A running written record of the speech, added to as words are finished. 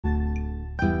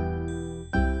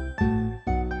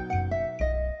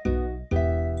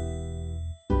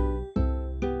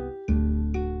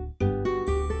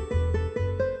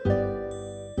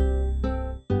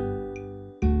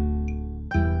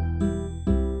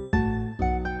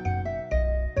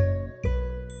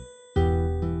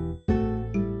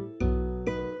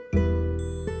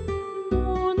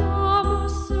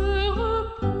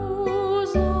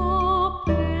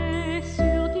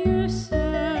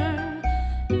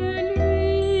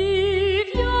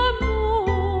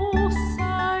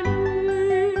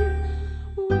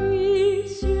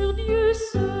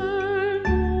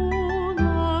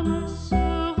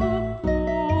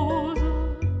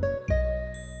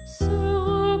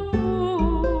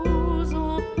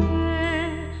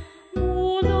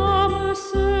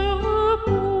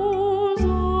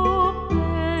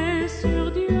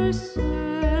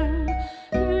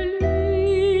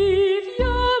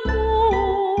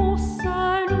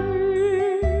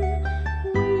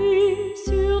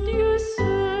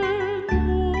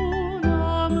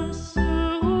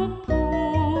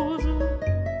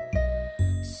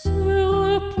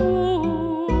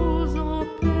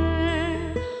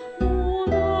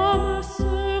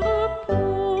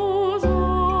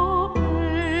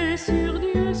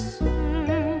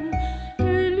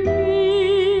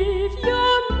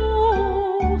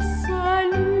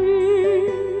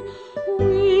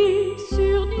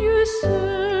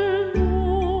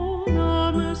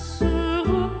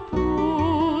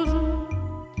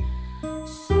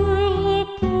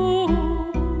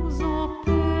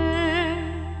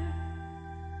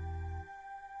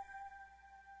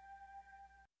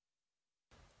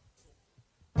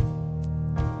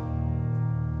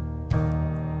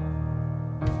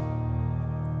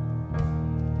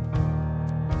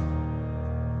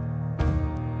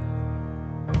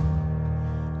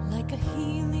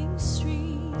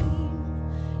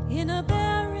in a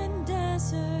barren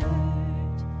desert.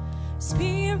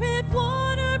 Spirit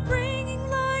water bringing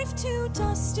life to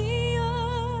dusty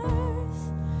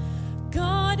earth.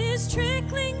 God is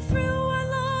trickling through our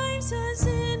lives as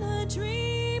in a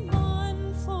dream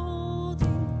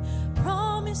unfolding,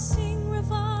 promising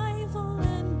revival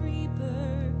and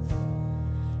rebirth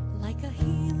like a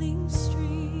healing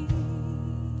stream.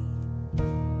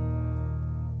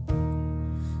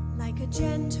 Like a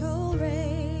gentle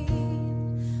rain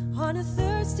on a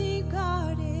thirsty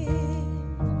garden,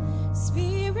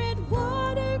 Spirit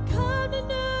water come to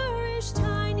nourish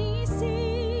tiny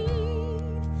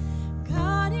seed.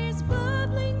 God is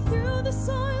bubbling through the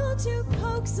soil to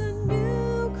coax a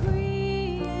new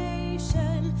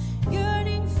creation,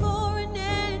 yearning for an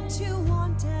end to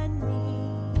want and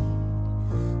need,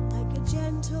 like a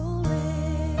gentle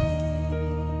rain.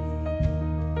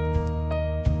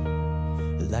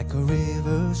 Like a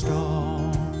river strong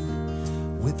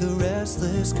with a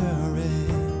restless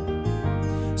current,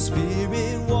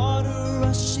 Spirit water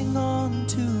rushing on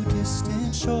to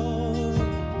distant shore.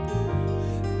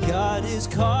 God is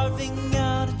carving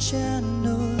out a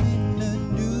channel in a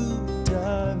new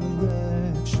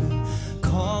direction,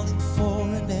 calling for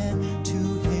an end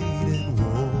to hate and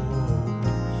war.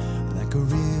 Like a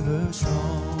river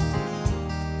strong,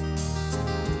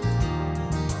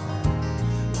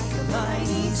 like a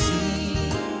mighty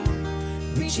sea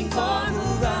reaching far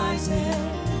horizons.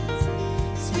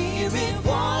 Spirit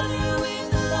water in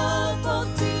the love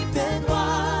both deep and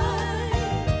wide.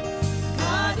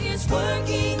 God is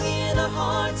working in our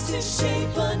hearts to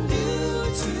shape a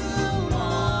new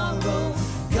tomorrow.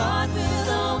 God will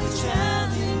always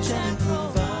challenge and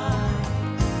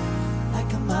provide.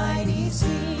 Like a mighty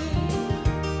sea,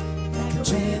 like a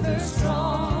river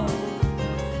strong,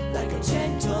 like a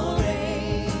gentle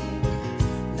rain,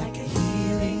 like a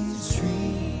healing stream.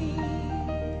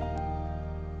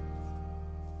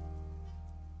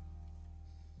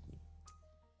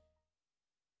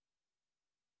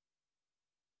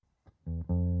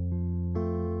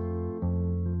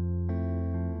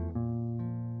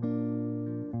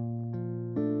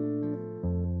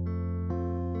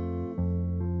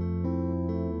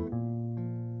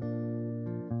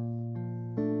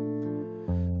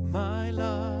 My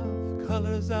love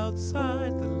colors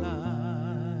outside the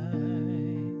lines,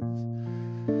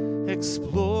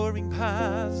 exploring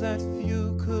paths that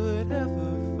few could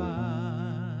ever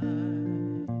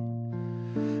find.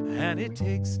 And it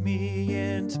takes me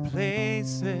into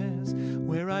places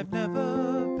where I've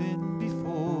never been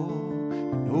before,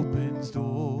 and opens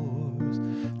doors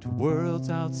to worlds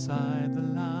outside the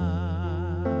line.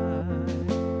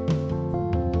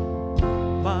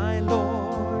 My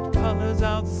Lord colors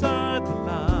outside the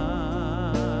lines,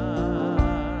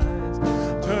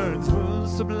 turns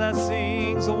wounds to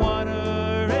blessings,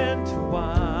 water into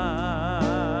wine.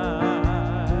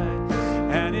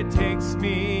 And it takes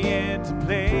me into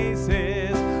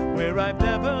places where I've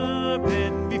never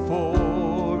been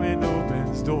before, and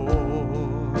opens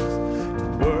doors to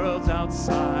worlds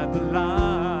outside the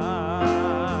line.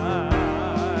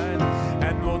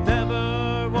 And we'll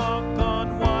never walk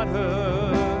on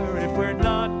water if we're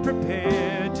not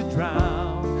prepared to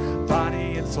drown.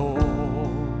 Body and soul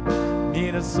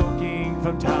need a soaking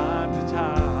from time to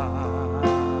time.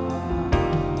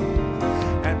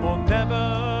 And we'll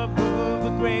never move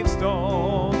the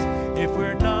gravestones if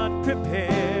we're not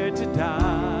prepared to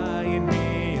die and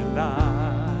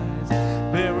realize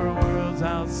there are worlds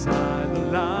outside the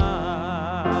lines.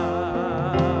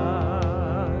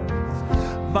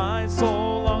 My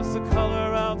soul longs to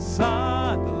color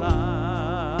outside the lines.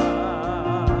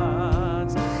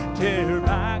 Tear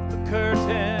back the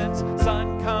curtains,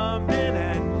 sun come in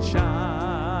and shine.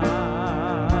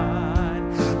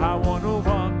 I want to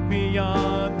walk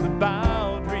beyond the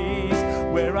boundaries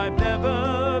where I've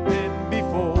never been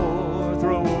before.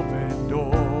 Throw open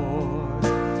doors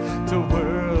to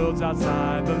worlds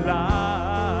outside the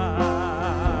lines.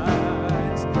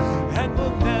 And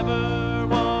we'll never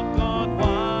walk on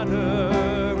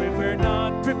water if we're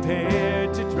not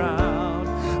prepared to drown.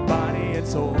 Body and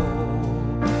soul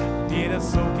need a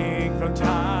soaking from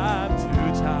time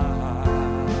to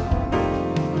time.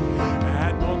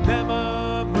 And we'll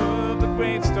never move the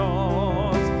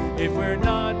gravestones if we're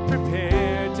not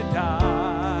prepared to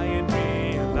die and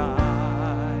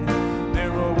realize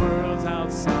there are worlds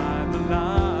outside the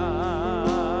lines.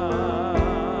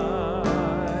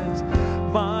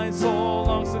 My soul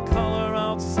longs to color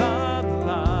outside the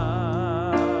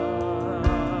lines.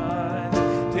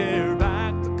 Tear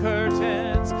back the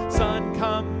curtains, sun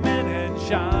come in and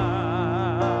shine.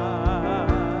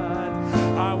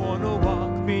 I want to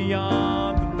walk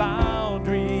beyond the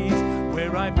boundaries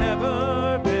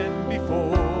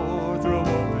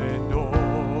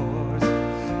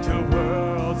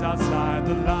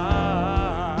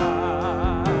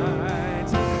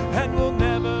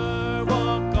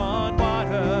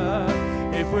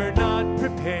if we're not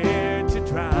prepared to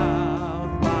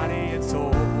drown. Body and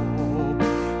soul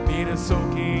need a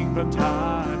soaking from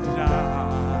time to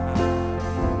time.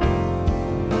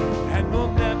 And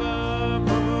we'll never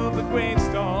move a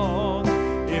gravestone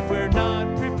if we're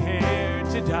not prepared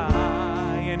to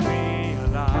die and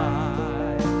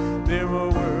realize there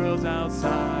are worlds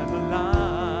outside the line.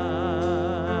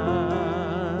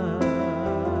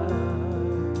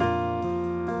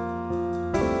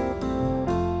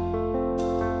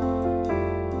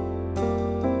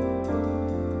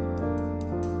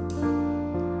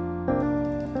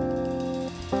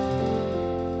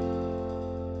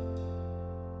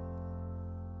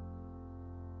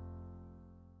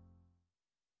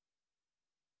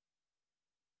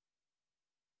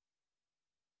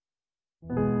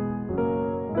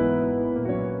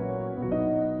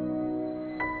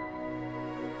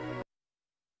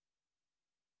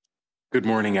 Good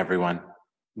morning, everyone.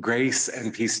 Grace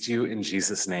and peace to you in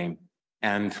Jesus' name.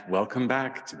 And welcome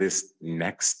back to this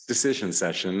next decision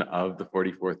session of the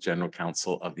 44th General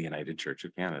Council of the United Church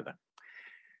of Canada.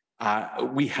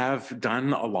 We have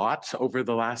done a lot over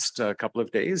the last couple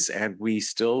of days, and we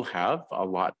still have a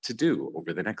lot to do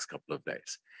over the next couple of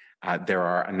days. There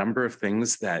are a number of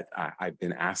things that I've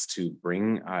been asked to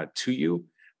bring to you,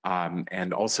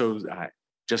 and also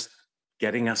just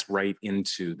getting us right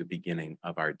into the beginning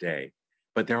of our day.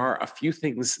 But there are a few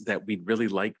things that we'd really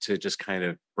like to just kind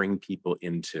of bring people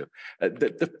into.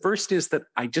 The first is that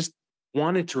I just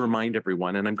wanted to remind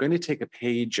everyone, and I'm going to take a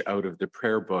page out of the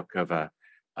prayer book of a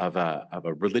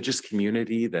religious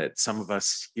community that some of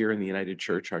us here in the United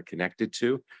Church are connected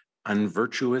to,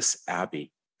 Unvirtuous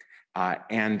Abbey.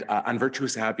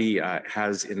 Unvirtuous Abbey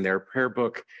has in their prayer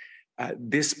book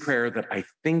this prayer that I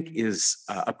think is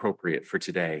appropriate for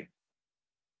today.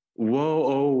 Whoa,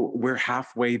 oh, we're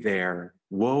halfway there.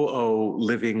 Whoa, oh,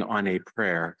 living on a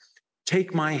prayer.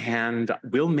 Take my hand,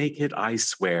 we'll make it, I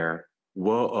swear.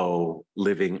 Whoa, oh,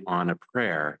 living on a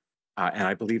prayer. And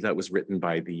I believe that was written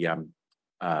by the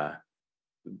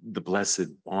blessed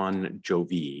Bon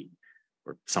Jovi,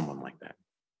 or someone like that.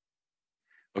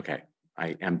 Okay,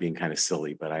 I am being kind of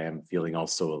silly, but I am feeling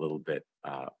also a little bit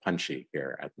punchy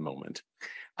here at the moment.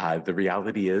 The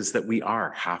reality is that we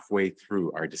are halfway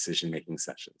through our decision-making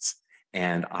sessions.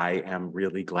 And I am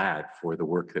really glad for the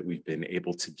work that we've been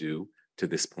able to do to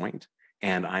this point.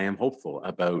 And I am hopeful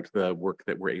about the work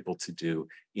that we're able to do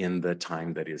in the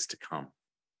time that is to come.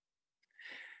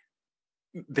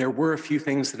 There were a few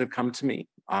things that have come to me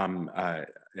from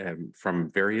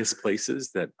various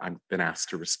places that I've been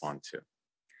asked to respond to.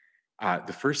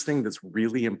 The first thing that's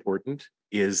really important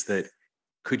is that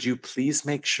could you please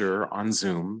make sure on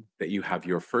Zoom that you have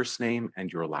your first name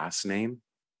and your last name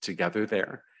together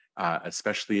there,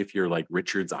 especially if you're like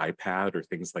Richard's iPad or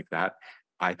things like that.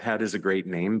 iPad is a great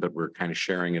name, but we're kind of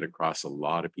sharing it across a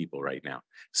lot of people right now.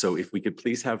 So if we could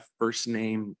please have first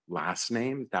name, last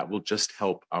name, that will just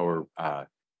help our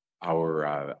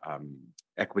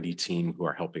equity team who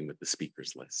are helping with the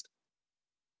speakers list.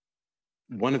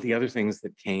 One of the other things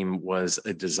that came was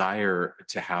a desire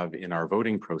to have in our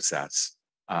voting process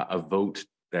a vote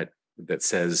that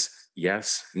says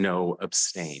yes, no,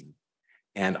 abstain.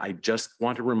 And I just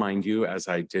want to remind you, as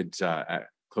I did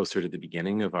closer to the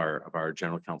beginning of our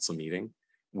General Council meeting,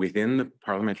 within the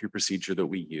parliamentary procedure that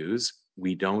we use,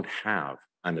 we don't have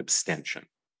an abstention.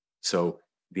 So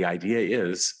the idea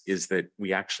is that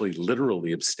we actually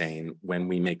literally abstain when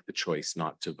we make the choice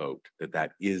not to vote,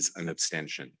 that is an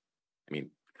abstention. I mean,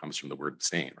 it comes from the word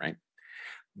abstain, right?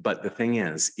 But the thing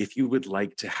is, if you would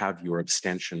like to have your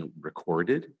abstention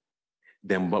recorded,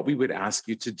 then what we would ask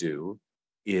you to do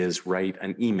is write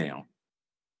an email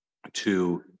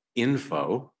to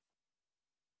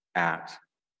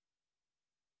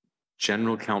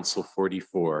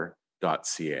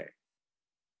info@generalcouncil44.ca.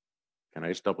 Can I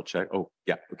just double check? Oh,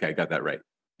 yeah, okay, I got that right.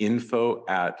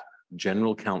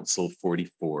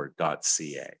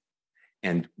 info@generalcouncil44.ca.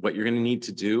 And what you're going to need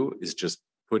to do is just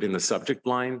put in the subject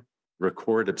line,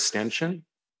 record abstention,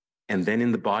 and then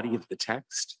in the body of the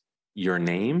text, your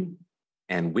name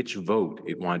and which vote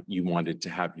you wanted to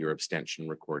have your abstention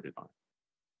recorded on.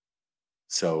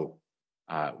 So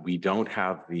we don't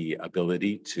have the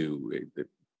ability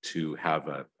to have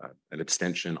an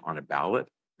abstention on a ballot.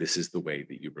 This is the way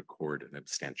that you record an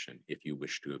abstention if you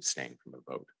wish to abstain from a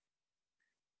vote.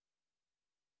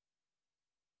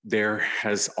 There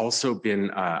has also been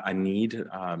a need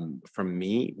from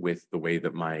me with the way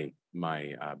that my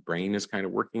brain is kind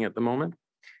of working at the moment.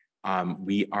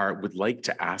 We would like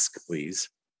to ask, please,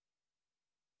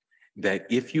 that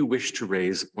if you wish to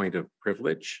raise a point of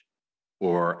privilege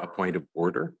or a point of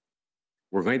order,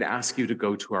 We're going to ask you to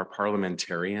go to our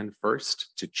parliamentarian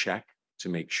first to check to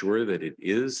make sure that it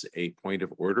is a point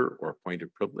of order or point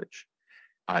of privilege.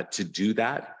 To do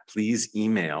that, please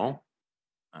email,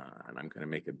 and I'm going to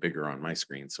make it bigger on my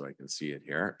screen so I can see it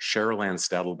here, Cheryl Ann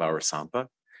Stadelbauer Sampa,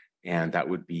 and that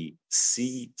would be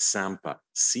CSAMPA,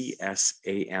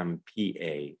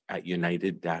 CSAMPA at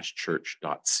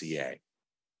united-church.ca.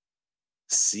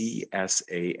 CSAMPA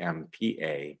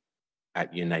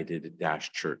at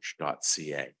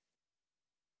united-church.ca.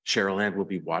 Cheryl Ann will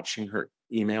be watching her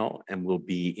email and will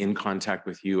be in contact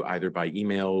with you either by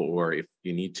email or if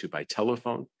you need to by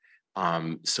telephone,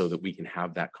 so that we can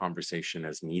have that conversation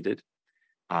as needed.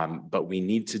 But we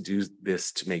need to do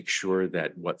this to make sure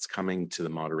that what's coming to the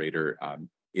moderator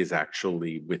is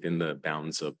actually within the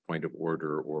bounds of point of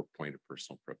order or point of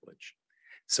personal privilege.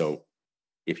 So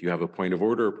if you have a point of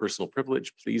order or personal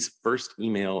privilege, please first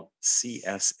email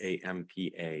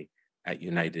CSAMPA at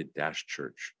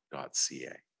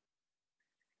united-church.ca.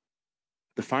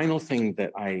 The final thing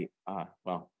that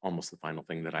almost the final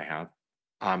thing that I have,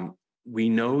 we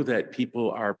know that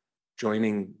people are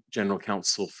joining General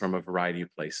Council from a variety of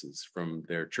places, from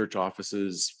their church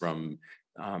offices, from,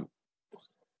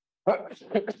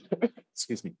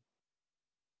 excuse me,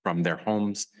 from their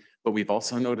homes. But we've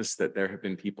also noticed that there have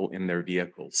been people in their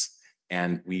vehicles,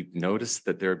 and we've noticed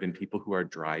that there have been people who are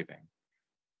driving.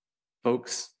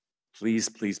 Folks, please,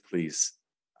 please, please.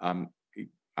 I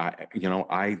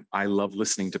love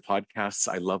listening to podcasts.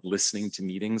 I love listening to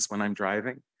meetings when I'm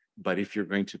driving. But if you're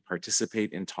going to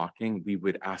participate in talking, we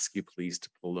would ask you please to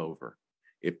pull over.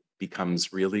 It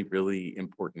becomes really, really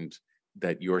important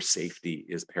that your safety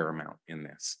is paramount in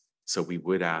this. So we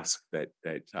would ask that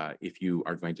if you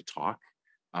are going to talk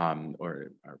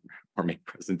or make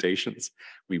presentations,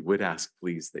 we would ask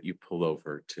please that you pull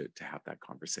over to have that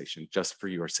conversation just for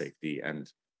your safety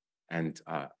and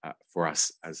for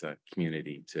us as a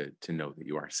community to know that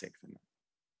you are safe in that.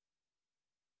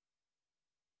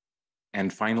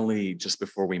 And finally, just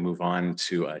before we move on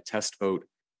to a test vote,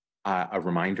 a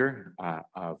reminder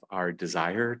of our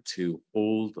desire to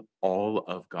hold all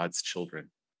of God's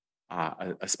children,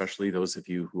 especially those of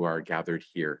you who are gathered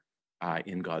here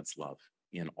in God's love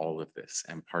in all of this.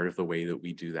 And part of the way that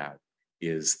we do that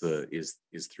is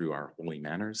through our holy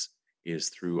manners, is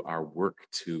through our work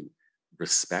to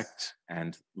respect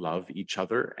and love each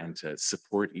other and to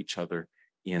support each other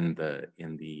in the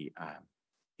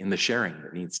sharing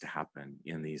that needs to happen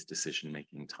in these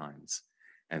decision-making times.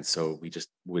 And so we just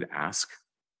would ask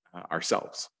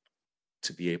ourselves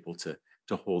to be able to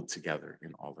hold together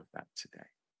in all of that today.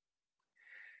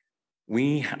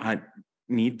 We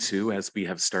need to, as we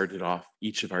have started off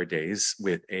each of our days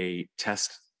with a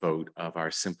test vote of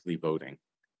our Simply Voting.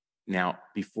 Now,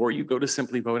 before you go to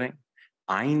Simply Voting,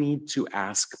 I need to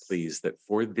ask, please, that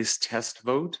for this test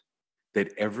vote,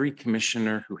 that every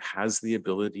commissioner who has the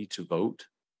ability to vote,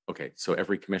 okay, so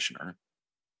every commissioner,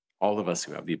 all of us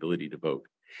who have the ability to vote,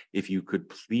 if you could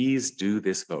please do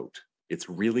this vote. It's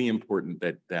really important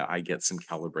that I get some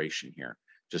calibration here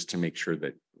just to make sure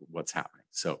that what's happening.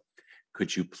 So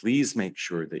could you please make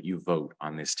sure that you vote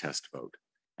on this test vote?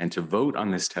 And to vote on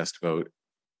this test vote,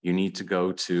 you need to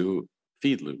go to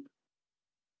Feedloop.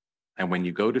 And when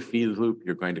you go to Feedloop,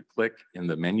 you're going to click in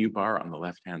the menu bar on the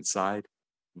left-hand side,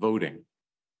 Voting.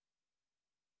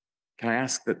 Can I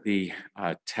ask that the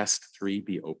test 3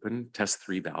 be open, test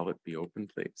 3 ballot be open,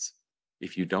 please?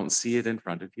 If you don't see it in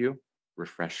front of you,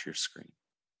 refresh your screen.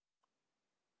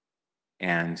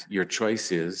 And your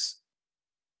choice is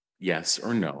yes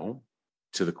or no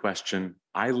to the question,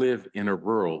 I live in a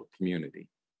rural community.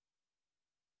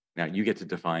 Now you get to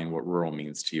define what rural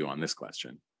means to you on this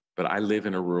question, but I live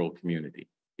in a rural community.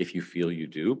 If you feel you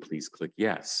do, please click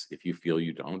yes. If you feel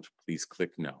you don't, please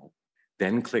click no.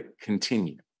 Then click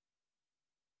continue.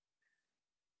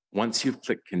 Once you've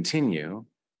clicked continue,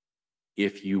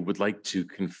 if you would like to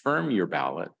confirm your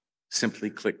ballot, simply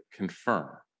click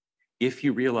confirm. If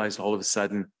you realize all of a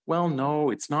sudden, well,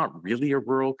 no, it's not really a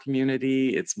rural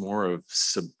community, it's more of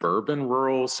suburban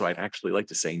rural, so I'd actually like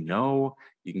to say no,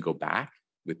 you can go back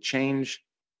with change,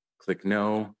 click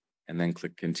no, and then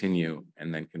click continue,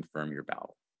 and then confirm your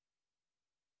ballot.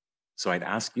 So I'd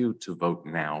ask you to vote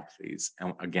now, please.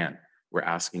 And again, we're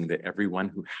asking that everyone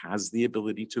who has the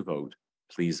ability to vote,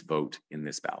 please vote in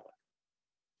this ballot.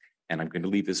 And I'm going to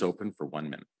leave this open for 1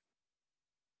 minute.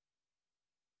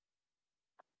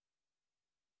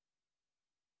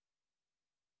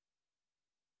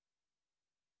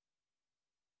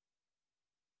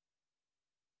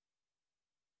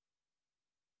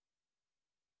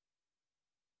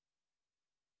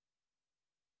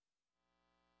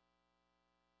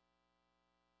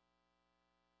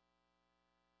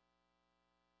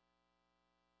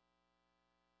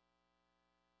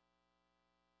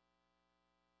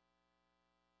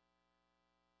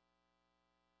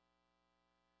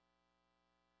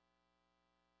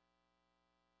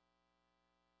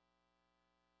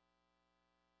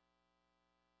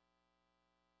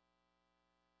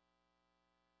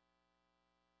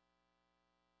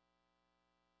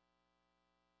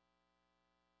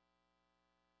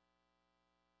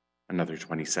 Another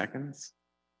 20 seconds.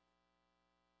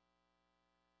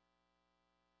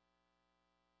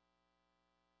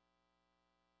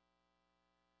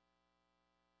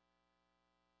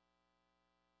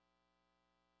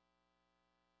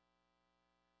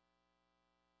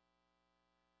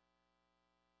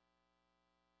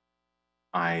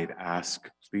 I'd ask,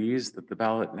 please, that the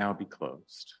ballot now be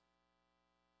closed.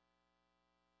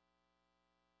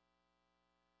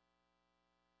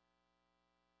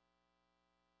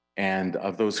 And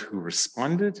of those who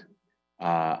responded,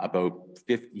 about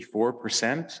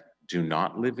 54% do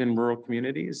not live in rural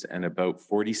communities, and about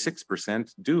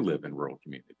 46% do live in rural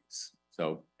communities.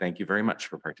 So thank you very much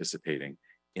for participating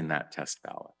in that test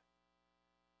ballot.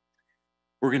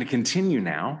 We're going to continue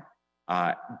now,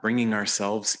 bringing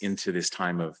ourselves into this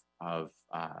time of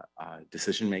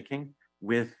decision-making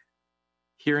with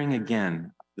hearing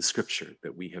again the scripture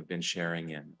that we have been sharing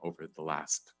in over the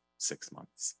last 6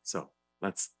 months. So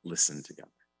let's listen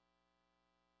together.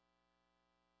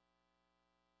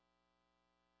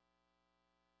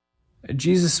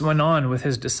 Jesus went on with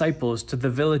his disciples to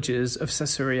the villages of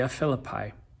Caesarea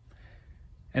Philippi.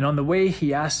 And on the way,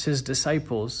 he asked his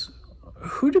disciples,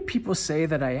 "Who do people say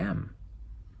that I am?"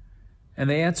 And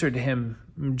they answered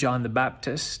him, "John the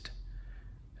Baptist,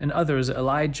 and others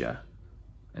Elijah,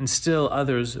 and still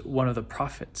others one of the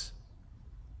prophets."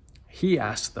 He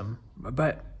asked them,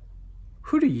 "But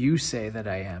who do you say that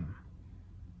I am?"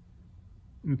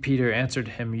 And Peter answered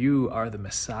him, "You are the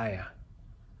Messiah."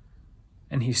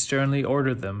 And he sternly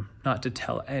ordered them not to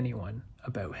tell anyone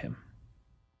about him.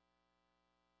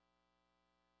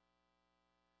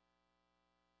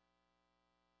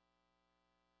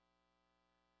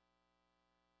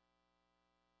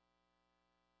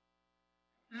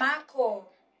 Marko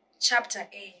chapter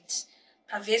 8,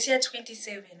 pavhesi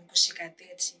ya27 kusvika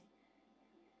 30.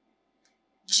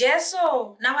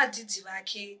 Jesu navadzidzi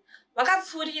vake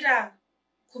vakapfuurira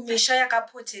kumisha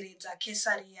yakapoteredza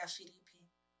Kesaria Firipi.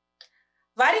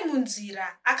 Vari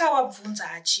munzira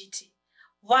akavabvunza achiti,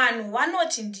 "Vanhu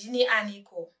vanoti ndini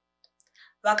aniko?"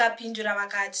 Vakapindura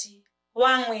vakati,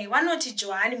 "Vamwe vanoti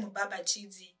Johani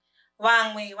Mubhabhatidzi,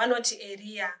 vamwe vanoti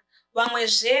Eria,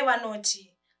 vamwezve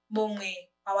vanoti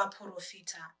mumwe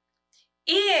wavaprofita."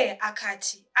 Iye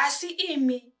akati, "Asi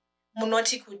imi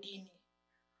munoti kudini?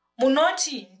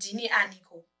 Munoti ndini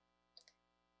aniko?"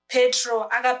 Petro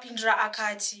akapindura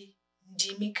akati,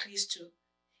 "Ndimi Kristu."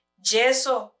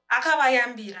 Jesu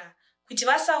akavayambira kuti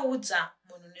vasaudza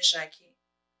munhu nezvake.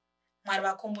 Mwari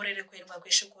vakomborere kuverenga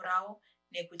kweshoko rawo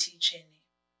nekuti itsvene.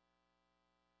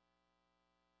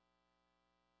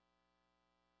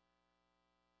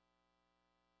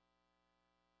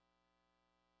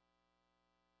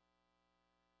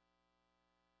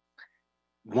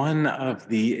 One of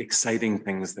the exciting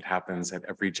things that happens at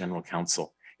every General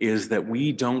Council is that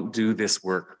we don't do this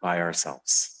work by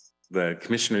ourselves. The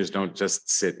commissioners don't just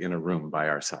sit in a room by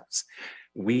ourselves.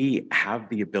 We have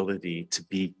the ability to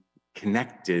be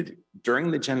connected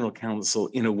during the General Council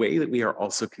in a way that we are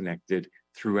also connected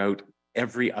throughout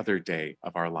every other day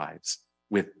of our lives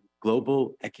with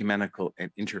global, ecumenical,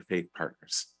 and interfaith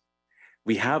partners.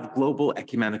 We have global,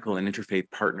 ecumenical, and interfaith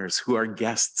partners who are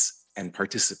guests and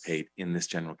participate in this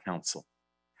General Council.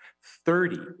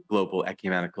 30 global,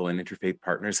 ecumenical, and interfaith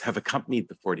partners have accompanied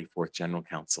the 44th General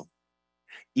Council.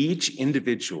 Each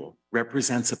individual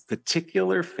represents a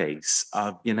particular face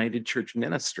of United Church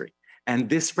ministry, and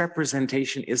this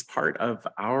representation is part of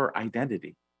our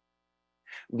identity.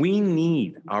 We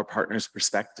need our partners'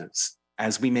 perspectives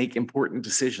as we make important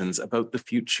decisions about the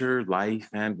future life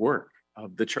and work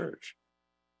of the church.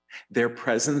 Their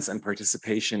presence and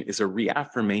participation is a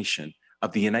reaffirmation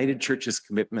of the United Church's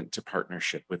commitment to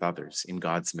partnership with others in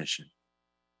God's mission.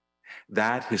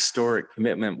 That historic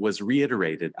commitment was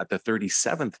reiterated at the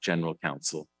 37th General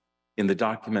Council in the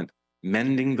document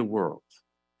Mending the World,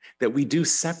 that we do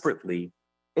separately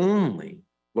only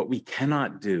what we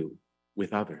cannot do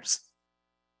with others.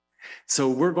 So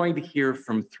we're going to hear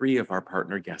from 3 of our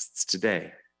partner guests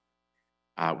today.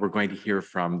 We're going to hear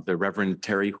from the Reverend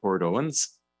Terry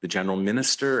Hord-Owens, the General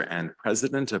Minister and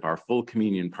President of our Full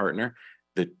Communion partner,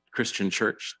 the Christian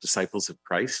Church Disciples of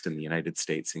Christ in the United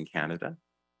States and Canada.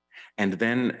 And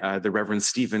then the Reverend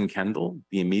Stephen Kendall,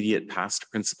 the immediate past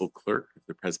Principal Clerk of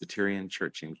the Presbyterian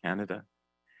Church in Canada.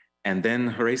 And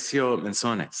then Horacio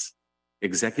Menzones,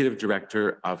 Executive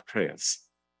Director of CREAS,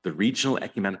 the Regional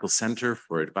Ecumenical Center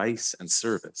for Advice and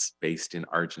Service based in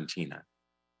Argentina.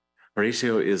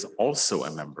 Horacio is also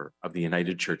a member of the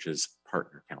United Church's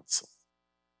Partner Council.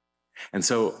 And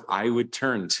so I would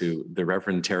turn to the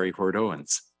Reverend Terry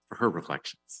Hord-Owens for her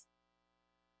reflections.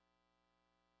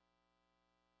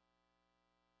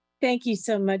 Thank you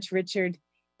so much, Richard.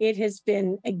 It has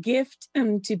been a gift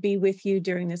to be with you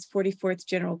during this 44th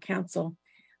General Council.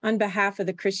 On behalf of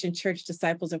the Christian Church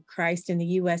Disciples of Christ in the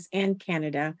U.S. and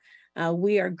Canada,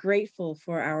 we are grateful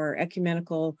for our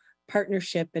ecumenical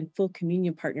partnership and full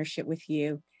communion partnership with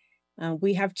you.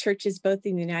 We have churches both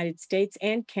in the United States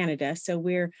and Canada, so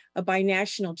we're a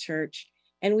binational church,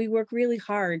 and we work really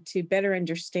hard to better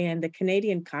understand the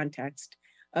Canadian context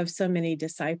of so many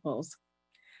disciples.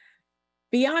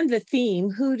 Beyond the theme,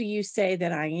 who do you say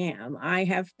that I am? I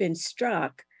have been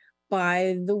struck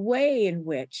by the way in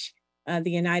which the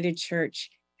United Church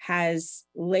has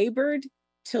labored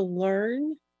to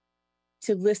learn,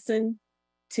 to listen,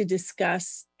 to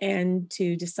discuss, and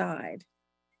to decide.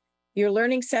 Your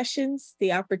learning sessions,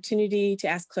 the opportunity to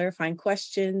ask clarifying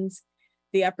questions,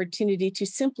 the opportunity to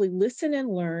simply listen and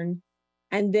learn,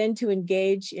 and then to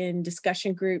engage in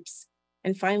discussion groups,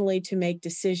 and finally to make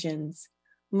decisions,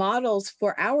 models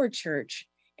for our church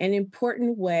an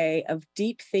important way of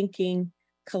deep thinking,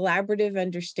 collaborative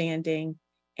understanding,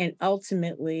 and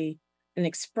ultimately an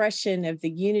expression of the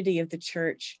unity of the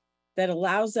church that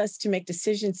allows us to make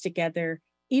decisions together,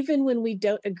 even when we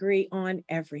don't agree on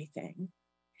everything.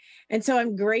 And so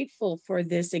I'm grateful for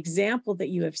this example that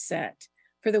you have set,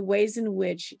 for the ways in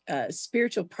which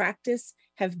spiritual practice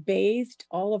have bathed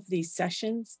all of these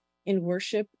sessions in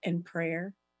worship and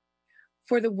prayer,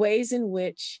 for the ways in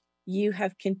which you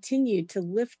have continued to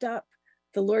lift up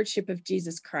the Lordship of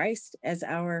Jesus Christ as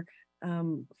our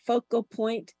focal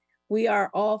point. We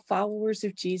are all followers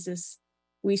of Jesus.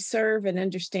 We serve and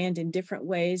understand in different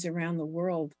ways around the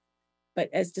world. But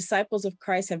as disciples of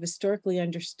Christ have historically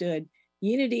understood,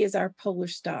 unity is our polar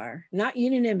star, not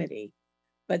unanimity,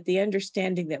 but the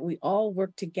understanding that we all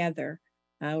work together,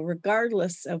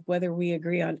 regardless of whether we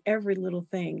agree on every little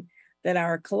thing, that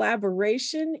our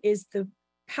collaboration is the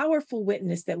powerful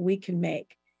witness that we can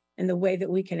make and the way that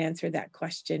we can answer that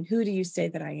question, who do you say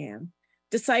that I am?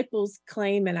 Disciples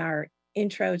claim in our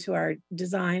intro to our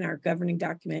design, our governing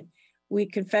document, we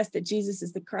confess that Jesus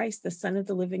is the Christ, the Son of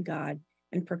the living God,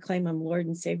 and proclaim him Lord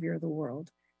and Savior of the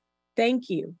world. Thank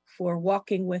you for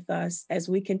walking with us as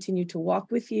we continue to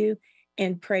walk with you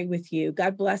and pray with you.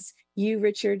 God bless you,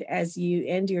 Richard, as you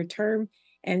end your term,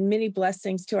 and many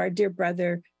blessings to our dear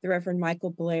brother, the Reverend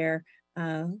Michael Blair,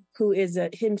 who is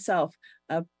himself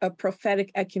a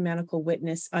prophetic ecumenical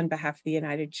witness on behalf of the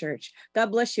United Church.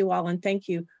 God bless you all, and thank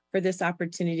you for this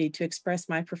opportunity to express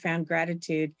my profound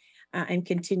gratitude and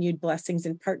continued blessings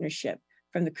and partnership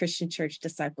from the Christian Church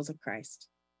Disciples of Christ.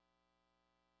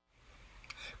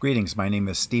 Greetings, my name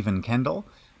is Stephen Kendall.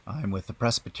 I'm with the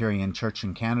Presbyterian Church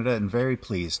in Canada and very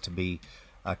pleased to be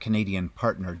a Canadian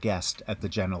partner guest at the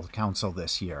General Council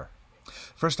this year.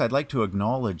 First, I'd like to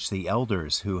acknowledge the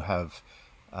elders who have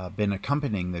been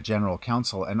accompanying the General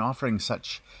Council and offering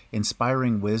such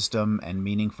inspiring wisdom and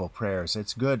meaningful prayers.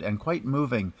 It's good and quite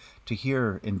moving to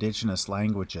hear Indigenous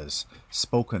languages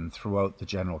spoken throughout the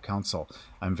General Council.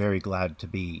 I'm very glad to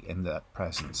be in that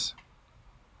presence.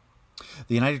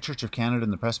 The United Church of Canada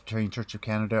and the Presbyterian Church of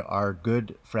Canada are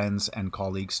good friends and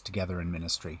colleagues together in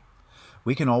ministry.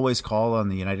 We can always call on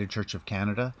the United Church of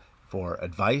Canada for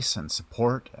advice and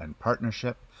support and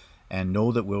partnership, and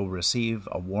know that we'll receive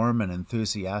a warm and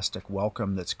enthusiastic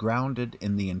welcome that's grounded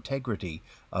in the integrity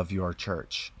of your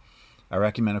church. Our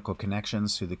ecumenical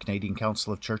connections through the Canadian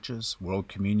Council of Churches, World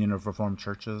Communion of Reformed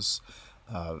Churches,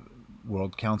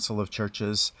 World Council of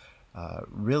Churches,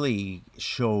 really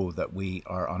show that we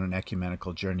are on an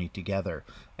ecumenical journey together.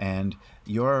 And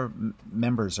your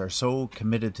members are so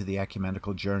committed to the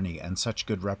ecumenical journey and such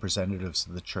good representatives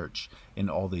of the church in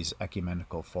all these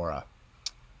ecumenical fora.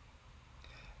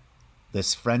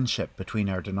 This friendship between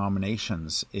our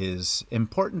denominations is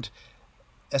important,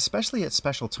 especially at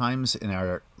special times in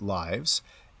our lives.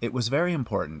 It was very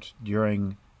important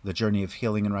during the journey of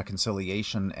healing and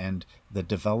reconciliation and the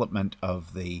development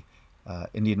of the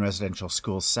Indian Residential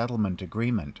School Settlement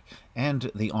Agreement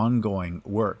and the ongoing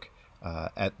work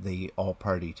at the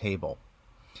all-party table.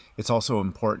 It's also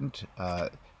important.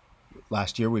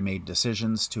 Last year we made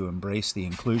decisions to embrace the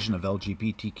inclusion of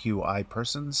LGBTQI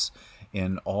persons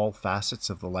in all facets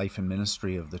of the life and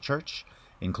ministry of the church,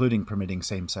 including permitting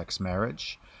same-sex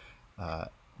marriage.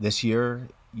 This year,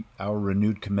 our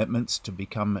renewed commitments to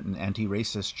become an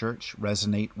anti-racist church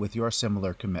resonate with your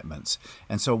similar commitments.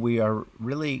 And so we are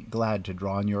really glad to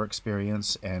draw on your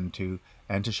experience and to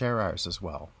share ours as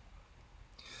well.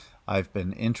 I've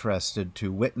been interested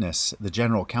to witness the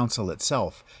General Council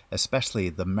itself, especially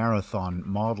the marathon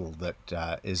model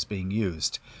that is being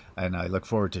used. And I look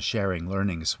forward to sharing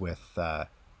learnings with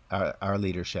our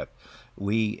leadership.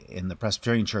 We in the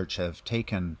Presbyterian Church have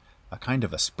taken a kind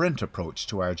of a sprint approach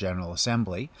to our General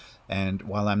Assembly, and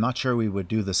while I'm not sure we would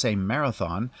do the same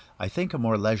marathon, I think a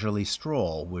more leisurely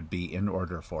stroll would be in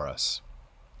order for us.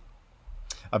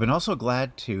 I've been also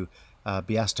glad to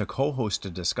be asked to co-host a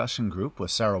discussion group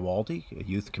with Sarah Waldy, a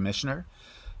youth commissioner.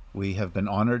 We have been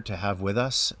honored to have with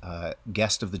us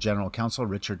guest of the General Council,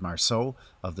 Richard Marceau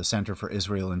of the Center for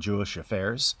Israel and Jewish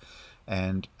Affairs.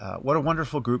 And what a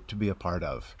wonderful group to be a part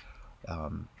of.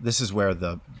 This is where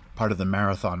the part of the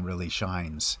marathon really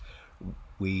shines.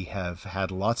 We have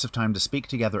had lots of time to speak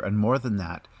together, and more than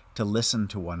that, to listen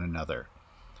to one another,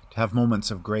 to have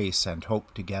moments of grace and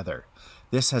hope together.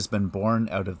 This has been born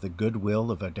out of the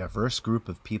goodwill of a diverse group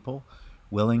of people,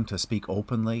 willing to speak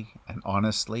openly and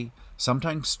honestly,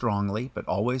 sometimes strongly, but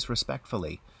always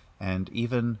respectfully, and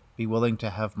even be willing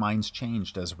to have minds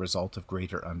changed as a result of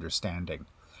greater understanding.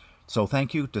 So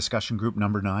thank you, discussion group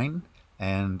number 9,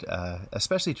 and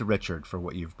especially to Richard for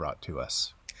what you've brought to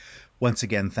us. Once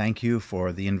again, thank you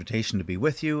for the invitation to be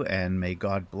with you, and may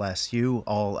God bless you,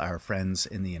 all our friends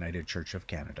in the United Church of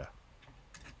Canada.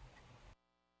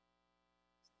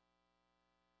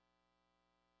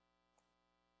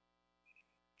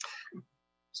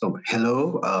 So,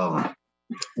 hello.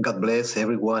 God bless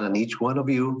everyone and each one of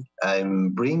you. I'm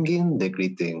bringing the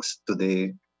greetings to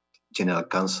the General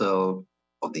Council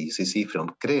of the UCC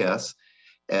from CREAS,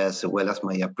 as well as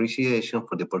my appreciation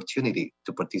for the opportunity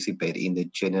to participate in the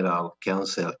General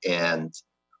Council and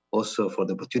also for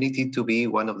the opportunity to be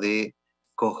one of the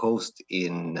co-hosts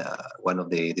in one of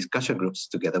the discussion groups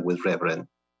together with Reverend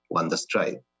Wanda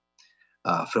Stride.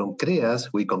 From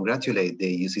CREAS, we congratulate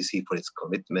the UCC for its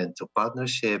commitment to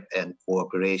partnership and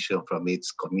cooperation from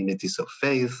its communities of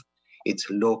faith, its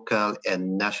local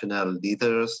and national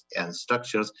leaders and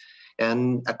structures,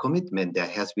 and a commitment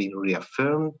that has been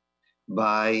reaffirmed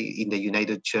in the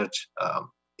United Church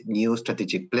new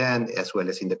strategic plan, as well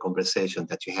as in the conversation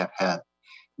that you have had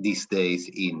these days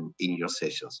in your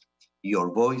sessions.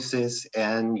 Your voices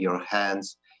and your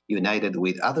hands, united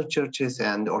with other churches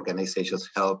and organizations,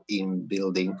 help in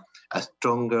building a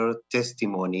stronger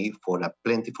testimony for a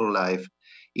plentiful life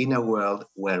in a world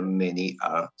where many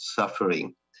are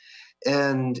suffering.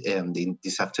 And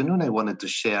this afternoon, I wanted to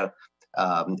share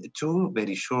 2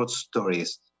 very short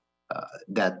stories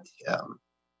that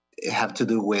have to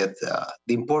do with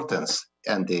the importance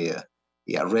and the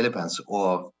relevance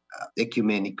of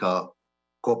ecumenical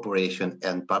cooperation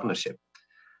and partnership.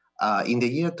 In the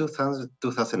year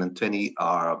 2020,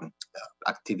 our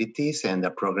activities and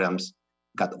the programs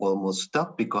got almost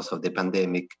stopped because of the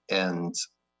pandemic, and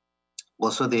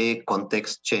also the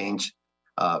context changed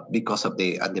because of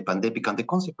the pandemic and the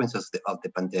consequences of the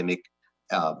pandemic,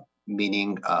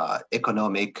 meaning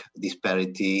economic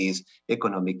disparities,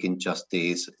 economic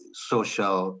injustice,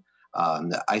 social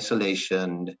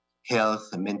isolation, health,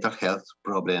 mental health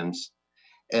problems.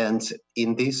 And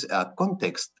in this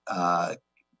context,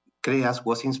 CREAS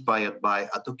was inspired by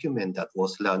a document that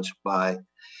was launched by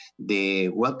the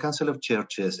World Council of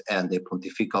Churches and the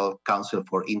Pontifical Council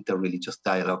for Interreligious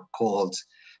Dialogue, called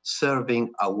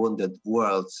Serving a Wounded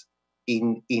World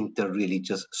in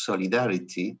Interreligious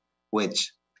Solidarity,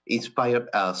 which inspired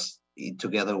us,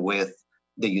 together with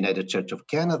the United Church of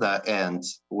Canada and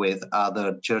with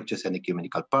other churches and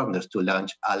ecumenical partners, to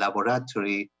launch a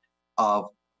laboratory of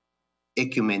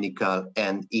ecumenical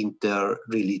and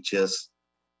interreligious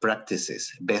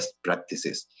practices, best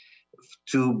practices,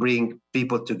 to bring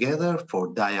people together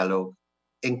for dialogue,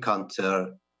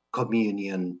 encounter,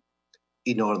 communion,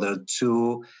 in order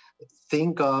to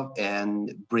think of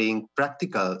and bring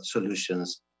practical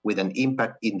solutions with an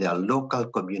impact in their local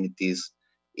communities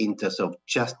in terms of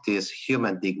justice,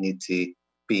 human dignity,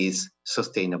 peace,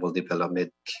 sustainable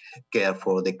development, care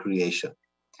for the creation.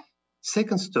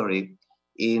 Second story,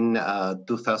 in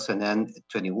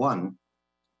 2021,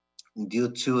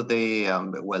 due to the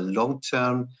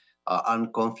long-term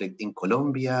armed conflict in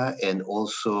Colombia, and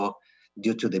also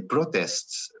due to the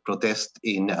protests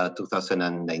in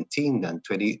 2019 and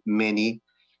 20, many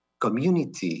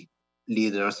community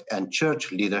leaders and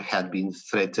church leaders had been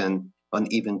threatened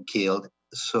and even killed.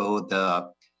 So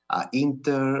the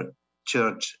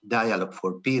Inter-Church Dialogue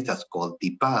for Peace, that's called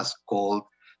DIPAS, called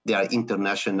their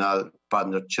international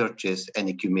partner churches and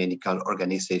ecumenical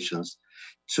organizations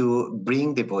to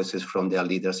bring the voices from their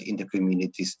leaders in the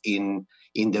communities in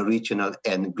the regional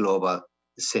and global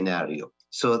scenario.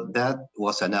 So that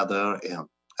was another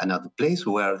place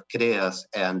where CREAS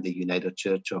and the United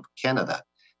Church of Canada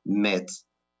met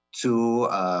to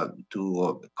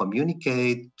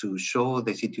communicate, to show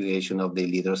the situation of the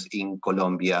leaders in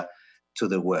Colombia to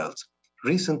the world.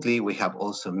 Recently, we have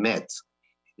also met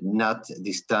not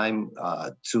this time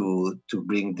to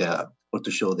bring or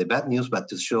to show the bad news, but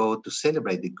to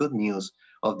celebrate the good news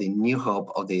of the new hope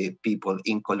of the people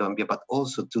in Colombia, but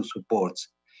also to support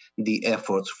the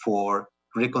efforts for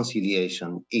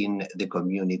reconciliation in the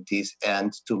communities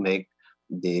and to make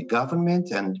the government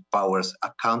and powers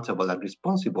accountable and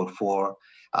responsible for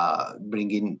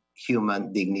bringing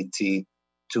human dignity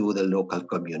to the local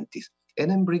communities.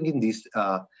 And I'm bringing these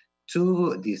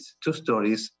two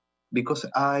stories because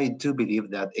I do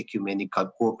believe that ecumenical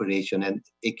cooperation and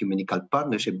ecumenical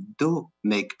partnership do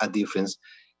make a difference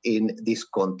in this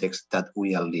context that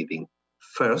we are living.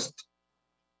 First,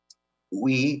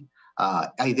 we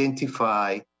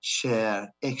identify,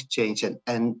 share, exchange,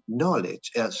 and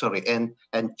knowledge,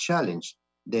 and challenge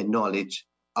the knowledge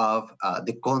of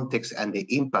the context and the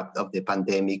impact of the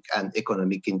pandemic and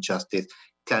economic injustice,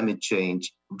 climate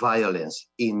change, violence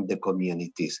in the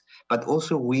communities. But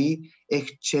also we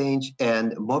exchange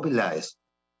and mobilize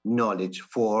knowledge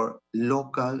for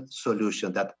local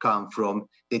solutions that come from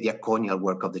the diaconial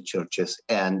work of the churches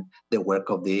and the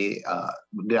work of the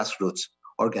grassroots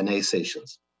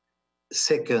organizations.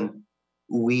 Second,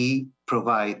 we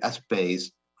provide a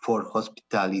space for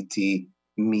hospitality,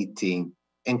 meeting,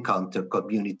 encounter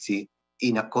community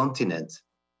in a continent,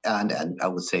 and I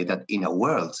would say that in a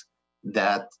world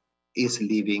that is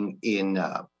living in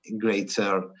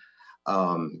greater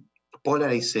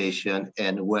polarization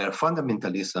and where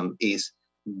fundamentalism is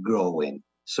growing.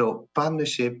 So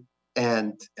partnership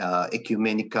and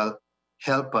ecumenical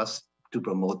help us to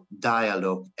promote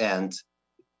dialogue and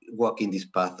walk in this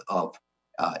path of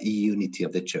unity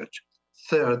of the church.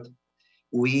 Third,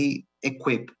 we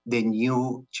equip the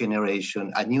new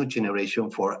generation, a new generation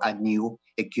for a new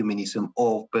ecumenism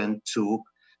open to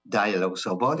dialogues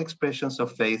of all expressions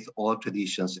of faith, all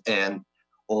traditions, and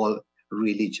all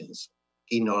religions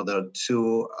in order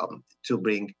to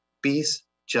bring peace,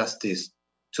 justice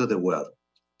to the world.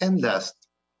 And last,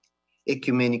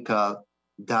 ecumenical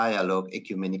dialogue,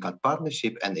 ecumenical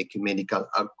partnership, and ecumenical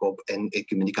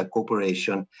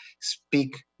cooperation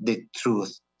speak the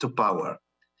truth to power.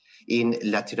 In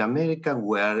Latin America,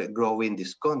 we're growing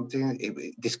this content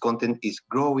is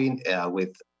growing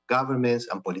with governments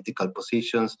and political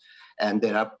positions, and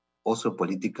there are also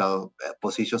political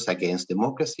positions against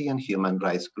democracy and human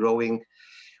rights growing.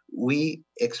 We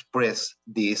express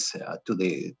this to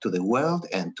the world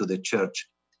and to the church,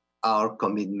 our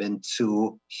commitment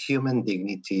to human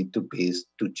dignity, to peace,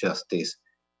 to justice,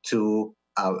 to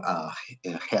a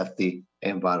healthy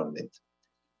environment.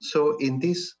 So in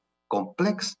these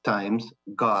complex times,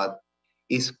 God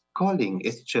is calling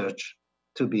His church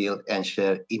to build and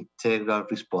share integral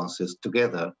responses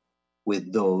together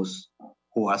with those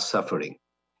who are suffering,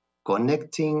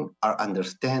 connecting our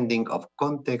understanding of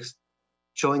context,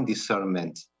 joint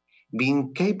discernment,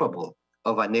 being capable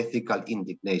of an ethical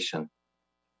indignation,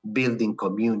 building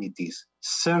communities,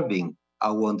 serving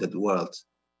a wounded world,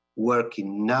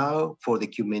 working now for the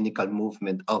ecumenical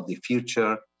movement of the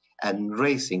future, and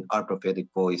raising our prophetic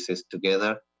voices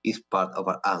together is part of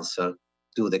our answer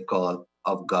to the call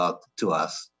of God to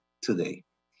us today.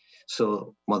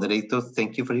 So, moderator,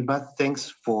 thank you very much.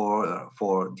 Thanks for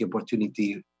the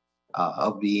opportunity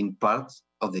of being part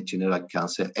of the General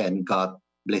Council, and God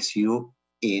bless you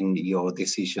in your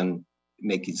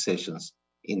decision-making sessions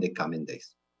in the coming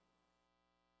days.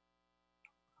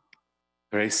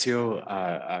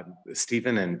 Horacio,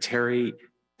 Stephen, and Terry,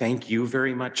 thank you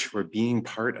very much for being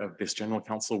part of this General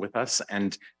Council with us,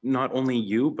 and not only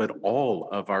you, but all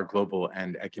of our global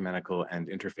and ecumenical and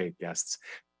interfaith guests.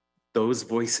 Those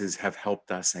voices have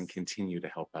helped us and continue to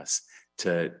help us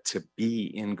to be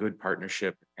in good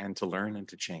partnership and to learn and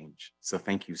to change. So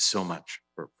thank you so much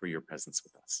for your presence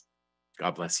with us.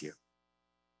 God bless you.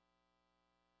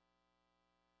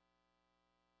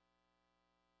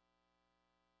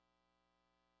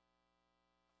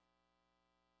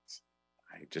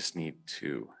 I just need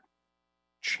to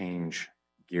change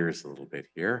gears a little bit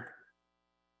here.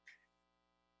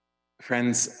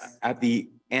 Friends, at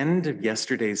the end of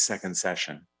yesterday's second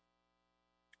session,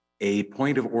 a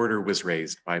point of order was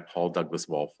raised by Paul Douglas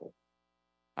Walpole.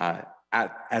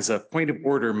 As a point of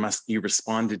order must be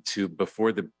responded to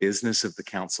before the business of the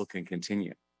council can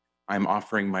continue, I'm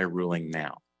offering my ruling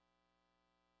now.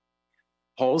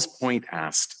 Paul's point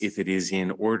asked if it is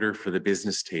in order for the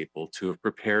business table to have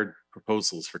prepared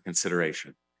proposals for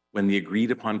consideration when the agreed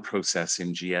upon process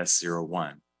in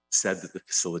GS01 said that the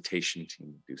facilitation team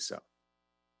would do so.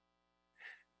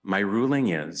 My ruling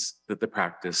is that the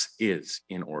practice is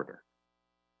in order.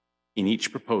 In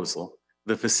each proposal,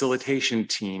 the facilitation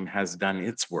team has done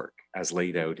its work as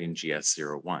laid out in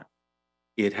GS01.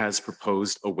 it has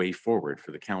proposed a way forward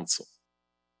for the council.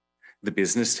 The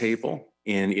business table,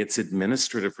 in its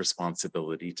administrative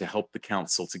responsibility to help the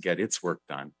council to get its work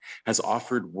done, has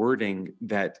offered wording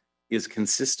that is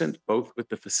consistent both with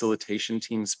the facilitation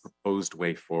team's proposed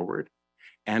way forward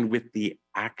and with the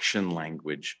action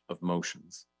language of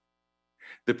motions.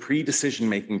 The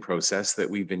pre-decision-making process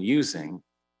that we've been using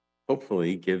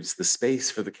hopefully gives the space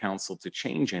for the council to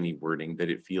change any wording that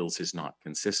it feels is not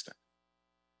consistent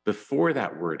before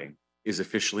that wording is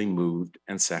officially moved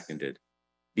and seconded,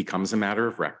 becomes a matter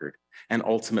of record, and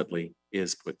ultimately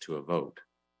is put to a vote.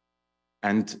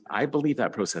 And I believe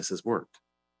that process has worked.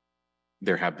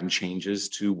 There have been changes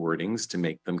to wordings to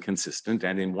make them consistent,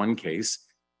 and in one case,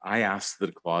 I asked that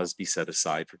a clause be set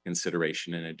aside for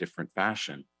consideration in a different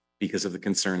fashion because of the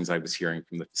concerns I was hearing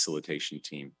from the facilitation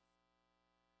team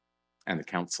and the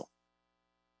council.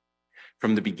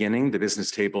 From the beginning, the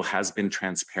business table has been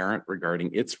transparent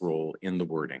regarding its role in the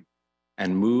wording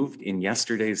and moved in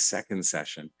yesterday's second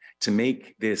session to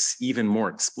make this even more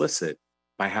explicit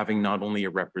by having not only a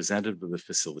representative of the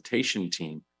facilitation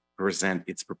team present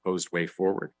its proposed way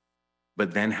forward,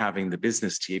 but then having the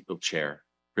business table chair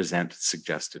present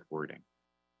suggested wording.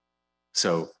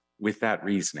 So with that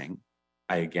reasoning,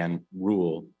 I again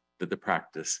rule that the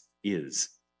practice is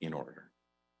in order.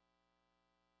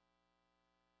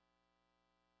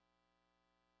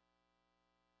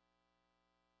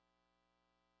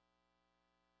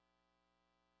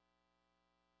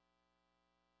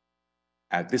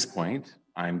 At this point,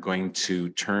 I'm going to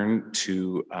turn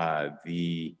to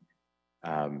the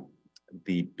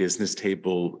business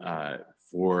table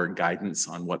for guidance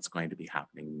on what's going to be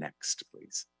happening next,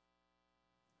 please.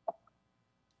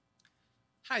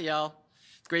 Hi, y'all.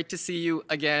 Great to see you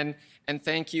again, and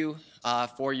thank you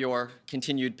for your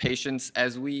continued patience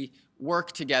as we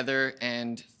work together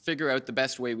and figure out the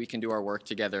best way we can do our work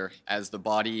together as the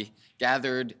body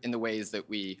gathered in the ways that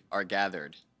we are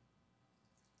gathered.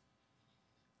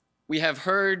 We have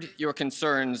heard your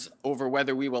concerns over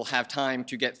whether we will have time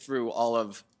to get through all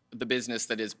of the business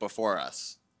that is before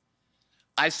us.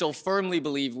 I still firmly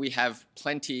believe we have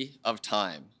plenty of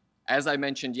time. As I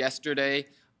mentioned yesterday,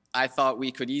 I thought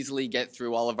we could easily get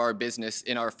through all of our business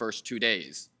in our first 2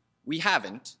 days. We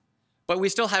haven't, but we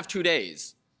still have 2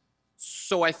 days.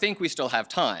 So I think we still have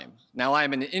time. Now,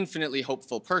 I'm an infinitely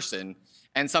hopeful person,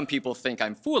 and some people think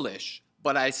I'm foolish,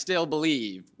 but I still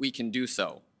believe we can do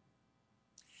so.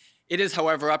 It is,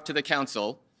 however, up to the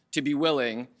council to be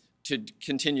willing to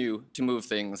continue to move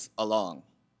things along.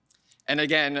 And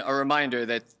again, a reminder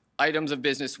that items of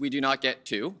business we do not get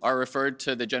to are referred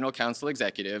to the General Counsel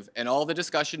Executive, and all the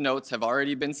discussion notes have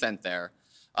already been sent there.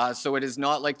 So it is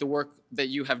not like the work that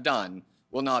you have done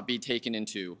will not be taken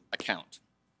into account.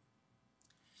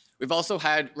 We've also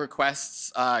had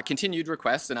requests, continued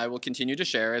requests, and I will continue to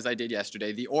share, as I did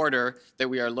yesterday, the order that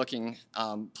we are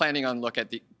planning on look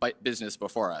at the business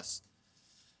before us.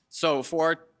 So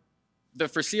for the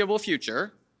foreseeable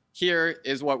future, here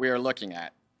is what we are looking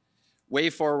at.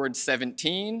 Way forward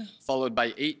 17, followed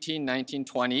by 18, 19,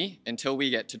 20, until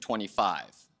we get to 25.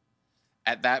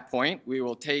 At that point, we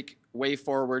will take way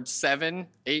forward 7,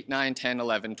 8, 9, 10,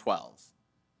 11, 12.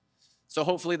 So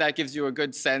hopefully that gives you a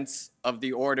good sense of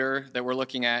the order that we're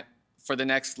looking at for the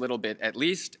next little bit at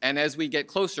least. And as we get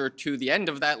closer to the end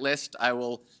of that list, I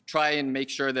will try and make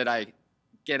sure that I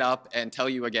get up and tell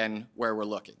you again where we're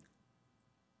looking.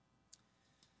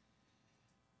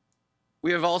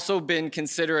 We have also been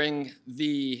considering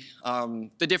the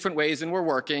different ways in we're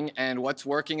working and what's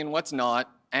working and what's not.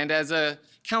 And as a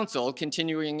council,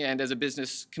 continuing, and as a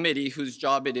business committee whose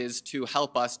job it is to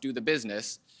help us do the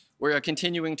business, we are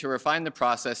continuing to refine the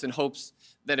process in hopes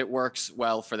that it works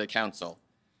well for the council.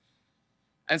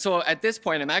 And so at this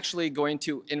point, I'm actually going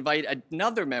to invite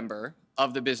another member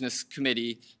of the business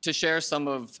committee to share some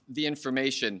of the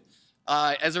information.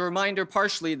 As a reminder,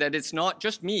 partially, that it's not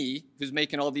just me who's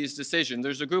making all these decisions.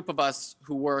 There's a group of us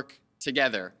who work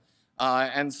together.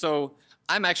 And so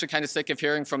I'm actually kind of sick of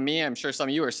hearing from me. I'm sure some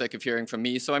of you are sick of hearing from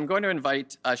me. So I'm going to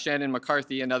invite Shannon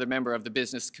McCarthy, another member of the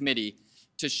business committee,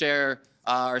 to share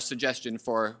our suggestion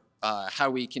for how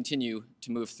we continue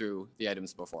to move through the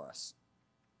items before us.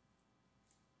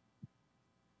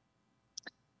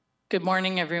 Good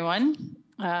morning, everyone.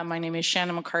 My name is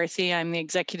Shannon McCarthy. I'm the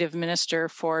Executive Minister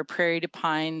for Prairie to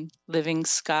Pine, Living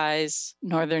Skies,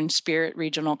 Northern Spirit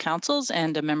Regional Councils,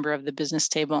 and a member of the business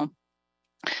table.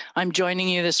 I'm joining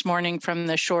you this morning from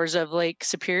the shores of Lake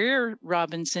Superior,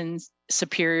 Robinson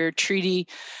Huron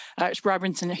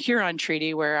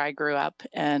Treaty, where I grew up,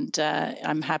 and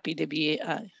I'm happy to be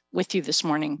with you this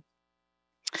morning.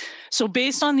 So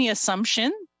based on the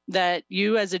assumption that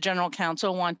you as a general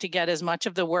counsel want to get as much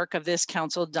of the work of this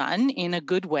council done in a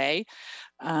good way,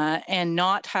 and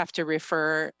not have to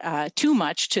refer too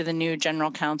much to the new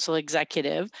general counsel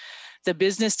executive. The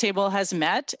business table has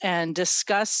met and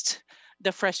discussed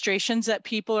the frustrations that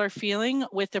people are feeling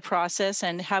with the process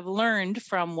and have learned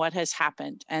from what has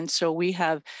happened. And so we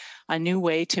have a new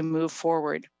way to move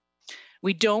forward.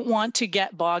 We don't want to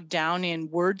get bogged down in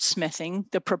wordsmithing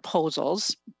the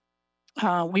proposals.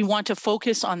 We want to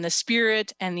focus on the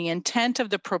spirit and the intent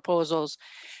of the proposals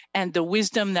and the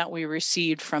wisdom that we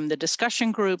received from the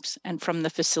discussion groups and from the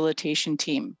facilitation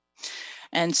team.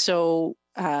 And so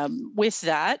with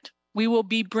that, we will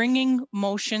be bringing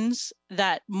motions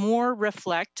that more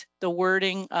reflect the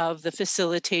wording of the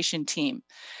facilitation team.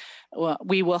 Well,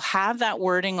 we will have that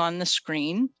wording on the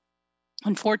screen.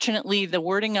 Unfortunately, the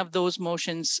wording of those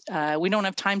motions, we don't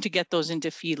have time to get those into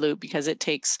FeedLoop because it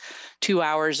takes 2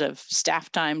 hours of staff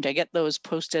time to get those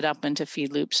posted up into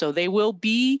FeedLoop. So they will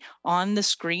be on the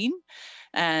screen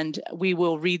and we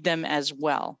will read them as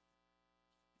well.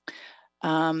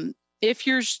 If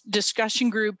your discussion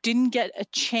group didn't get a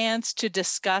chance to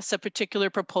discuss a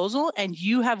particular proposal and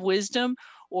you have wisdom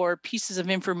or pieces of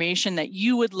information that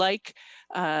you would like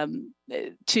to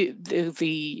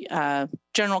the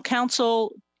general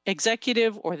counsel,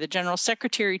 executive, or the general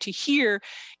secretary to hear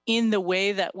in the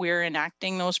way that we're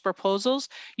enacting those proposals,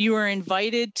 you are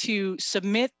invited to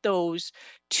submit those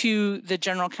to the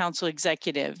general counsel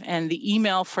executive. And the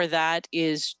email for that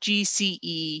is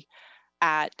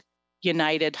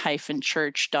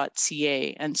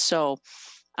gce@united-church.ca. And so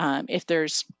if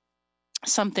there's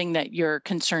something that you're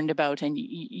concerned about and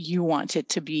you want it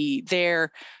to be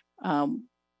there,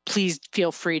 please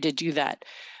feel free to do that.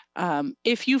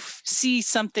 If you see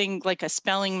something like a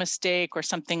spelling mistake or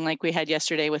something like we had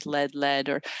yesterday with lead,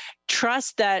 or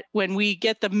trust that when we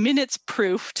get the minutes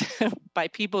proofed by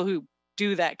people who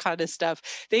do that kind of stuff,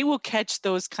 they will catch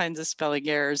those kinds of spelling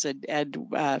errors and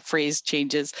phrase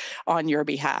changes on your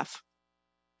behalf.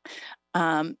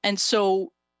 And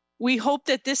so we hope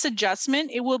that this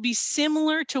adjustment, it will be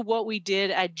similar to what we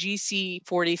did at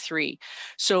GC43.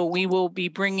 So we will be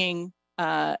bringing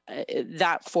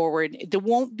that forward. There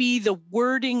won't be the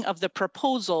wording of the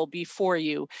proposal before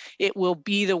you. It will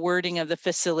be the wording of the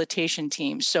facilitation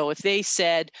team. So if they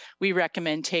said, we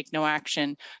recommend take no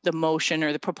action, the motion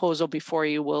or the proposal before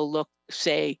you will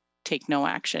say, take no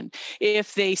action.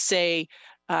 If they say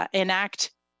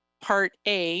enact part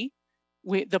A,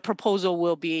 the proposal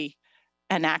will be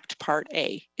enact part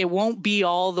A. It won't be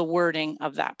all the wording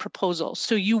of that proposal.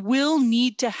 So you will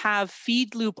need to have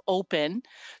FeedLoop open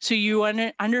so you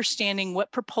understanding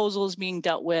what proposal is being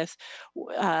dealt with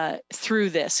through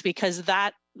this, because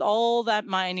all that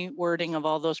minute wording of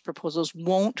all those proposals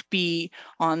won't be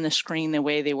on the screen the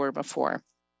way they were before.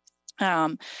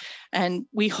 And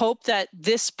we hope that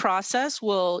this process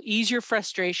will ease your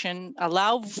frustration,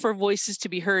 allow for voices to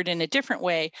be heard in a different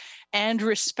way, and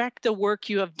respect the work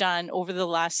you have done over the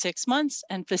last 6 months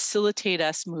and facilitate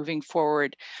us moving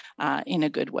forward in a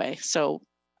good way. So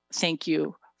thank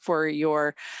you for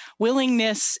your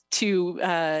willingness to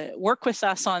work with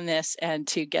us on this and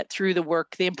to get through the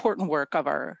work, the important work of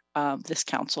our this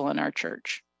council and our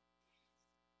church.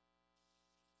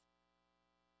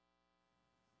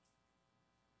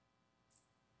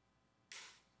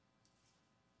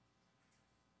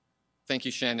 Thank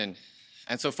you, Shannon.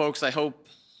 And so, folks, I hope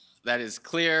that is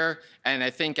clear. And I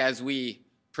think as we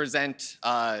present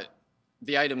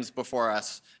the items before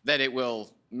us, that it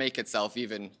will make itself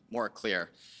even more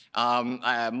clear.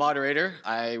 Moderator,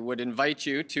 I would invite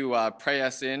you to pray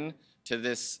us in to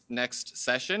this next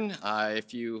session,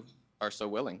 if you are so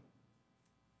willing.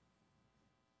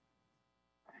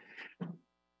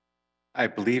 I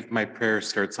believe my prayer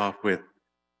starts off with,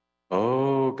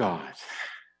 "Oh God."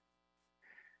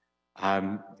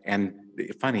 And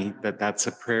funny that that's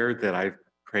a prayer that I've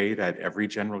prayed at every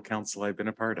general council I've been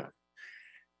a part of.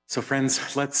 So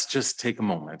friends, let's just take a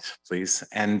moment, please,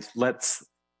 and let's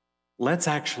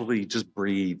actually just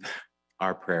breathe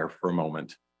our prayer for a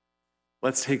moment.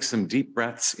 Let's take some deep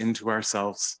breaths into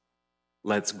ourselves.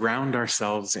 Let's ground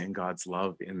ourselves in God's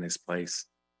love in this place.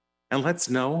 And let's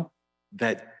know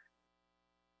that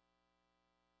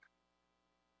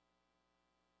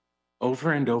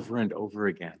over and over and over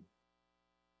again,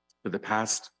 for the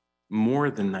past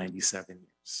more than 97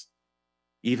 years,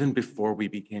 even before we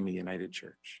became a united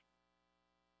church,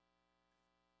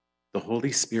 the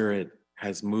Holy Spirit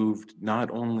has moved not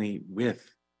only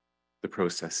with the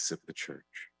processes of the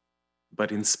church,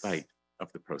 but in spite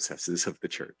of the processes of the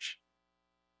church.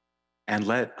 And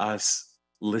let us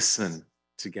listen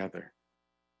together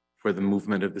for the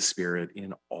movement of the Spirit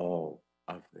in all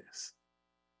of this.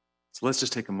 So let's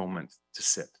just take a moment to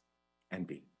sit and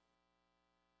be.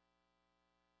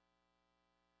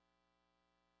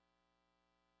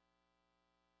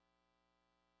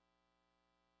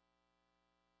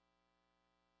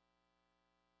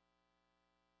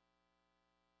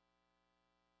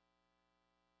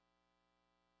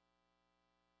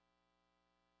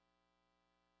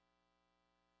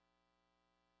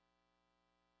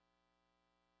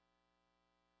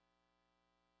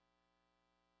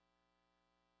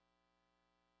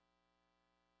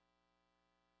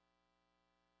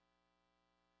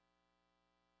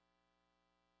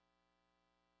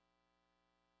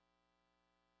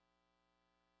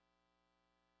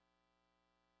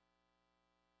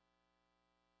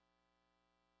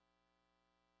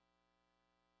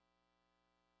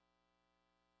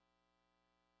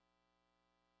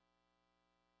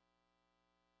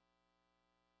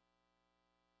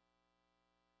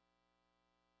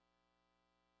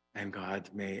 And God,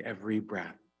 may every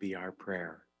breath be our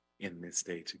prayer in this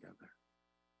day together.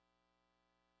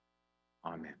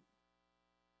 Amen.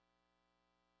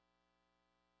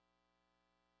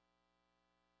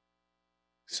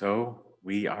 So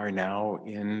we are now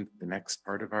in the next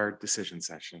part of our decision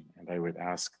session, and I would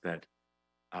ask that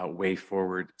way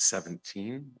forward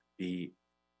 17 be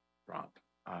brought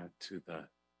to the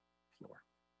floor.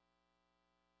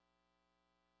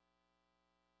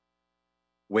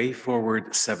 Way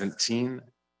forward 17,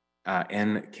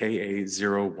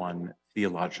 NKA01,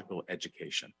 theological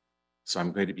education. So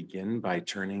I'm going to begin by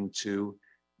turning to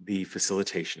the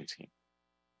facilitation team.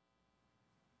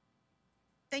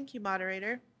 Thank you,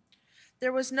 moderator.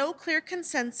 There was no clear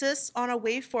consensus on a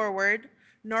way forward,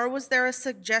 nor was there a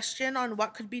suggestion on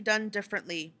what could be done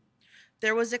differently.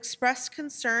 There was expressed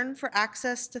concern for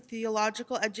access to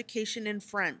theological education in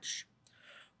French.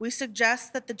 We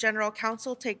suggest that the General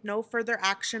Council take no further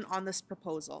action on this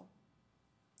proposal.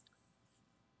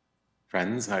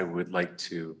 Friends, I would like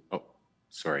to, oh,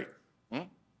 sorry.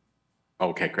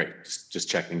 Okay, great. Just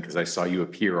checking because I saw you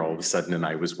appear all of a sudden and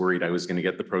I was worried I was going to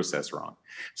get the process wrong.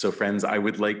 So friends, I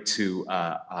would like to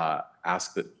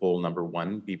ask that poll number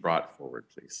 1 be brought forward,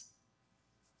 please.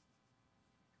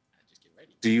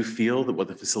 Do you feel that what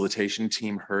the facilitation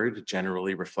team heard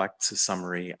generally reflects a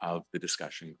summary of the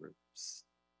discussion groups?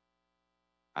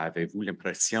 Avez-vous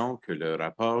l'impression que le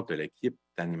rapport de l'équipe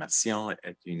d'animation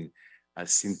est une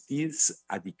synthèse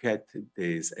adéquate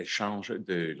des échanges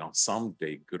de l'ensemble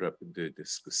des groupes de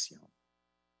discussion?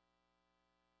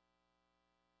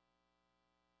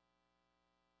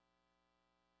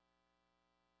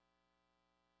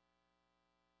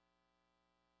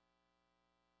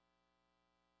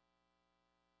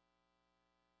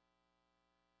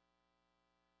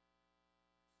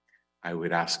 I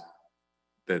would ask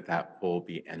that that poll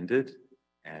be ended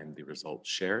and the results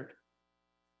shared.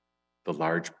 The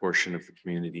large portion of the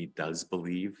community does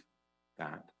believe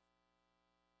that.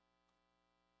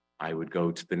 I would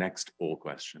go to the next poll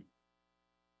question.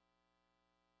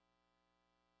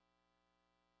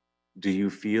 Do you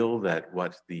feel that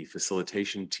what the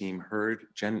facilitation team heard,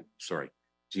 do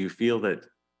you feel that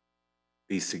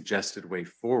the suggested way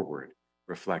forward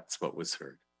reflects what was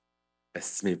heard?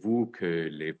 Estimez-vous que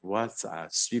les voies à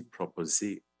suivre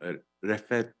proposées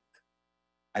reflètent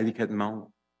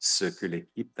adéquatement ce que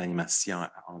l'équipe d'animation a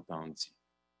entendu?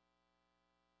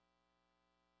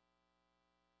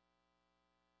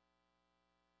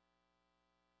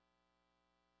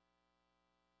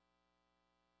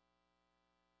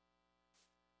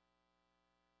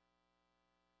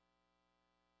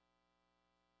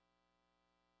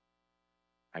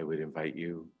 I would invite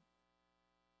you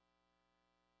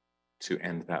to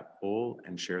end that poll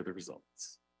and share the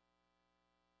results.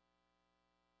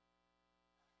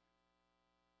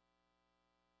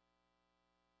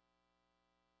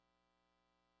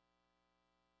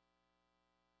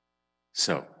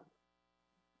 So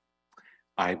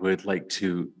I would like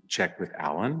to check with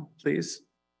Alan, please,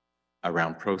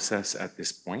 around process at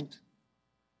this point,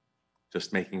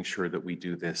 just making sure that we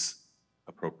do this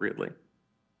appropriately.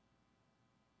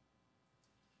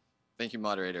 Thank you,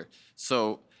 moderator.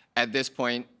 So at this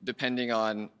point, depending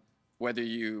on whether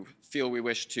you feel we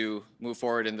wish to move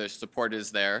forward and the support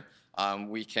is there,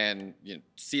 we can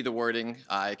see the wording.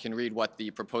 I can read what the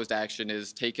proposed action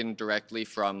is taken directly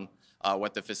from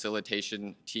what the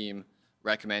facilitation team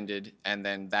recommended, and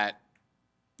then that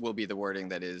will be the wording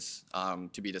that is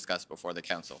to be discussed before the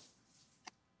council.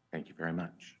 Thank you very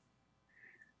much.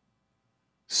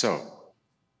 So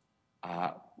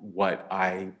what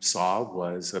I saw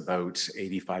was about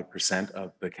 85%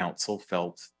 of the council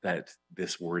felt that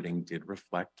this wording did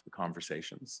reflect the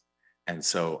conversations. And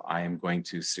so I am going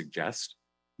to suggest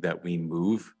that we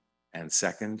move and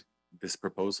second this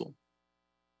proposal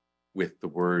with the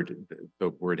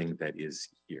wording that is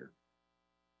here.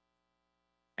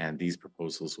 And these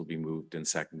proposals will be moved and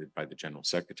seconded by the General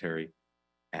Secretary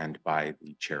and by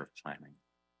the Chair of Planning.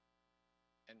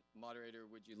 And moderator,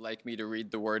 would you like me to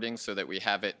read the wording so that we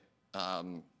have it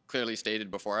clearly stated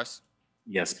before us?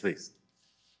 Yes, please.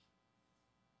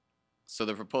 So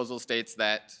the proposal states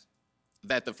that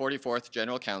the 44th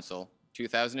General Council,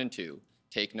 2002,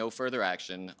 take no further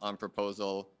action on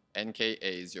proposal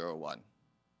NKA01.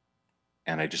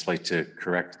 And I'd just like to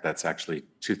correct, that's actually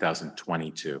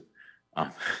 2022.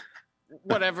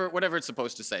 Whatever it's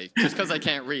supposed to say. Just because I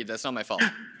can't read, that's not my fault.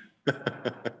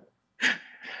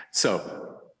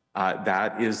 So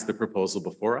that is the proposal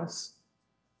before us.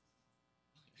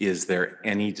 Is there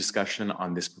any discussion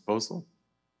on this proposal?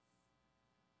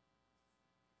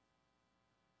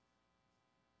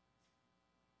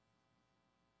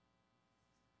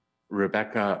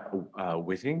 Rebecca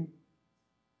Whitting.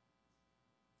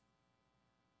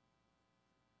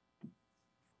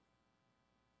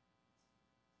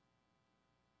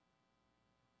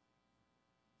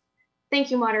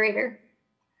 Thank you, moderator.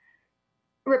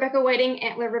 Rebecca Whiting,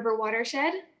 Antler River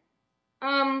Watershed.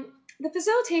 The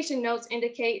facilitation notes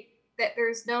indicate that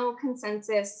there's no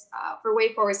consensus for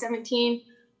Way Forward 17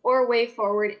 or Way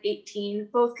Forward 18,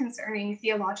 both concerning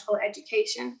theological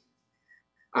education.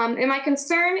 And my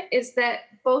concern is that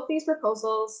both these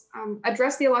proposals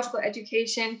address theological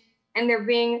education and they're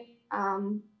being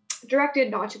directed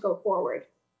not to go forward.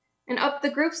 And of the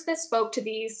groups that spoke to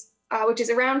these, which is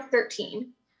around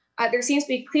 13, there seems to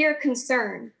be clear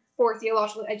concern for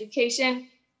theological education,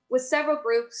 with several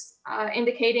groups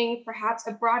indicating perhaps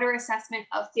a broader assessment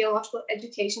of theological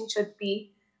education should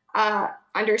be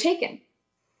undertaken.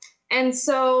 And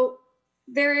so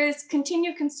there is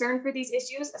continued concern for these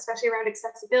issues, especially around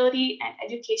accessibility and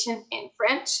education in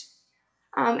French.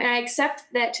 And I accept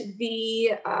that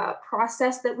the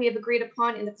process that we have agreed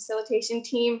upon in the facilitation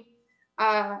team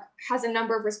has a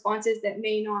number of responses that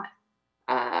may not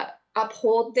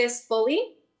uphold this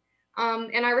fully.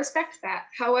 And I respect that.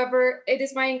 However, it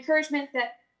is my encouragement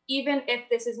that even if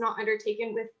this is not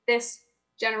undertaken with this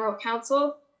General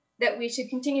Council, that we should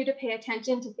continue to pay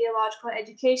attention to theological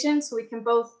education so we can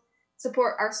both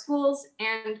support our schools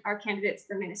and our candidates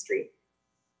for ministry.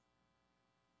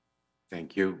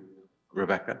 Thank you,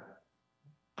 Rebecca.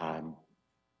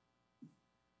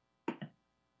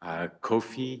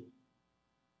 Kofi,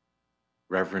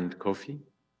 Reverend Kofi.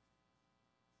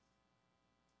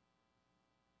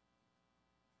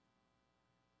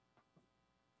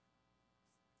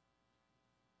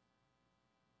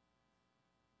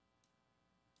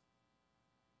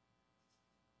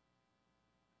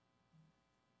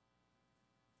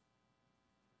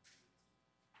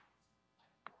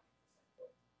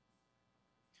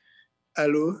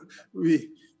 Allô?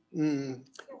 Oui.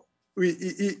 Oui,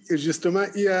 justement,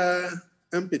 il y a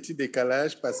un petit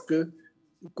décalage parce que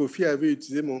Kofi avait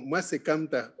utilisé mon... Moi, c'est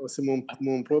Kamta. C'est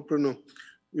mon propre nom.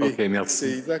 Oui, OK, merci.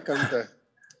 C'est Isaac Kamta.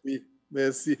 Oui,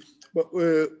 merci. Bon,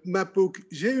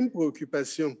 j'ai une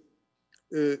préoccupation.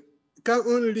 Quand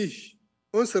on lit,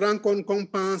 on se rend compte qu'on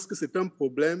pense que c'est un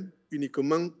problème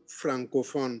uniquement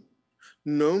francophone.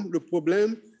 Non, le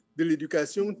problème de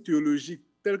l'éducation théologique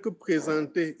tel que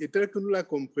présenté et tel que nous la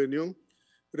comprenions,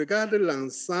 regarde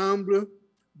l'ensemble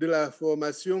de la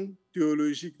formation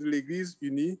théologique de l'Église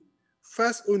unie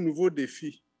face aux nouveaux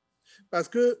défis. Parce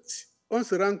qu'on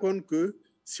se rend compte que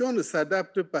si on ne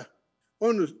s'adapte pas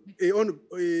et on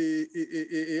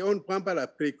ne prend pas la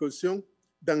précaution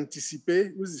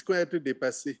d'anticiper, nous risquons d'être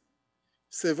dépassés.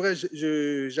 C'est vrai,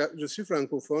 je suis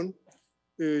francophone,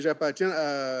 j'appartiens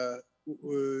à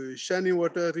Shining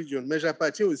Water Region, mais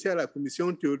j'appartiens aussi à la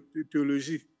commission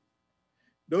théologie.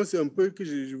 Donc, c'est un peu que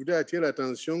je voudrais attirer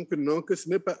l'attention que non, que ce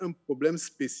n'est pas un problème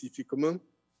spécifiquement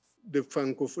de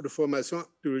formation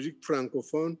théologique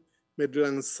francophone, mais de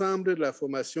l'ensemble de la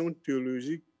formation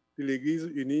théologique de l'Église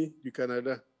unie du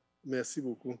Canada. Merci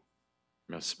beaucoup.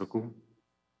 Merci beaucoup.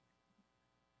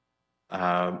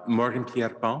 Morgan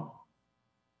Kierpan.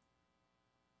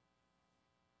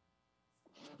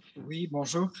 Oui,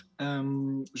 bonjour.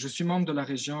 Je suis membre de la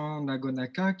région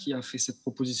Nagonaka qui a fait cette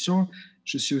proposition.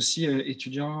 Je suis aussi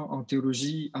étudiant en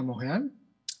théologie à Montréal,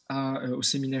 au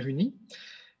Séminaire uni.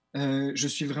 Je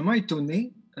suis vraiment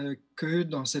étonné que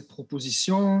dans cette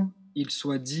proposition, il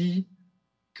soit dit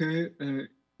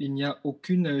qu'il n'y a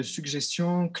aucune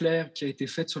suggestion claire qui a été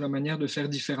faite sur la manière de faire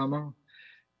différemment.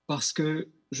 Parce que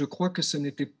je crois que ce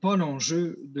n'était pas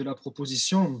l'enjeu de la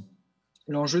proposition.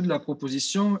 L'enjeu de la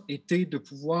proposition était de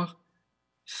pouvoir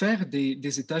faire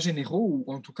des états généraux,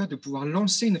 ou en tout cas de pouvoir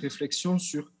lancer une réflexion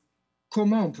sur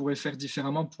comment on pourrait faire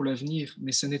différemment pour l'avenir,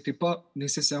 mais ce n'était pas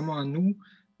nécessairement à nous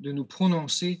de nous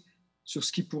prononcer sur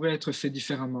ce qui pourrait être fait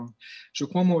différemment. Je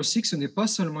crois moi aussi que ce n'est pas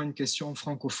seulement une question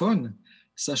francophone,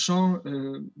 sachant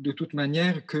de toute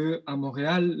manière qu'à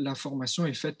Montréal, la formation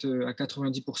est faite à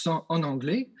 90% en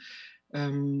anglais,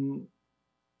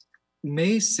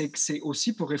 mais c'est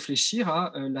aussi pour réfléchir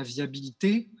à la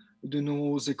viabilité de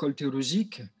nos écoles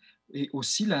théologiques et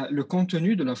aussi le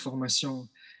contenu de la formation.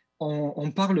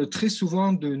 On parle très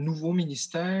souvent de nouveaux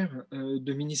ministères,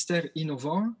 de ministères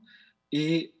innovants,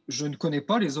 et je ne connais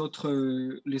pas les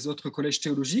autres collèges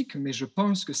théologiques, mais je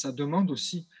pense que ça demande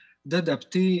aussi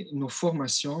d'adapter nos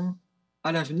formations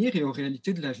à l'avenir et aux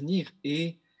réalités de l'avenir.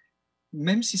 Et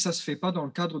même si ça ne se fait pas dans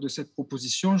le cadre de cette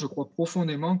proposition, je crois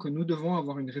profondément que nous devons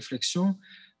avoir une réflexion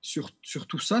sur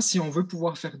tout ça si on veut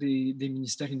pouvoir faire des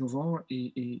ministères innovants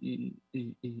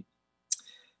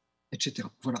etc.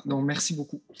 Voilà, donc merci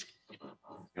beaucoup.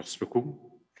 Merci beaucoup.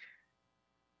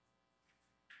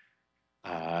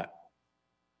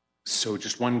 So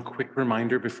just one quick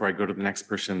reminder before I go to the next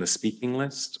person in the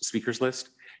speakers list,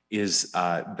 is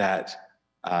that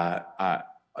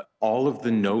all of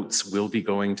the notes will be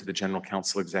going to the General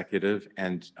Counsel Executive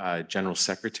and General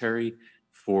Secretary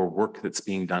for work that's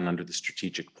being done under the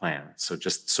strategic plan. So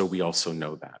just so we also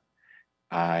know that.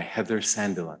 Heather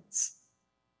Sandilands.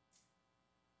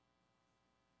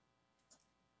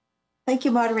 Thank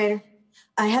you, moderator.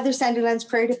 Heather Sandilands,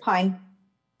 Prairie du Pine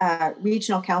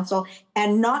Regional Council,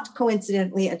 and not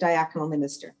coincidentally a diaconal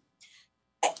minister.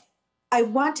 I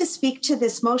want to speak to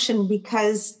this motion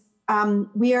because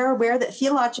we are aware that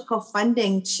theological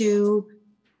funding to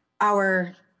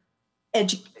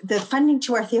the funding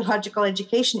to our theological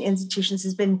education institutions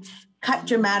has been cut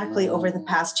dramatically over the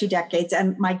past 2 decades,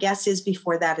 and my guess is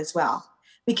before that as well.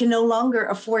 We can no longer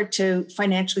afford to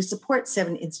financially support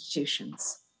 7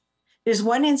 institutions. There's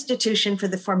one institution for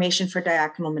the formation for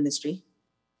diaconal ministry.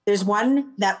 There's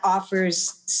one that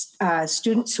offers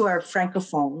students who are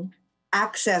Francophone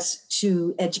access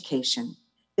to education.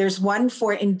 There's one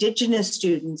for Indigenous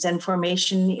students and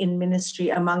formation in ministry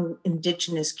among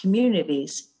Indigenous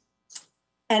communities.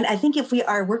 And I think if we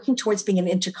are working towards being an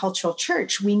intercultural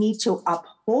church, we need to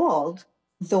uphold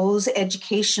those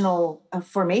educational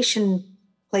formation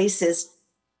places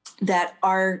that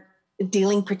are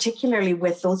dealing particularly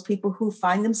with those people who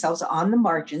find themselves on the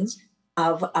margins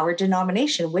of our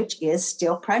denomination, which is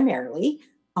still primarily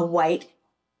a white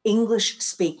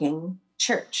English-speaking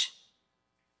church.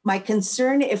 My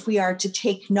concern, if we are to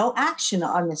take no action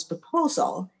on this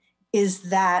proposal, is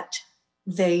that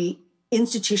the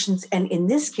institutions, and in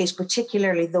this case,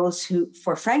 particularly those who,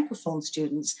 for Francophone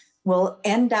students, will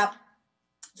end up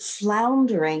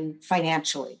floundering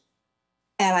financially.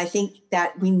 And I think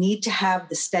that we need to have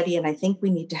the study, and I think we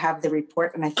need to have the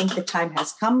report, and I think the time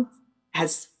has come,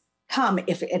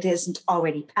 if it isn't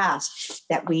already passed,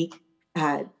 that we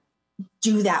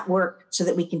do that work so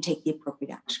that we can take the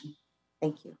appropriate action.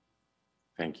 Thank you.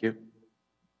 Thank you.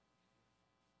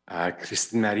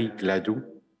 Christine-Marie Gladou.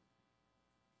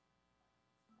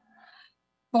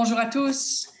 Bonjour à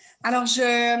tous. Alors,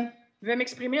 je vais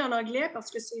m'exprimer en anglais parce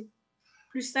que c'est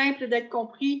plus simple d'être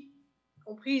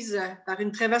comprise par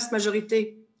une très vaste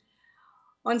majorité.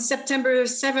 On September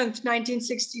 7th,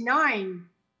 1969,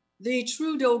 the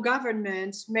Trudeau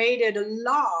government made it a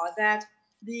law that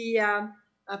the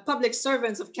public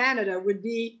servants of Canada would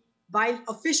be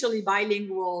officially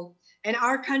bilingual, and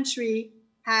our country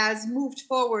has moved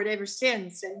forward ever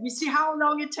since. And we see how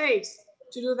long it takes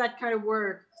to do that kind of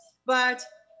work. But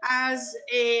as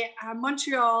a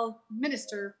Montreal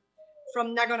minister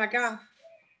from Nagonaga,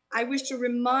 I wish to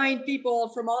remind people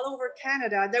from all over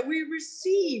Canada that we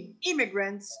receive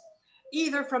immigrants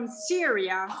either from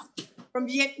Syria, from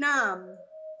Vietnam,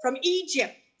 from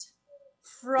Egypt,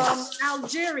 from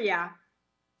Algeria,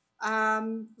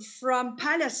 from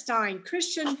Palestine,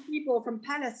 Christian people from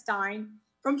Palestine,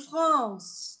 from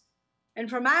France, and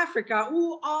from Africa,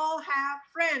 who all have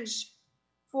French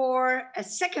for a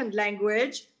second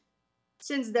language,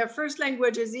 since their first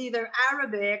language is either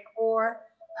Arabic or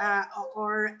an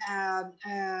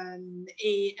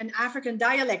African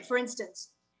dialect, for instance.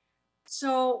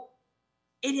 So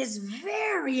it is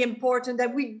very important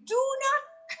that we do not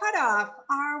cut off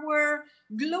our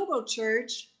global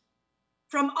church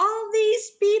from all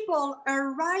these people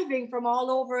arriving from all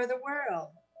over the world.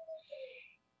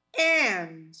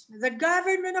 And the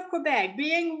government of Quebec,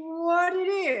 being what it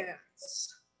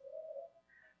is,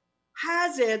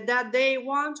 has it that they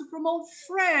want to promote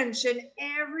French in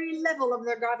every level of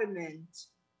their government.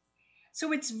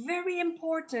 So it's very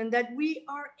important that we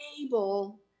are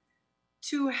able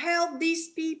to help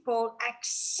these people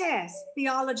access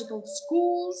theological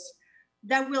schools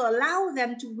that will allow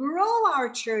them to grow our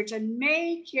church and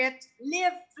make it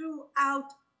live throughout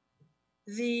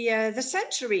the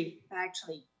century,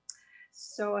 actually.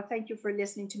 So thank you for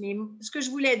listening to me. Ce que je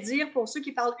voulais dire pour ceux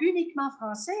qui parlent uniquement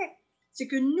français, c'est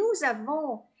que nous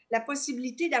avons la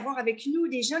possibilité d'avoir avec nous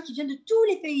des gens qui viennent de tous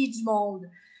les pays du monde,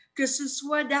 que ce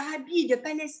soit d'Arabie, de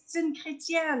Palestine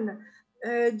chrétienne,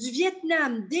 du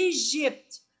Vietnam,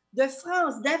 d'Égypte, de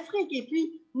France, d'Afrique, et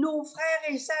puis nos frères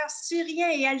et sœurs syriens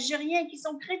et algériens qui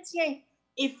sont chrétiens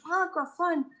et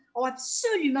francophones ont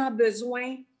absolument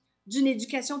besoin d'une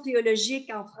éducation théologique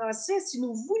en français si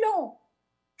nous voulons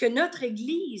que notre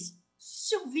Église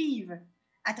survive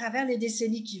à travers les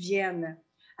décennies qui viennent.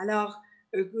 Alors,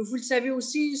 vous le savez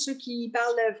aussi, ceux qui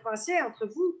parlent français entre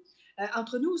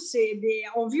nous,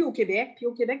 on vit au Québec, puis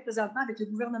au Québec, présentement, avec le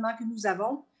gouvernement que nous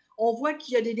avons, on voit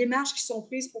qu'il y a des démarches qui sont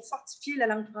prises pour fortifier la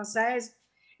langue française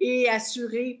et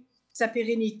assurer sa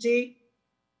pérennité.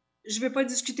 Je ne vais pas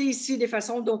discuter ici des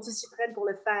façons dont ils s'y prennent pour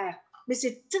le faire, mais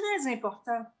c'est très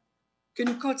important que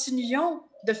nous continuions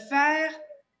de faire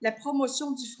la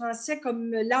promotion du français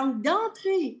comme langue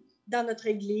d'entrée dans notre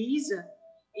Église.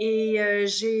 Et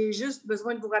j'ai juste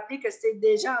besoin de vous rappeler que c'était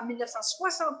déjà en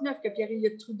 1969 que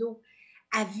Pierre-Éliott Trudeau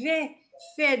avait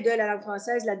fait de la langue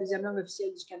française la deuxième langue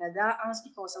officielle du Canada en ce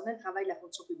qui concernait le travail de la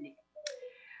fonction publique.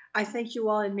 I thank you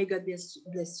all and may God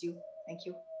bless you. Thank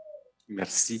you.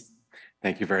 Merci.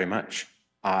 Thank you very much.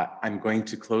 I'm going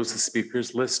to close the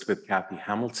speakers list with Kathy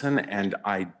Hamilton, and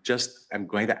I'm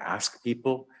going to ask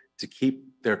people to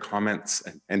keep their comments,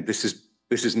 and this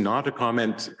is not a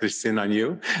comment, Christine, on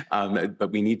you,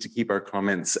 but we need to keep our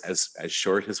comments as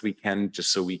short as we can,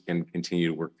 just so we can continue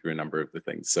to work through a number of the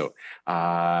things. So,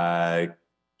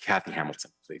 Kathy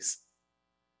Hamilton, please.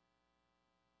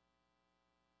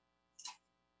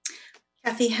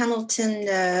 Kathy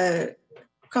Hamilton,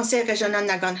 Conseil Régional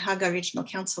Nagonhaga Regional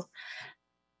Council.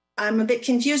 I'm a bit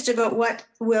confused about what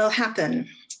will happen.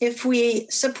 If we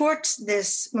support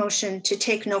this motion to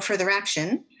take no further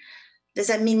action, does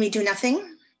that mean we do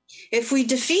nothing? If we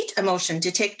defeat a motion to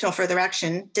take no further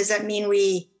action, does that mean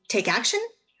we take action?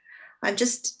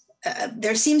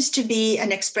 There seems to be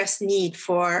an express need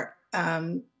for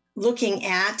looking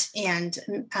at and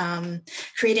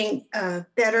creating a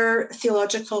better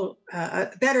theological,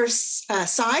 better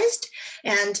sized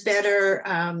and better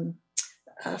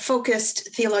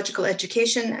focused theological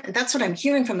education. And that's what I'm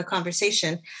hearing from the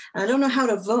conversation. And I don't know how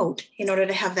to vote in order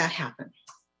to have that happen.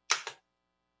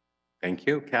 Thank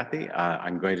you, Kathy.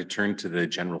 I'm going to turn to the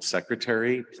General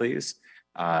Secretary, please,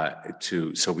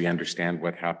 so we understand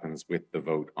what happens with the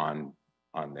vote on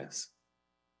this.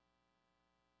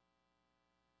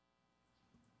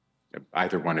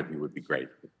 Either one of you would be great.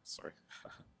 Sorry.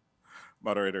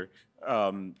 Moderator,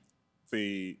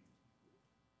 the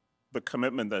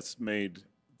commitment that's made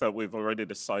that we've already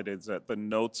decided is that the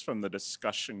notes from the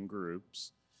discussion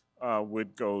groups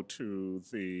would go to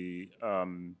the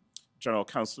General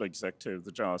Council Executive,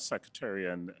 the General Secretary,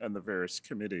 and the various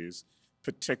committees,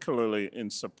 particularly in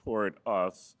support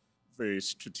of the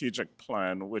strategic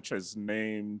plan, which has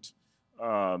named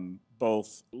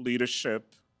both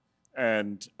leadership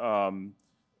and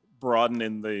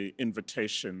broadening the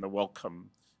invitation, the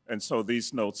welcome. And so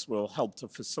these notes will help to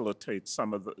facilitate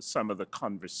some of the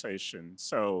conversation.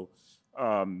 So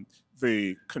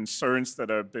the concerns that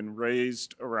have been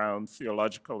raised around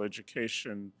theological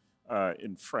education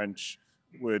in French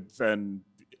would then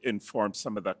inform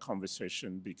some of that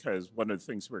conversation, because one of the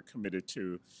things we're committed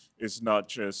to is not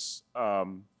just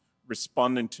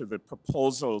responding to the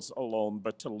proposals alone,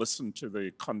 but to listen to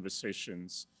the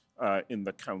conversations in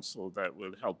the council that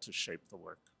will help to shape the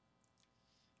work.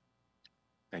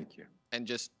 Thank you. And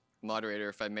just, moderator,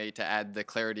 if I may, to add the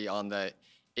clarity on the,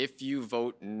 if you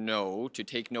vote no to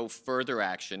take no further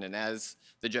action, and as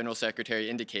the General Secretary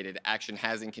indicated, action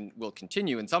has and will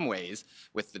continue in some ways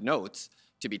with the notes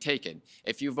to be taken.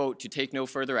 If you vote to take no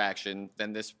further action,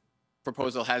 then this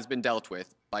proposal has been dealt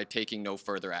with by taking no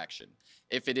further action.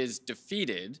 If it is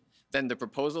defeated, then the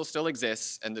proposal still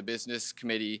exists, and the business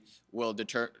committee will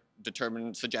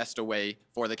suggest a way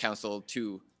for the council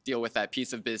to deal with that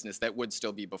piece of business that would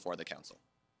still be before the council.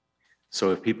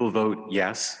 So if people vote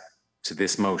yes to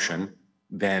this motion,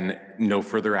 then no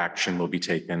further action will be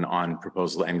taken on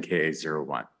proposal NKA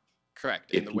 01.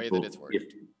 Correct, in the way that it's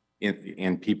worded.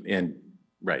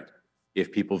 Right.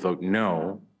 If people vote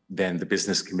no, then the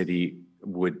business committee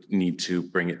would need to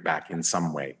bring it back in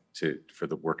some way for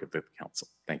the work of the council.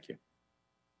 Thank you.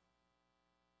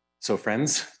 So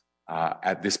friends,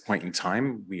 At this point in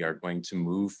time, we are going to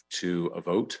move to a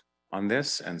vote on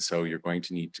this. And so you're going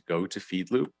to need to go to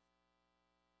Feedloop,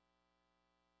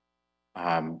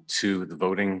 to the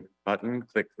voting button,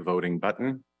 click the voting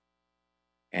button.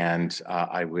 And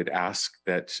I would ask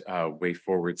that Way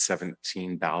Forward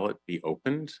 17 ballot be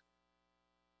opened.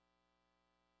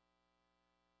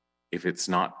 If it's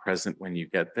not present when you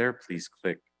get there, please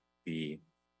click the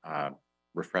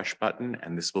refresh button,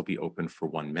 and this will be open for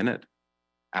 1 minute.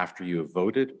 After you have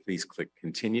voted, please click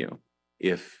continue.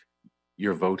 If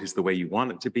your vote is the way you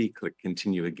want it to be, click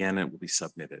continue again, and it will be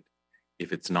submitted.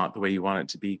 If it's not the way you want it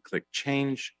to be, click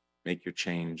change, make your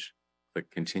change, click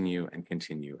continue, and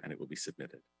it will be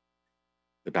submitted.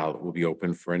 The ballot will be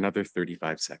open for another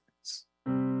 35 seconds.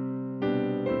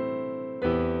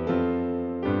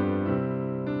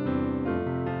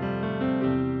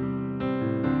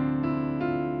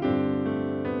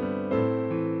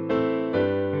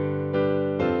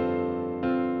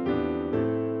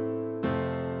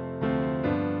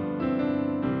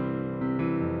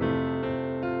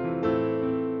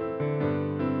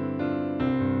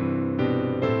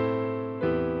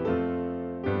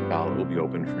 Will be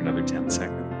open for another 10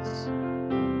 seconds.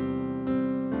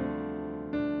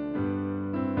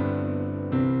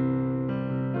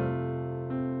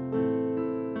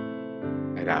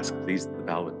 I'd ask, please, that the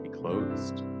ballot be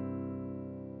closed.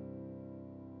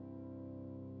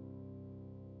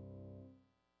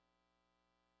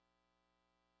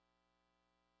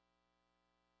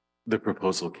 The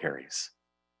proposal carries.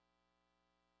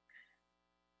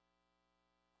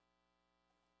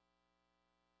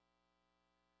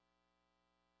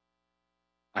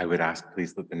 I would ask,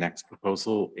 please, that the next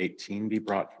proposal, 18, be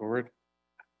brought forward.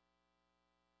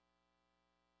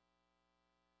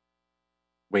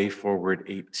 Way Forward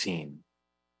 18,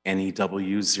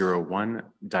 NEW01,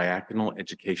 Diagonal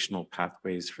Educational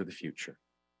Pathways for the Future.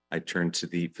 I turn to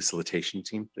the facilitation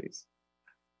team, please.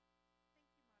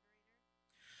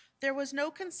 There was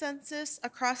no consensus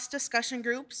across discussion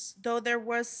groups, though there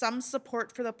was some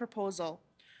support for the proposal.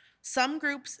 Some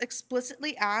groups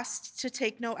explicitly asked to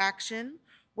take no action,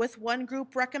 with one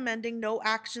group recommending no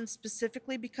action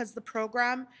specifically because the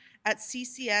program at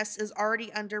CCS is already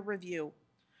under review.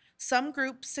 Some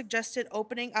groups suggested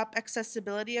opening up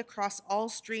accessibility across all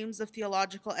streams of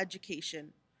theological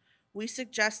education. We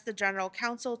suggest the General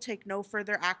Council take no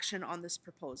further action on this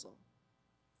proposal.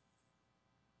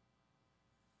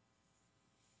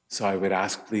 So I would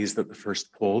ask, please, that the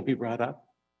first poll be brought up.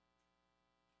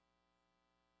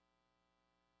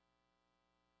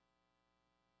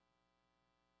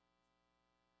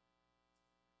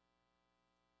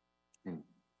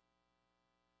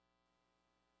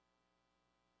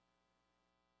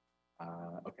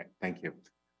 Okay, thank you.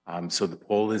 So the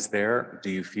poll is there. Do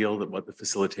you feel that what the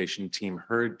facilitation team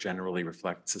heard generally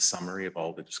reflects a summary of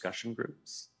all the discussion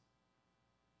groups?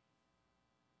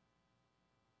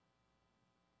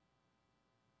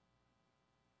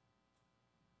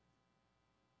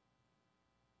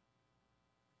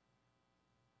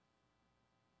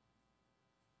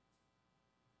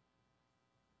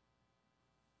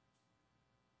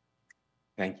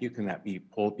 Thank you. Can that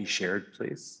poll be shared,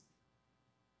 please?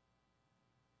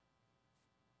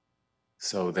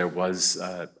 So there was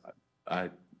a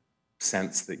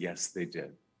sense that yes, they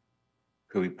did.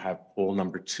 Could we have poll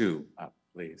number 2 up,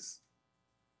 please?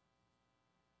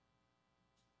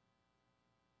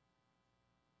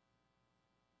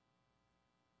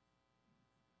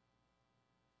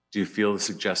 Do you feel the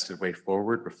suggested way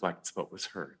forward reflects what was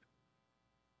heard?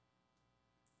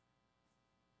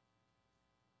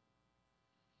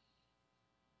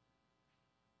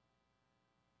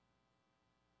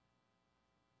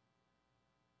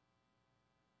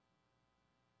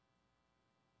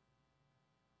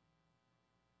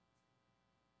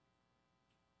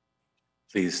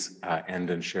 Please end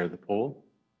and share the poll.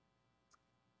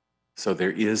 So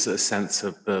there is a sense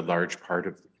of the large part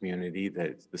of the community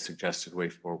that the suggested way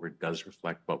forward does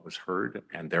reflect what was heard,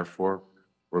 and therefore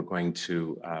we're going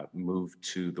to move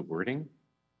to the wording.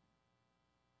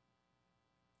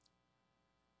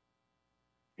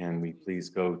 Can we please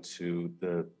go to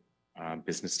the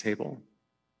business table?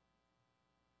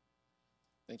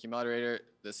 Thank you, moderator.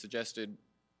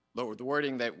 The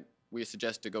wording that we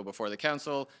suggest to go before the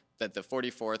council, that the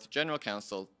 44th General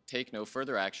Council take no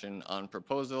further action on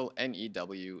proposal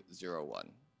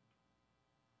NEW01.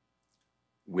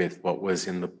 With what was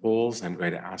in the polls, I'm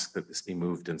going to ask that this be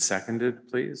moved and seconded,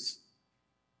 please.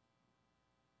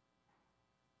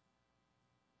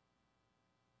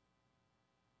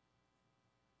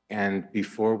 And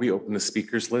before we open the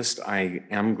speakers list, I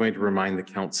am going to remind the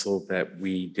council that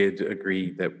we did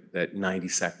agree that 90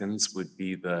 seconds would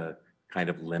be the kind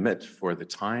of limit for the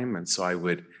time. And so I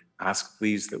would ask,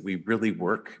 please, that we really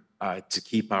work to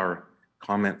keep our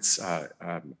comments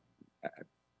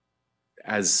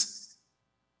as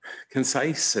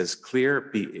concise, as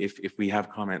clear, if we have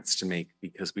comments to make,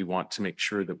 because we want to make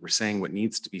sure that we're saying what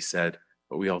needs to be said,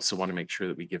 but we also want to make sure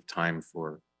that we give time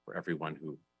for everyone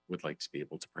who would like to be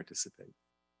able to participate.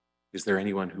 Is there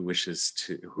anyone who wishes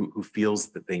to, who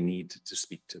feels that they need to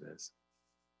speak to this?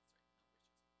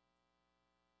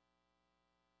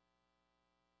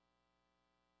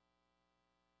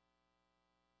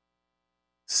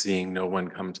 Seeing no one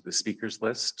come to the speakers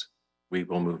list, we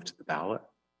will move to the ballot.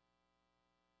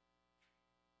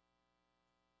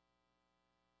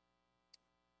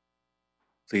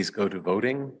 Please go to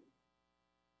voting.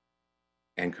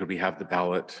 And could we have the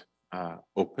ballot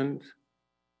opened?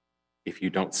 If you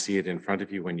don't see it in front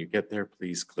of you when you get there,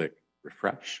 please click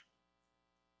refresh.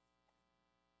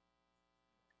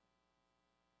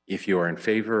 If you are in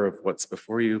favor of what's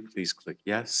before you, please click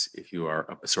yes. If you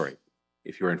are,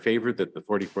 if you're in favor that the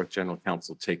 44th General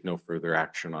Council take no further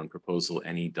action on proposal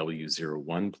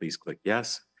NEW01, please click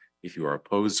yes. If you are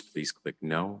opposed, please click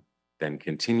no, then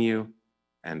continue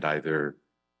and either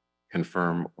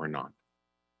confirm or not.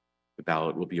 The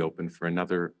ballot will be open for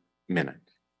another minute.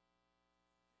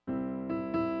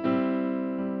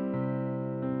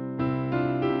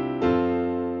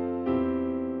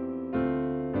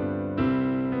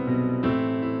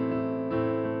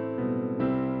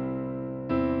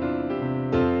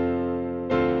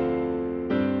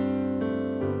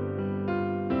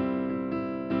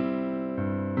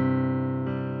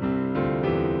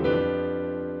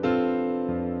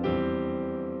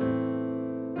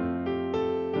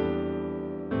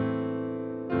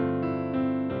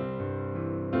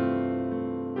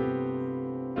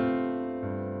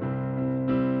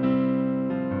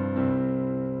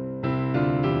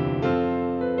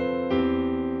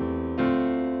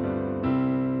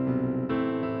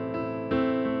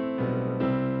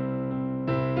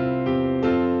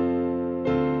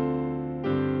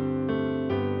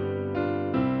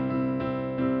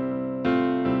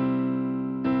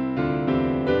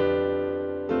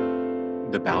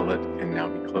 The ballot can now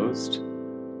be closed.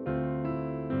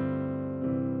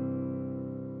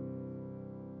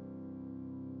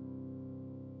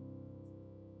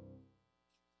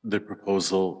 The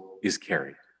proposal is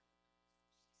carried.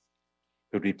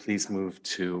 Could we please move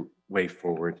to Way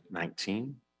Forward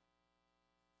 19?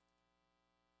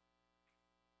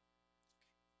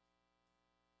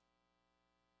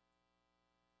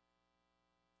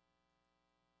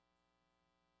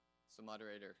 So,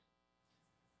 moderator,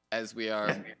 as we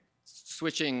are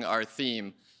switching our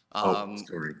theme,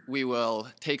 we will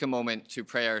take a moment to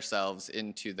pray ourselves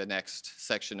into the next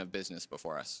section of business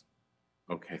before us.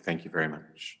 Okay, thank you very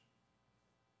much.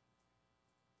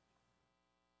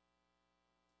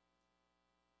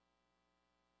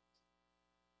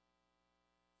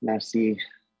 Merci.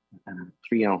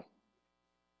 Prions.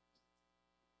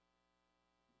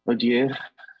 Ô Dieu,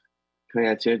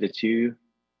 créateur de tout,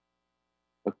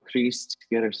 ô Christ,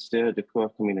 guérisseur de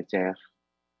corps communautaire,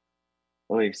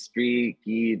 ô Esprit,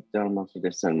 guide dans notre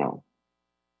discernement.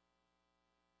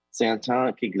 C'est en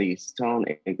tant qu'Église, ton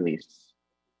Église,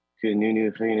 que nous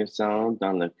nous réunissons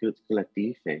dans le culte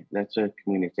collectif et l'être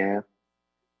communautaire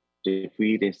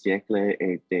depuis des siècles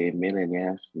et des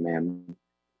millénaires même.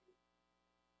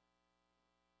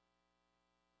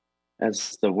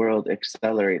 As the world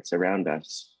accelerates around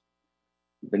us,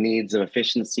 the needs of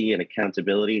efficiency and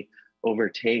accountability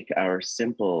overtake our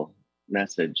simple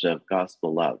message of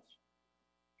gospel love,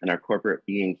 and our corporate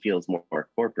being feels more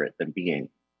corporate than being.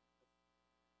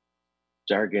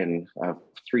 Jargon of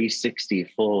 360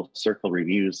 full circle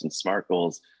reviews and SMART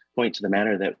goals point to the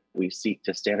manner that we seek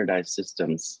to standardize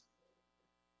systems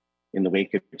in the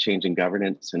wake of changing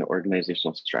governance and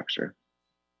organizational structure,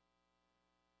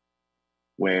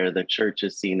 where the church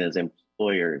is seen as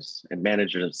employers and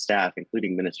managers of staff,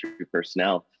 including ministry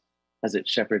personnel, as it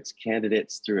shepherds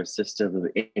candidates through a system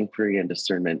of inquiry and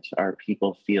discernment. Our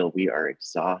people feel we are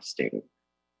exhausting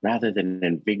rather than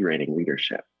invigorating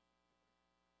leadership.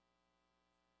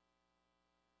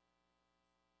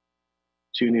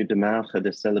 Tu nous demandes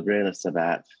de célébrer le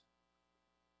sabbat.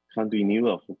 Conduis-nous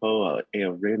au repos et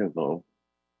au renouveau.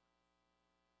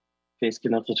 Fais que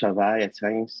notre travail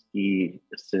atteigne ce qui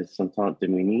se sentent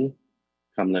démunis,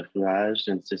 comme le rouage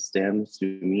d'un système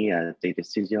soumis à des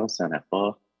décisions sans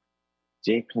rapport,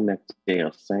 déconnecté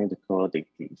au sein du corps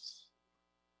d'Église.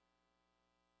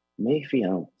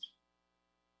 Méfiante,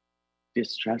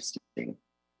 distrusting,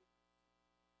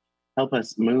 Help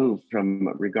us move from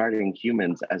regarding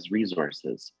humans as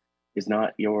resources. Is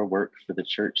not your work for the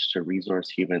church to resource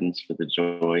humans for the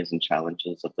joys and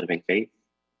challenges of living faith?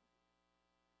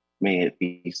 May it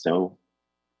be so.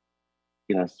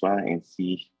 Qu'il en soit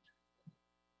ainsi.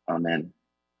 Amen.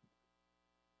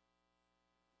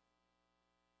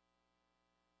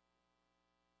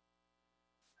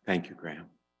 Thank you, Graham.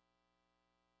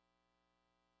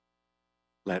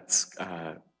 Let's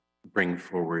bring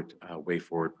forward Way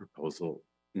Forward Proposal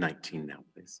 19 now,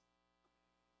 please.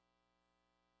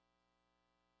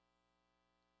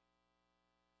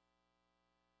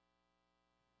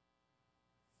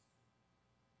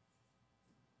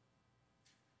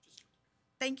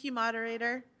 Thank you,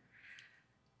 moderator.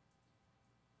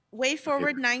 Way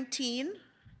Forward 19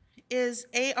 is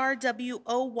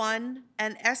ARW01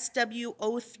 and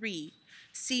SW03,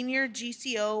 Senior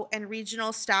GCO and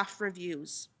Regional Staff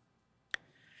Reviews.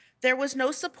 There was no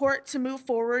support to move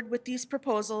forward with these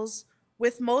proposals,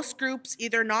 with most groups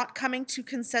either not coming to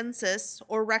consensus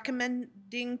or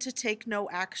recommending to take no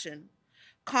action.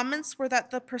 Comments were that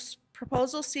the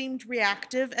proposal seemed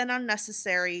reactive and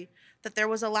unnecessary, that there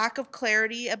was a lack of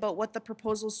clarity about what the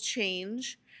proposals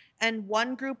change, and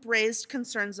one group raised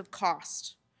concerns of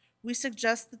cost. We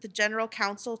suggest that the General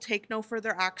Council take no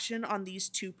further action on these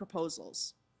two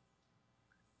proposals.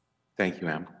 Thank you,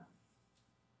 Am.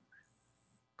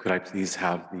 Could I please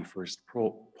have the first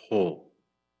poll?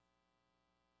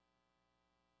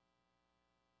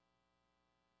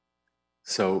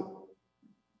 So,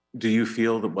 do you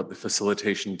feel that what the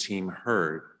facilitation team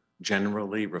heard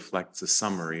generally reflects a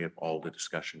summary of all the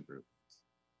discussion groups?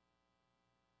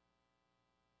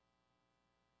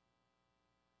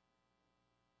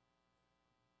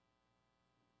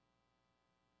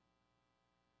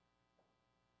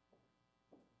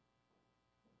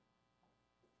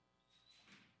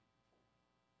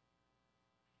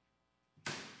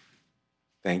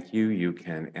 Thank you. You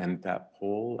can end that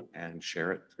poll and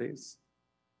share it, please.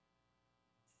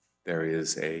 There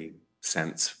is a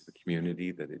sense for the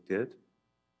community that it did.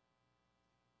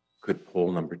 Could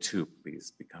poll number 2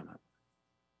 please become up?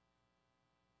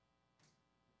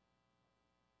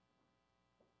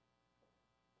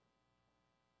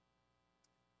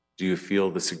 Do you feel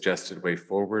the suggested way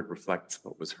forward reflects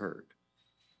what was heard?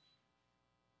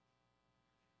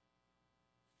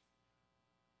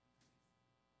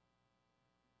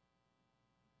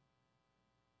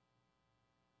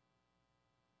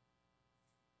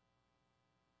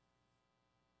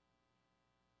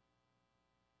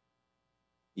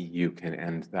 You can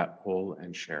end that poll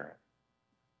and share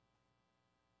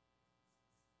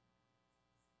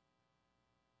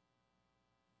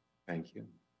it. Thank you.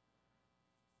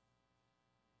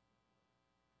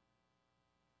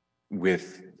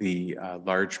 With the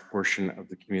large portion of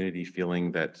the community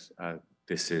feeling that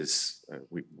this is,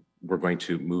 we're going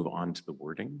to move on to the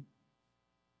wording.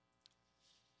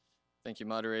 Thank you,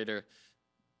 moderator.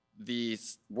 The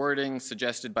wording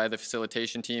suggested by the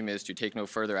facilitation team is to take no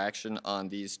further action on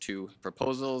these two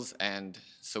proposals. And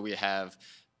so we have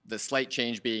the slight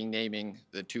change being naming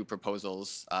the two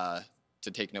proposals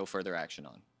to take no further action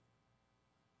on.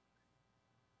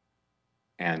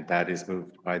 And that is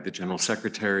moved by the General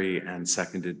Secretary and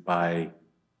seconded by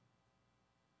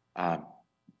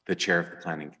the Chair of the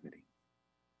Planning Committee.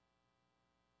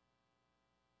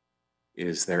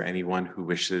 Is there anyone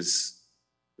who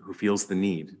feels the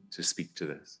need to speak to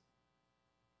this?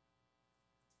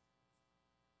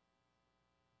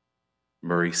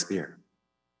 Murray Spear.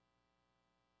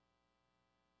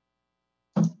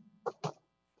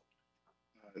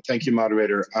 Thank you,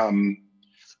 moderator.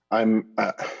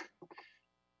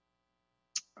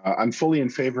 I'm fully in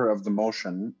favor of the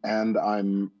motion, and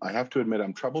I have to admit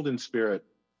I'm troubled in spirit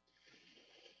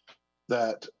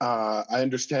that I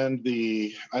understand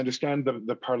the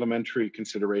parliamentary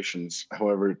considerations.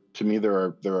 However, to me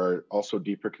there are also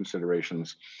deeper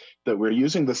considerations that we're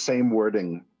using the same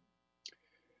wording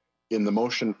in the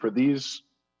motion for these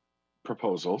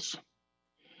proposals,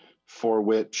 for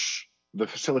which the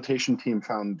facilitation team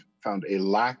found a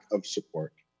lack of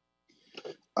support.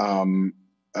 And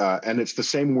it's the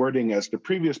same wording as the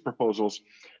previous proposals,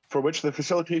 for which the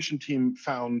facilitation team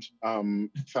found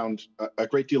a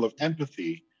great deal of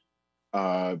empathy,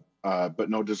 but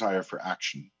no desire for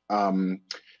action. So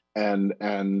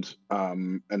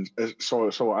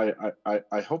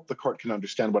I hope the court can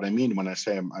understand what I mean when I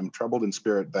say I'm troubled in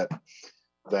spirit that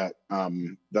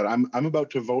I'm about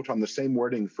to vote on the same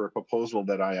wording for a proposal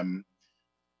that I am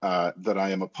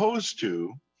opposed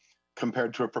to,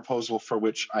 compared to a proposal for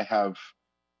which I have.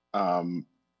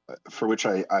 For which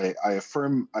I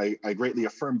greatly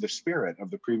affirm the spirit of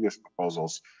the previous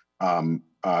proposals,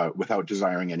 without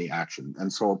desiring any action.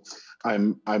 And so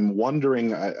I'm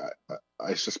wondering,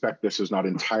 I suspect this is not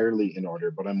entirely in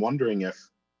order, but I'm wondering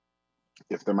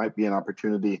if there might be an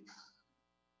opportunity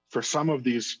for some of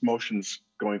these motions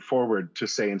going forward to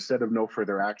say, instead of no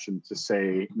further action, to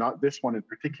say, not this one in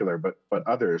particular, but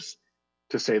others,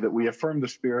 to say that we affirm the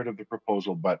spirit of the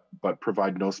proposal, but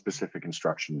provide no specific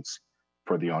instructions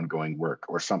for the ongoing work,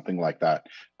 or something like that,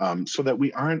 so that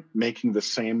we aren't making the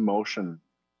same motion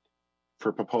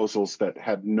for proposals that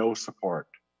had no support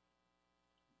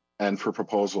and for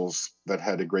proposals that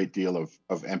had a great deal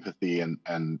of empathy and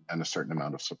a certain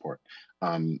amount of support.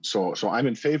 So I'm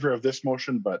in favor of this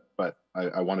motion, but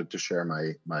I wanted to share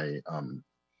my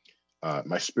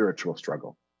spiritual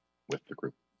struggle with the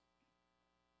group.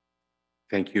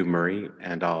 Thank you, Murray,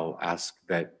 and I'll ask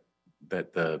that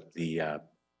the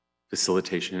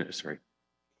facilitation, sorry,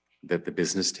 that the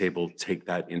business table take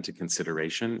that into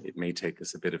consideration. It may take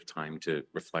us a bit of time to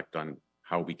reflect on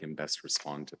how we can best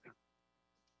respond to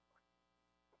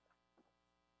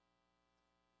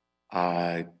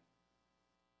that.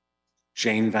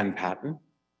 Jane Van Patten.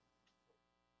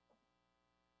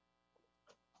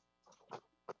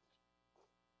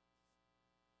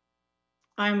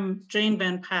 I'm Jane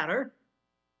Van Patter.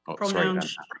 Oh, Pronouns, sorry, Van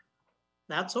Patter.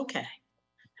 That's okay.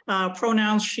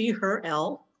 Pronouns she, her,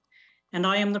 L. And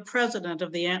I am the president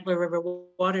of the Antler River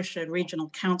Watershed Regional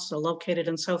Council located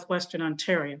in southwestern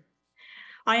Ontario.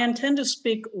 I intend to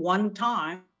speak one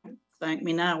time, thank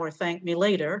me now or thank me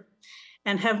later,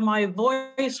 and have my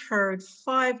voice heard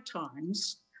 5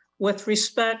 times with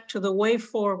respect to the way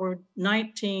forward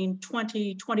 19,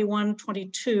 20, 21,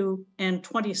 22, and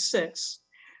 26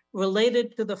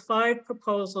 related to the 5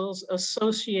 proposals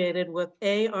associated with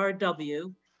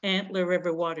ARW, Antler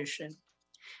River Watershed.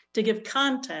 To give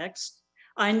context,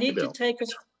 I need to take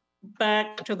us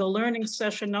back to the learning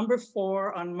session number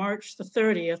 4 on March the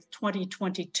 30th,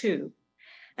 2022.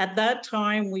 At that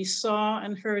time, we saw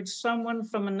and heard someone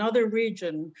from another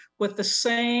region with the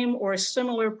same or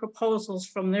similar proposals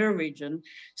from their region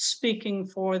speaking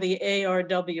for the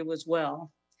ARW as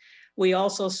well. We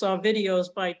also saw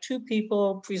videos by 2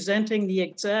 people presenting the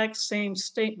exact same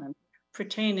statement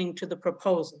pertaining to the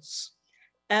proposals.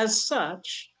 As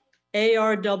such,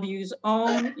 ARW's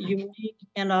own unique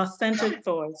and authentic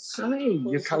voice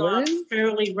was not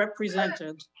fairly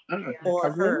represented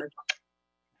or heard.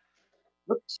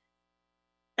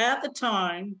 At the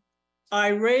time, I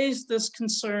raised this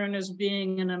concern as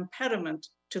being an impediment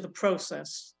to the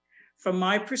process. From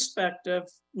my perspective,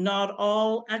 not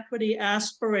all equity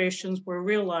aspirations were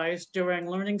realized during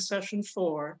Learning Session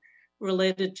 4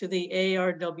 related to the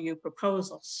ARW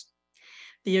proposals.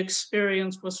 The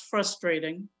experience was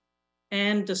frustrating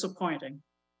and disappointing.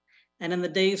 And in the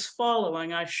days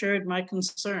following, I shared my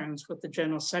concerns with the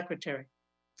General Secretary.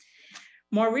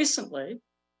 More recently,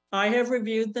 I have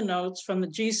reviewed the notes from the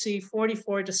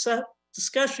GC44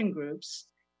 discussion groups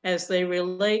as they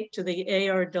relate to the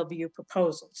ARW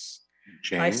proposals.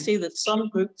 Jane? I see that some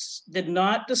groups did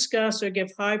not discuss or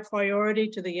give high priority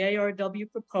to the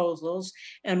ARW proposals,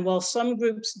 and while some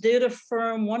groups did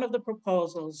affirm one of the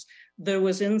proposals, there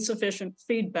was insufficient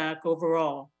feedback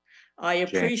overall. I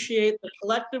appreciate the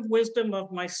collective wisdom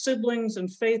of my siblings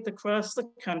and faith across the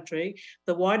country.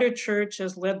 The wider church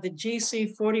has led the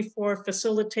GC44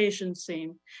 facilitation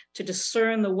team to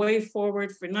discern the way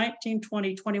forward for 19,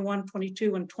 20, 21,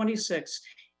 22, and 26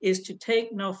 is to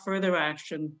take no further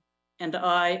action, and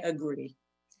I agree.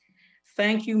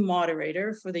 Thank you,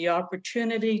 moderator, for the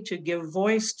opportunity to give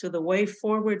voice to the way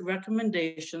forward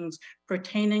recommendations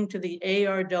pertaining to the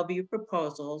ARW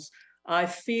proposals. I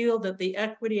feel that the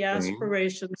equity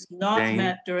aspirations not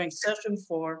met during session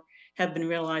 4 have been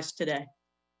realized today.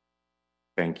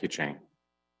 Thank you, Jane.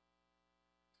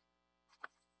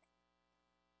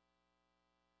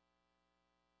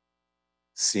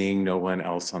 Seeing no one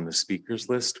else on the speakers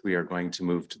list, we are going to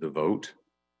move to the vote.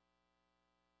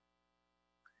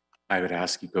 I would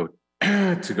ask you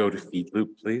to go to Feed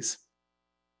Loop, please.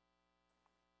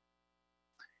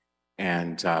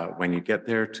 And when you get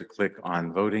there, to click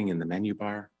on voting in the menu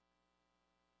bar.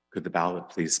 Could the ballot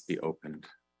please be opened?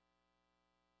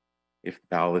 If the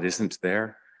ballot isn't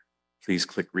there, please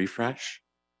click refresh.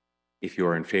 If you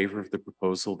are in favor of the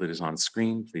proposal that is on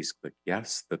screen, please click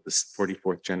yes, that the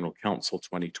 44th General Council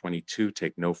 2022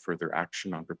 take no further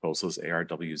action on proposals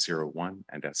ARW01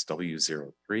 and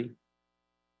SW03.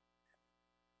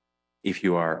 If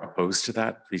you are opposed to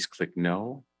that, please click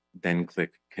no, then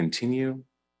click continue.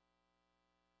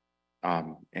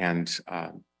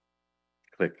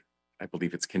 Click, I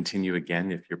believe it's continue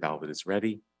again if your ballot is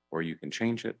ready, or you can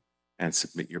change it and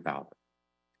submit your ballot.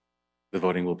 The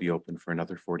voting will be open for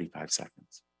another 45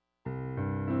 seconds.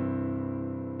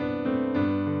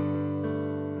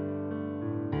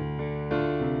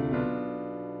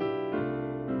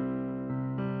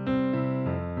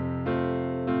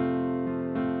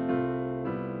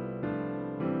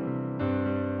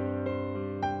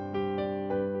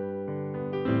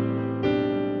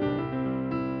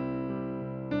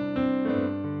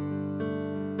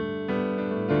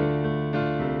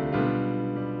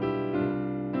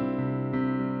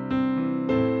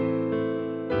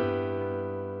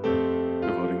 The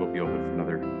voting will be open for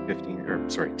another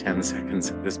 10 seconds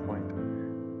at this point.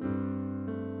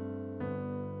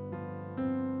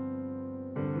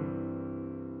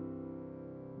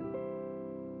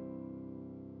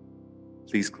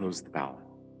 Please close the ballot.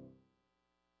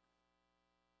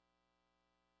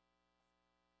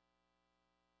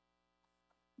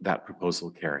 That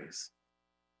proposal carries.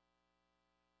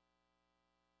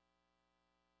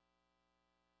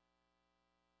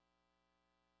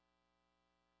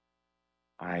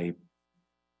 I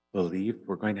believe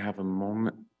we're going to have a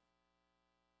moment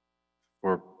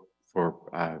for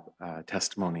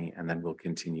testimony, and then we'll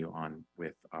continue on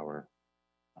with our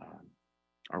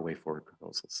way forward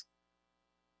proposals.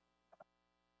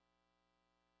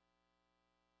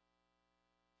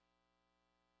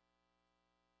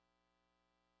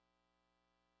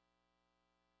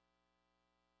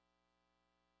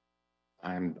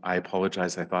 I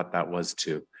apologize. I thought that was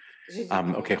two.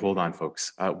 Okay, hold on,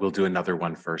 folks. We'll do another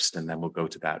one first, and then we'll go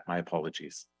to that. My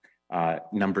apologies.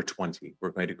 Number 20.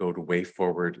 We're going to go to way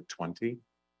forward 20.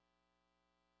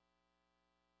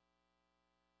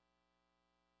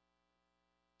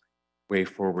 Way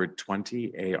forward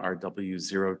 20,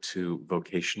 ARW02,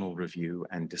 vocational review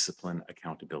and discipline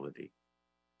accountability.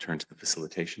 Turn to the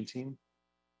facilitation team.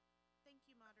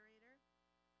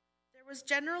 There was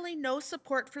generally no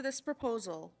support for this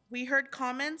proposal. We heard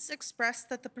comments express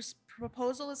that the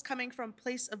proposal is coming from a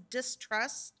place of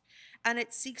distrust and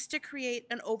it seeks to create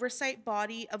an oversight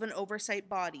body of an oversight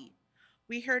body.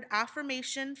 We heard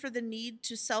affirmation for the need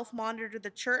to self-monitor the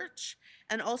church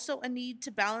and also a need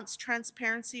to balance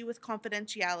transparency with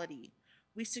confidentiality.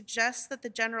 We suggest that the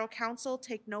General Council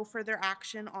take no further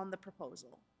action on the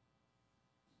proposal.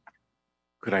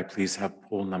 Could I please have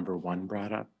poll number 1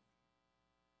 brought up?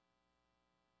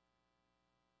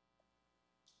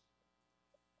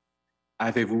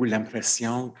 Avez-vous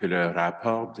l'impression que le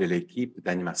rapport de l'équipe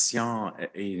d'animation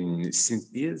est une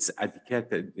synthèse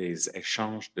adéquate des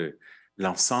échanges de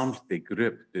l'ensemble des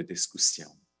groupes de discussion?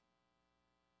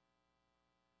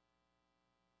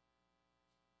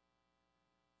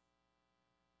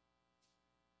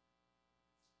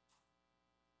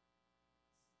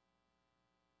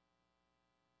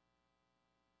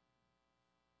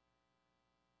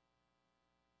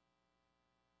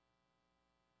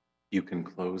 You can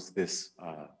close this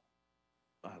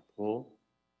poll.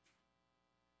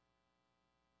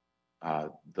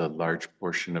 The large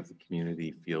portion of the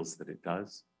community feels that it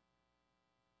does.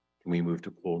 Can we move to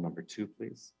poll number 2,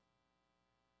 please?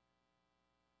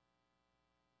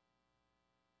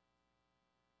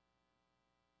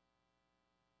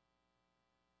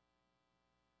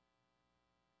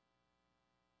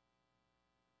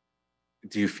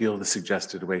 Do you feel the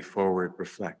suggested way forward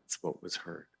reflects what was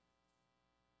heard?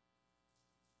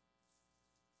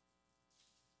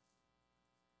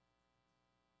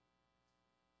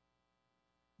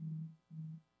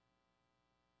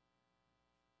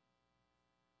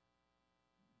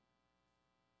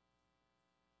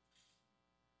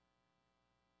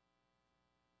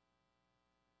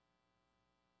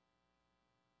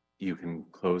 You can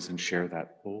close and share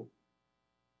that poll.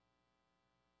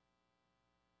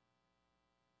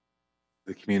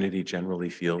 The community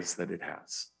generally feels that it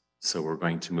has. So we're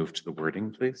going to move to the wording,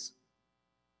 please.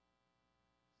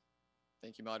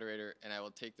 Thank you, moderator. And I will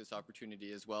take this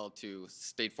opportunity as well to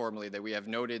state formally that we have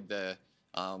noted the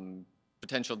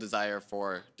potential desire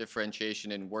for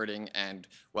differentiation in wording. And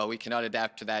while we cannot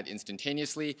adapt to that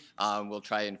instantaneously, we'll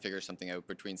try and figure something out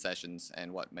between sessions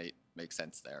and what might make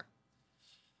sense there.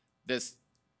 This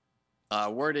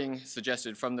wording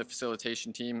suggested from the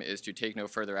facilitation team is to take no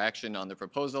further action on the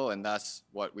proposal, and thus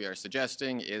what we are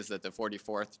suggesting is that the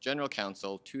 44th General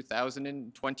Council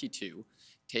 2022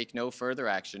 take no further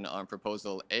action on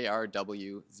proposal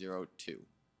ARW02.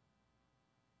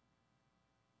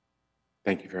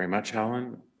 Thank you very much,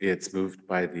 Alan. It's moved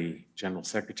by the General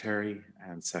Secretary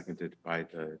and seconded by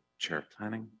the Chair of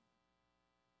Planning.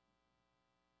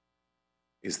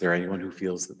 Is there anyone who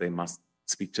feels that they must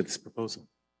speak to this proposal?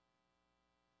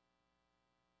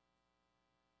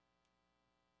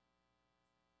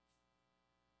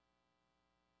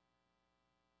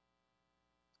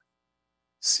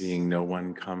 Seeing no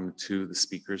one come to the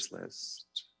speakers list.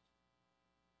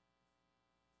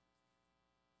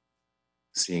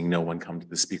 Seeing no one come to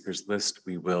the speakers list,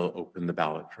 we will open the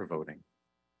ballot for voting.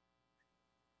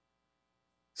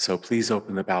 So please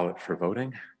open the ballot for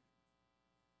voting.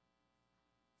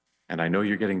 And I know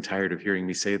you're getting tired of hearing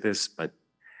me say this, but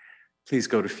please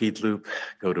go to Feedloop,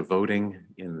 go to voting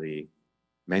in the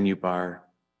menu bar.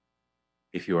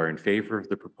 If you are in favor of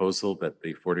the proposal that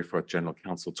the 44th General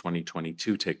Council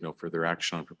 2022 take no further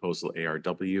action on proposal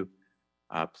ARW,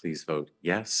 please vote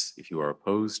yes. If you are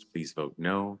opposed, please vote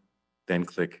no. Then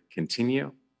click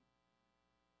continue.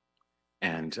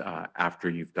 And after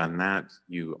you've done that,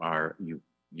 you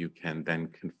can then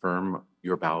confirm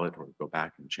your ballot or go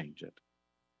back and change it.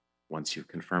 Once you've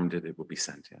confirmed it, it will be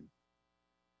sent in.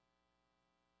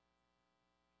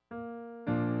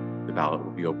 The ballot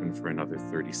will be open for another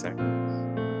 30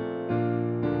 seconds.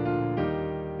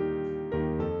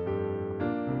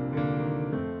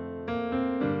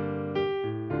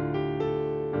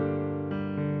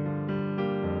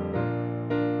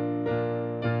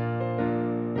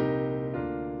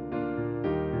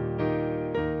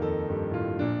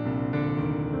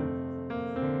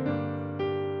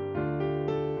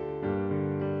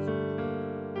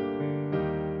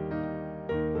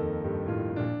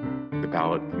 The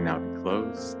ballot can now be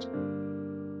closed.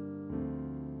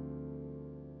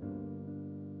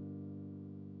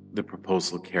 The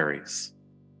proposal carries.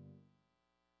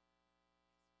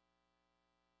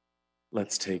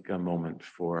 Let's take a moment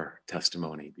for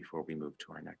testimony before we move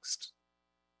to our next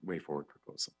way forward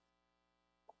proposal.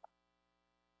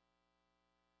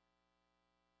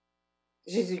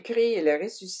 Jésus-Christ est le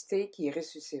ressuscité qui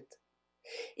ressuscite.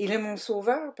 Il est mon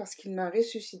sauveur parce qu'il m'a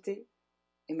ressuscité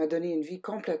et m'a donné une vie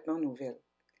complètement nouvelle.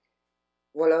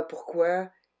 Voilà pourquoi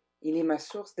il est ma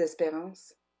source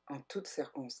d'espérance en toutes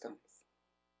circonstances.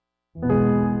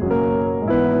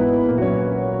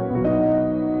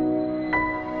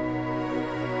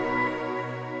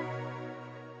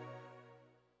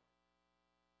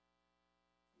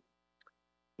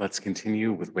 Let's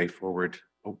continue with way forward.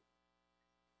 Oh.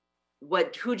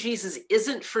 Who Jesus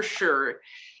isn't for sure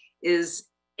is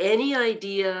any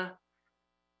idea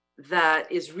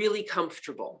that is really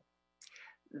comfortable,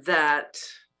 that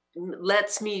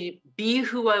lets me be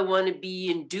who I want to be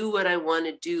and do what I want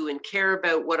to do and care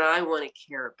about what I want to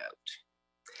care about.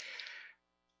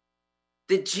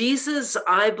 The Jesus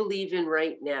I believe in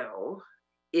right now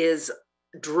is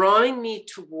drawing me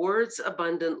towards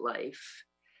abundant life,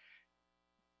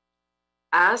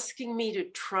 asking me to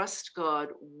trust God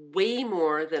way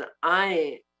more than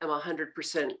I am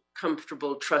 100%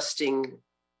 comfortable trusting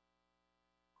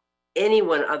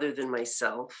anyone other than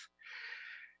myself,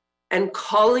 and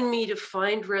calling me to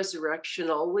find resurrection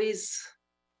always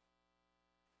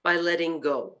by letting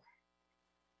go.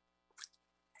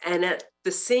 And at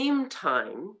the same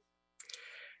time,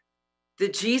 the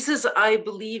Jesus I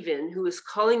believe in, who is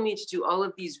calling me to do all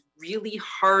of these really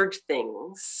hard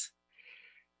things,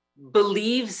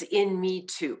 believes in me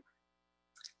too.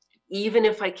 Even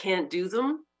if I can't do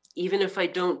them, even if I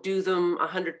don't do them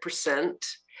 100%,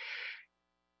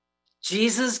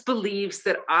 Jesus believes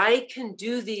that I can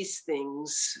do these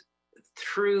things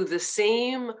through the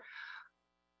same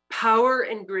power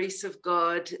and grace of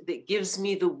God that gives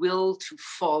me the will to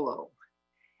follow,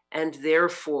 and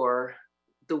therefore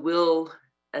the will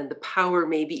and the power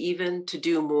maybe even to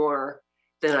do more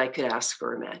than I could ask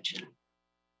or imagine.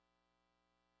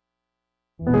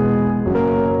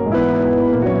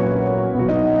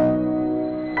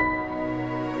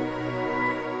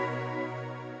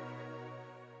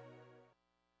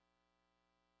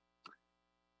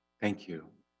 Thank you.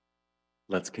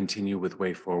 Let's continue with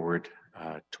Way Forward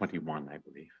 21, I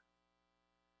believe.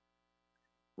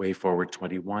 Way Forward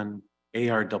 21,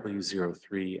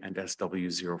 ARW03 and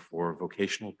SW04,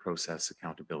 Vocational Process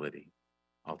Accountability.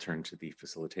 I'll turn to the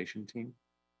facilitation team.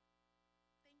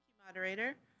 Thank you,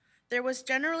 moderator. There was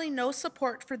generally no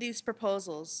support for these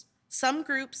proposals. Some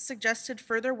groups suggested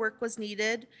further work was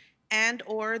needed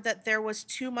and/or that there was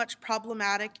too much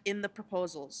problematic in the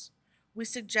proposals. We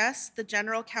suggest the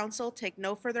General Council take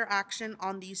no further action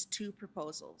on these two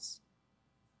proposals.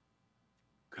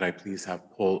 Could I please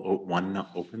have poll 1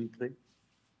 open, please?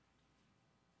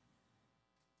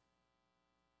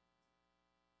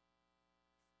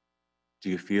 Do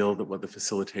you feel that what the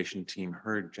facilitation team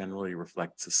heard generally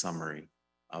reflects a summary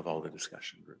of all the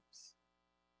discussion groups?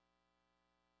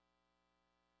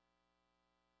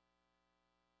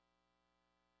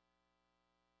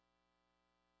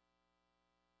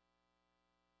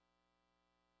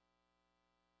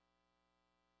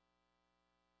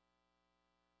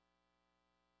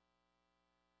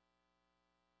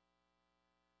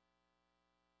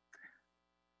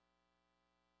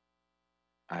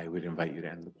 I would invite you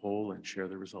to end the poll and share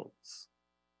the results.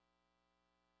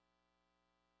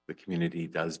 The community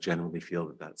does generally feel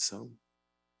that that's so.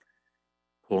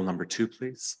 Poll number 2,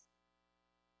 please.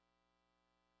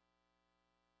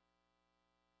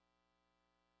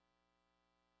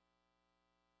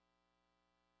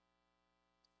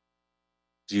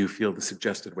 Do you feel the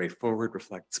suggested way forward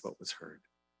reflects what was heard?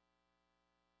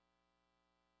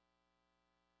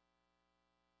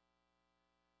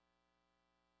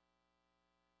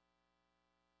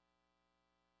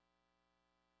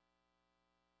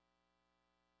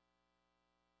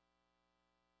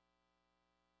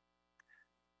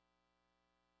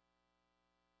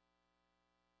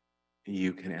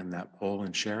 You can end that poll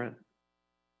and share it.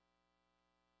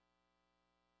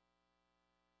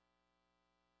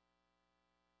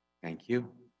 Thank you.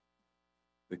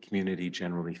 The community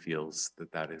generally feels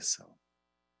that that is so.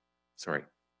 Sorry,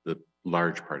 the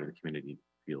large part of the community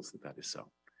feels that that is so.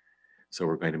 So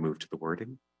we're going to move to the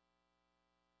wording.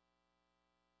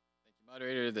 Thank you,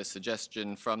 moderator. The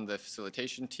suggestion from the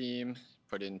facilitation team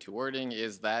put into wording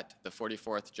is that the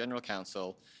 44th General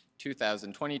Council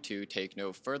 2022 take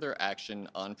no further action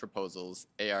on proposals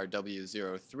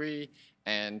ARW03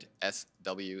 and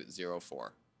SW04.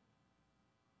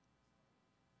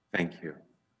 Thank you.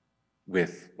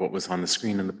 With what was on the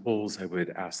screen in the polls, I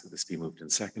would ask that this be moved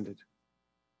and seconded.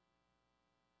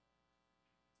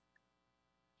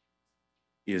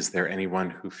 Is there anyone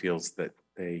who feels that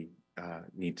they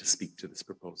need to speak to this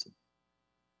proposal?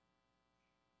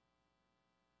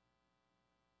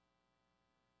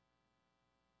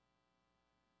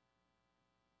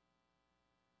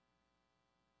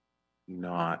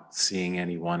 Not seeing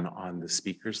anyone on the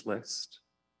speakers list.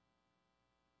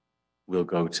 We'll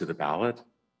go to the ballot.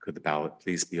 Could the ballot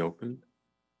please be opened?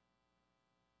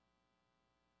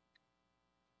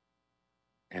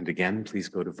 And again, please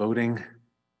go to voting.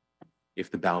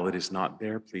 If the ballot is not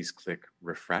there, please click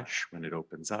refresh when it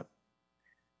opens up.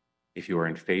 If you are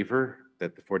in favor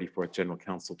that the 44th General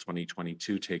Council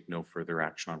 2022 take no further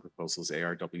action on proposals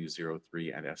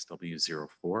ARW03 and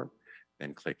SW04,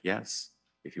 then click yes.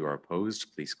 If you are opposed,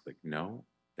 please click no,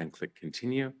 then click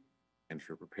continue. And if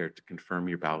you're prepared to confirm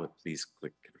your ballot, please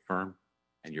click confirm,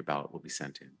 and your ballot will be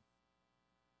sent in.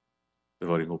 The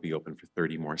voting will be open for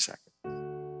 30 more seconds.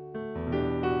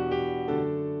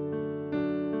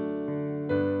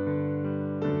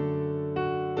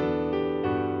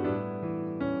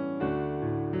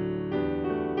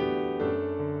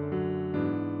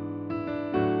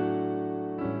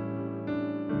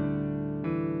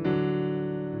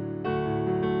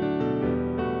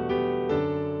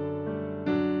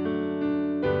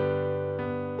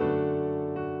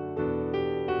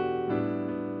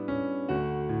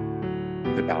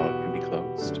 The ballot can be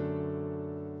closed.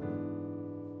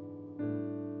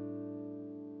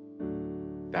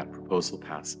 That proposal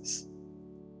passes.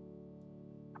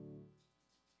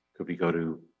 Could we go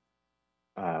to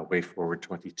Way Forward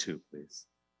 22, please?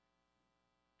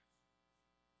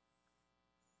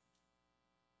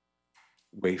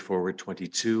 Way Forward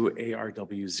 22,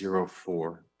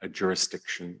 ARW04, a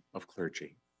jurisdiction of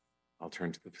clergy. I'll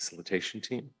turn to the facilitation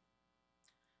team.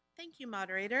 Thank you,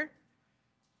 moderator.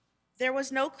 There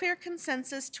was no clear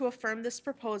consensus to affirm this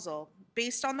proposal.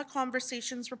 Based on the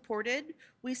conversations reported,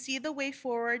 we see the way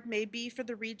forward may be for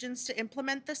the regions to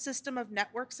implement the system of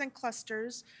networks and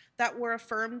clusters that were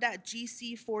affirmed at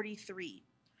GC43.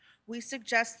 We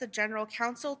suggest the General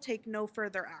Council take no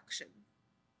further action.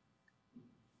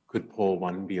 Could poll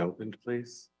 1 be opened,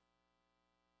 please?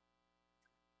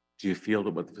 Do you feel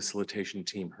that what the facilitation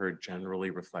team heard generally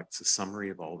reflects a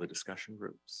summary of all the discussion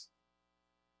groups?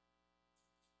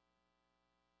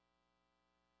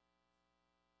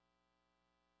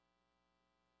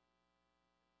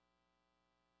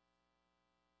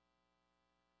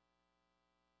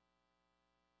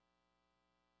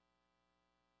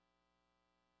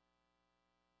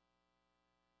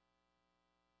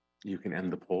 You can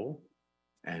end the poll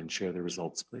and share the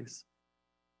results, please.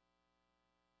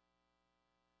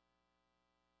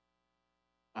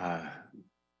 The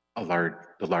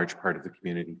large part of the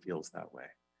community feels that way.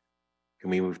 Can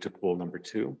we move to poll number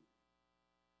 2?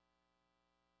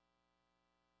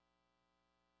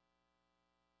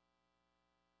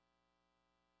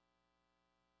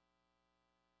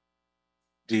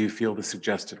 Do you feel the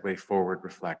suggested way forward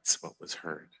reflects what was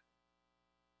heard?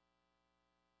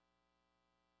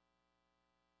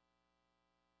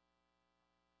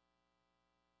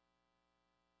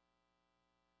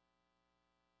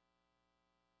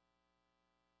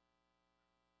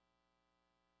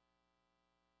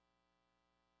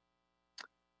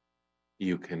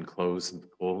 You can close the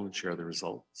poll and share the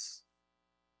results.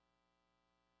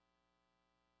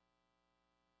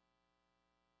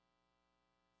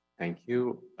 Thank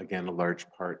you. Again, a large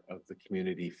part of the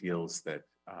community feels that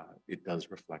it does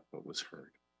reflect what was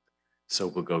heard. So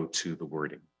we'll go to the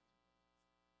wording.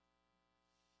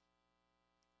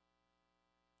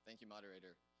 Thank you,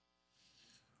 moderator.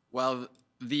 Well,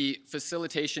 the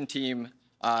facilitation team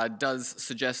does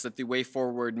suggest that the way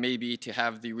forward may be to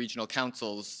have the regional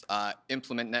councils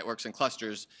implement networks and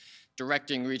clusters.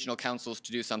 Directing regional councils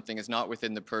to do something is not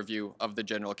within the purview of the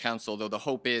general council, though the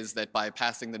hope is that by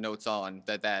passing the notes on,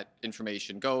 that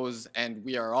information goes, and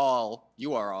we are all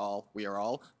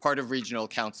part of regional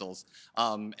councils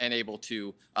and able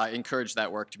to encourage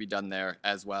that work to be done there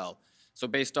as well. So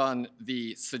based on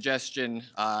the suggestion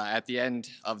at the end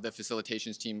of the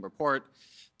facilitations team report,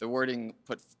 the wording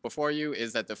put before you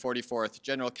is that the 44th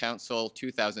General Council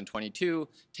 2022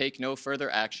 take no further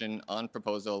action on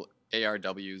proposal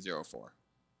ARW04.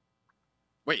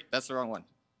 Wait, that's the wrong one,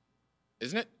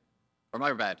 isn't it? Or am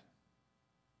I bad?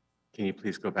 Can you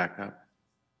please go back up?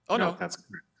 Oh, no. That's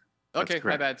correct. Okay, that's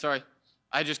correct. My bad, sorry.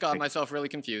 I just got myself really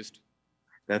confused.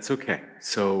 That's okay.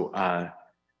 So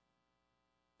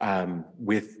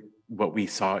with what we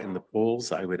saw in the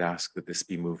polls, I would ask that this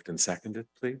be moved and seconded,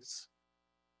 please.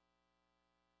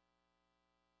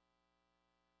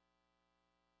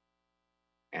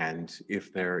 And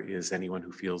if there is anyone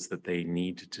who feels that they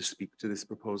need to speak to this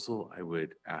proposal, I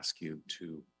would ask you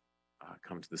to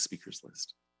come to the speakers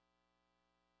list.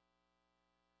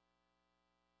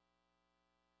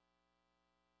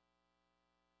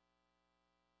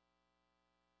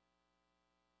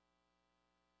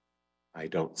 I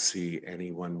don't see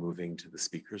anyone moving to the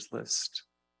speakers list.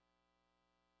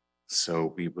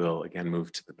 So we will again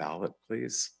move to the ballot,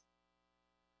 please.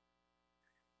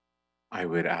 I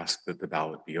would ask that the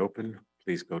ballot be open.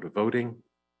 Please go to voting.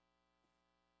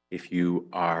 If you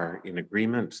are in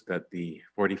agreement that the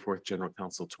 44th General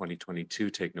Council 2022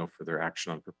 take no further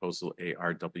action on proposal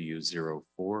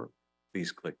ARW04,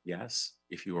 please click yes.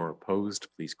 If you are opposed,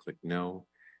 please click no.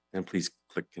 Then please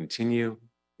click continue.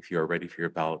 If you are ready for your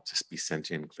ballot to be sent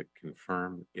in, click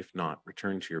confirm. If not,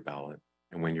 return to your ballot.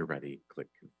 And when you're ready, click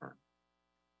confirm.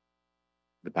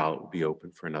 The ballot will be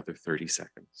open for another 30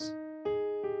 seconds.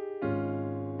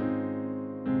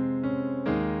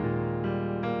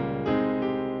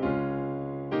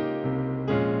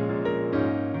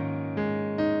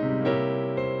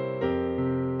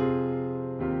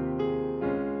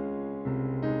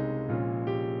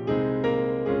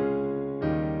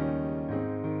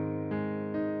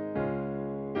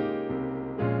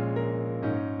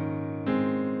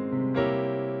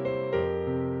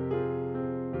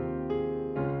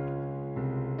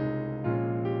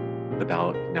 The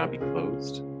ballot can now be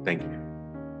closed. Thank you.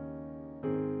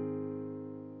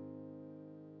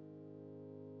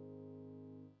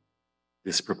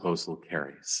 This proposal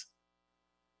carries.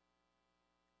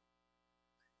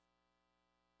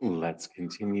 Let's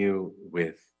continue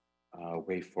with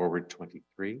Way Forward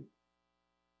 23.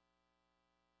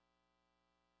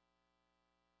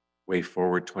 Way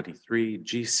Forward 23,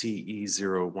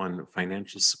 GCE01,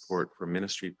 financial support for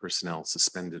ministry personnel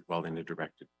suspended while in a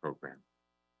directed program.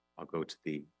 I'll go to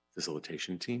the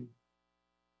facilitation team.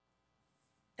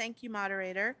 Thank you,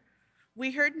 moderator.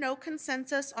 We heard no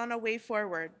consensus on a way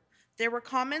forward. There were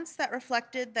comments that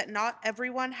reflected that not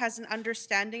everyone has an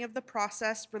understanding of the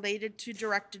process related to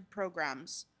directed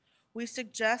programs. We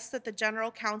suggest that the General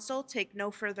Council take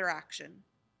no further action.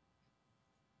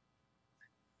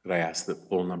 Could I ask that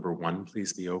poll number 1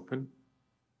 please be open?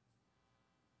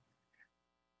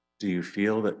 Do you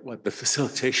feel that what the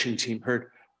facilitation team heard,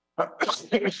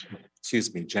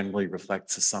 excuse me, generally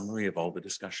reflects a summary of all the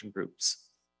discussion groups?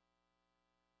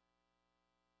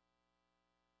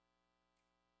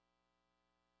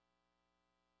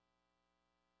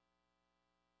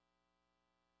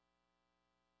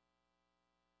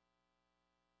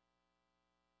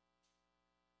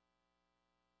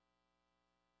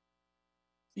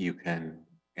 You can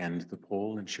end the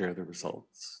poll and share the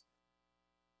results.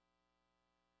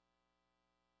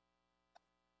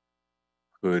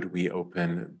 Could we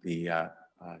open the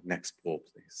next poll,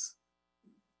 please?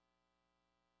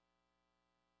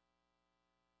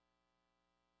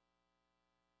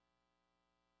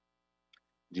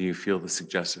 Do you feel the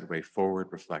suggested way forward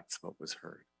reflects what was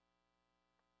heard?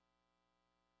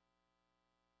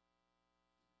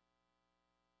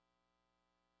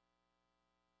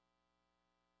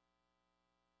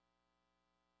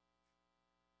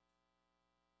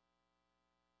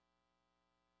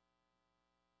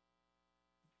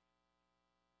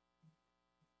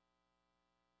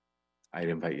 I'd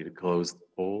invite you to close the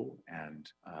poll and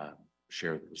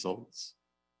share the results.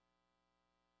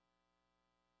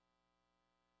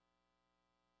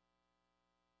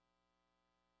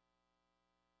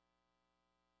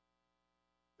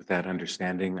 With that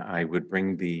understanding, I would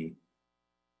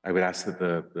ask that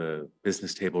the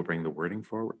business table bring the wording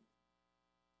forward.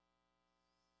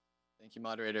 Thank you,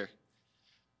 moderator.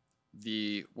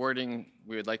 The wording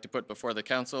we would like to put before the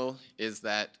council is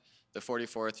that the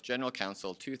 44th General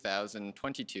Council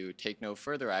 2022 take no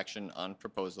further action on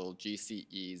proposal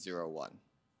GCE01.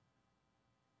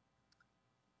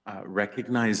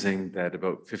 Recognizing that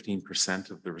about 15%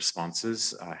 of the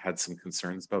responses had some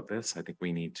concerns about this, I think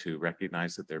we need to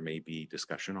recognize that there may be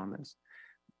discussion on this.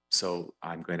 So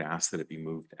I'm going to ask that it be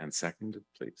moved and seconded,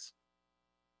 please.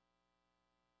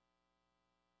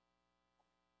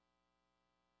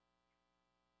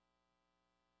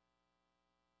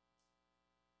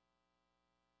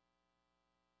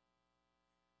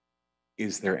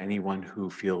 Is there anyone who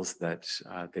feels that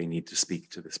they need to speak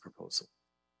to this proposal?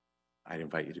 I'd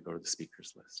invite you to go to the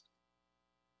speakers list.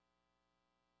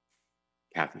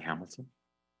 Kathy Hamilton.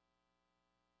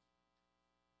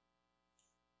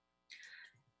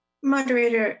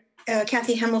 Moderator,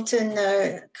 Kathy Hamilton,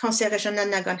 Conseil Régional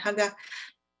Nagonhaga.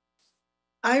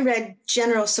 I read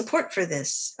general support for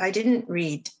this. I didn't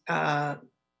read, I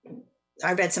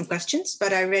read some questions,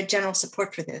 but I read general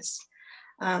support for this.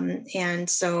 And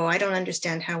so I don't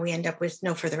understand how we end up with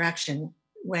no further action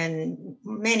when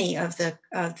many of the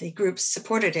groups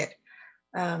supported it.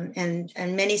 And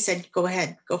many said, go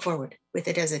ahead, go forward with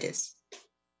it as it is.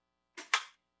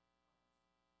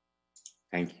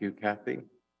 Thank you, Kathy.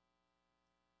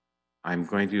 I'm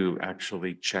going to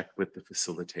actually check with the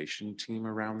facilitation team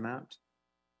around that.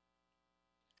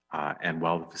 And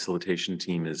while the facilitation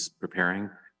team is preparing,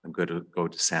 I'm going to go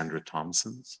to Sandra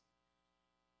Thompson's.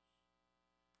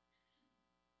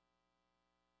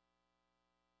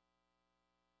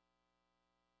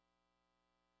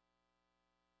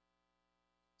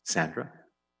 Sandra.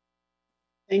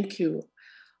 Thank you.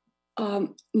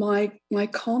 My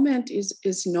comment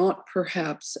is not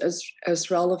perhaps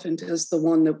as relevant as the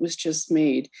one that was just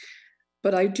made,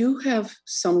 but I do have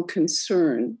some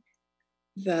concern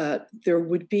that there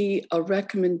would be a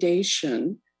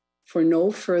recommendation for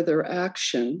no further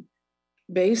action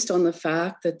based on the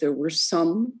fact that there were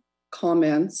some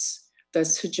comments that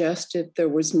suggested there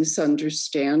was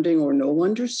misunderstanding or no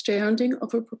understanding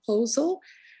of a proposal.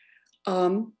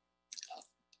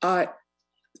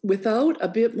 Without a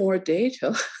bit more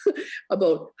data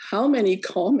about how many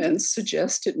comments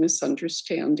suggested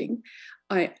misunderstanding,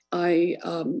 I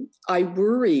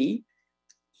worry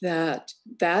that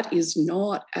that is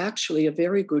not actually a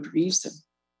very good reason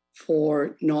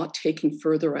for not taking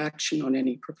further action on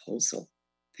any proposal.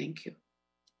 Thank you.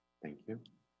 Thank you.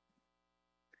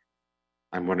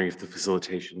 I'm wondering if the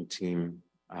facilitation team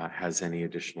has any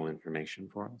additional information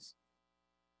for us.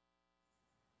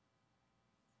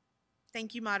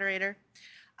 Thank you, moderator.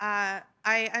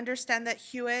 I understand that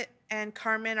Hewitt and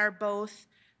Carmen are both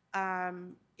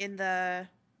in the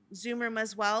Zoom room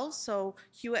as well. So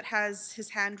Hewitt has his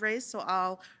hand raised, so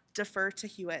I'll defer to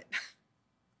Hewitt.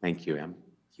 Thank you, Em.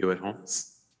 Hewitt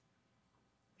Holmes.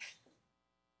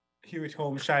 Hewitt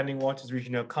Holmes, Shining Waters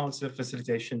Regional Council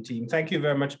Facilitation Team. Thank you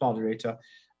very much, moderator.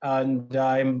 And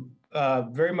I'm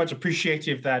very much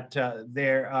appreciative that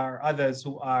there are others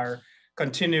who are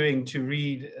continuing to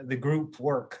read the group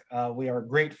work. We are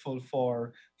grateful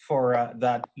for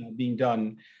that being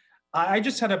done. I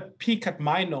just had a peek at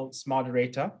my notes,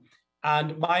 moderator,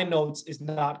 and my notes is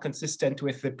not consistent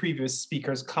with the previous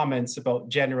speaker's comments about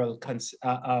general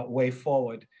way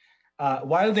forward.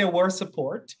 While there were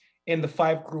support in the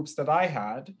 5 groups that I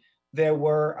had, there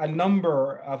were a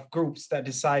number of groups that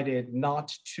decided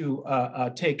not to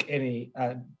take any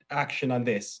action on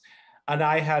this. And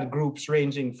I had groups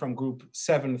ranging from group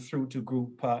 7 through to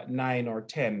group 9 or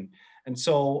 10. And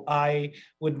so I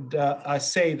would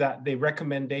say that the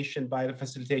recommendation by the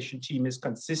facilitation team is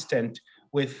consistent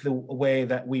with the way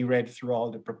that we read through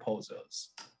all the proposals.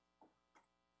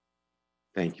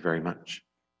 Thank you very much.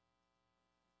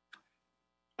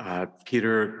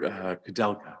 Peter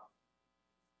Kudelka.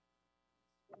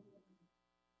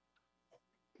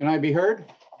 Can I be heard?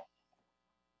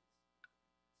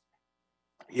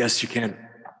 Yes, you can.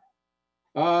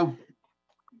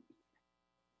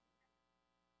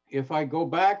 If I go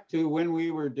back to when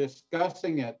we were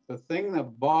discussing it, the thing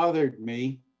that bothered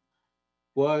me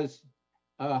was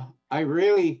I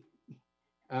really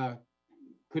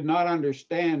could not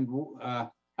understand.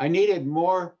 I needed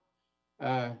more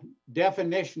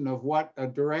definition of what a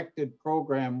directed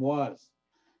program was.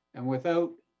 And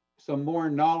without some more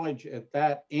knowledge at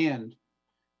that end,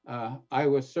 I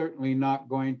was certainly not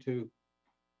going to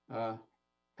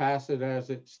pass it as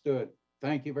it stood.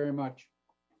 Thank you very much.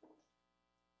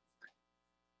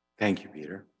 Thank you,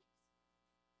 Peter.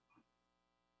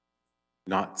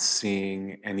 Not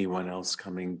seeing anyone else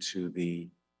coming to the,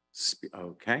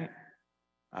 okay.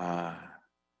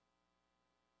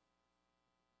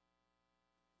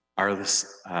 Arliss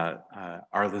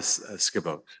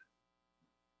Skibot.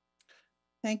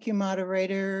 Thank you,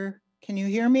 moderator. Can you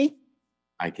hear me?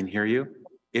 I can hear you.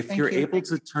 If Thank you're you. able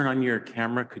to turn on your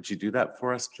camera, could you do that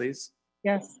for us, please?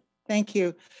 Yes, thank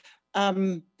you.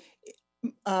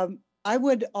 I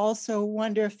would also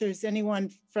wonder if there's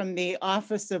anyone from the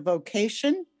Office of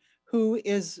Vocation who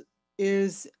is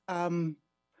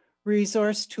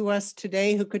resource to us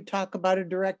today who could talk about a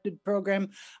directed program.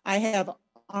 I have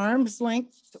arm's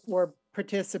length or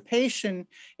participation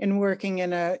in working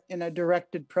in a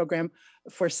directed program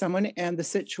for someone, and the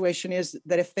situation is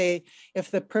that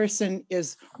if the person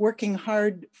is working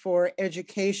hard for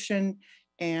education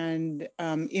and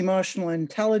emotional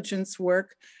intelligence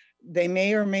work, they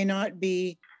may or may not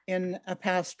be in a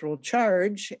pastoral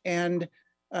charge, and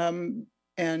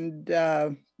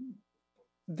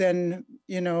then,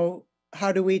 you know,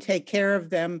 how do we take care of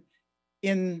them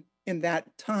in that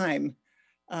time?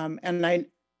 And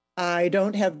I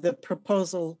don't have the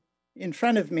proposal in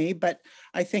front of me, but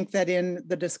I think that in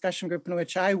the discussion group in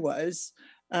which I was,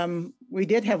 we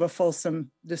did have a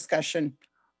fulsome discussion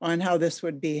on how this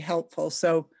would be helpful.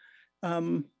 So,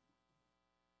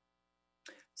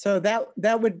 so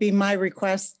that would be my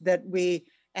request, that we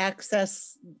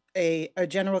access a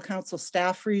general counsel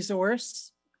staff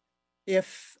resource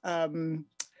if the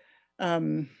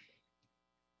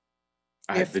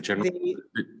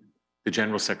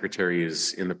general secretary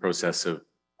is in the process of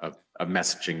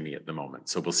messaging me at the moment,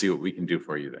 so we'll see what we can do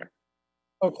for you there.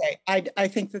 Okay, I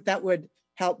think that would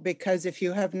help, because if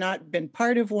you have not been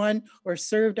part of one or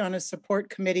served on a support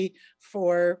committee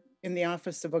in the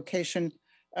Office of Vocation,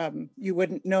 you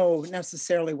wouldn't know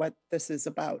necessarily what this is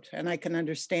about. And I can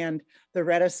understand the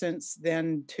reticence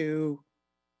then to,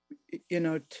 you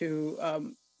know,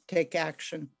 to take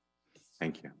action.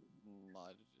 Thank you.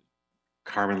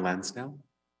 Carmen Lansdale.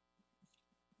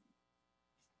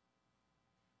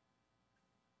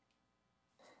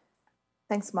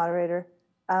 Thanks, moderator.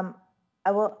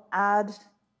 I will add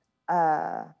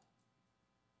a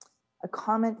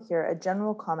comment here, a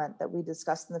general comment that we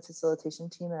discussed in the facilitation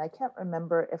team, and I can't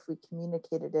remember if we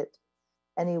communicated it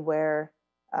anywhere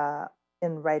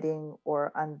in writing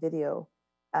or on video.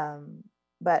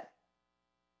 But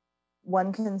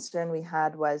one concern we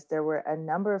had was there were a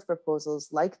number of proposals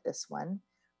like this one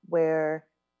where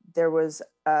there was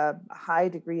a high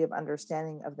degree of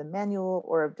understanding of the manual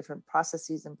or of different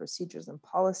processes and procedures and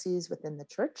policies within the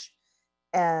church.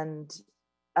 And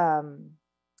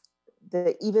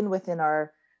even within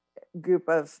our group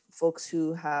of folks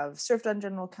who have served on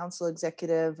general council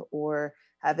executive or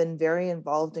have been very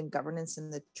involved in governance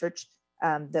in the church,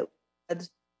 that had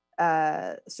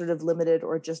sort of limited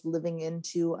or just living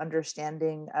into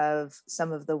understanding of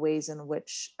some of the ways in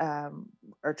which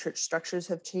our church structures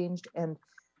have changed. And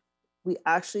we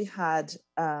actually had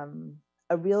a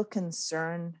real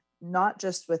concern, not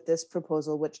just with this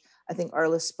proposal, which I think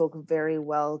Arliss spoke very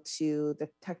well to the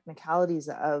technicalities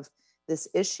of this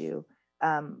issue,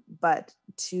 but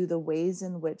to the ways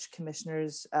in which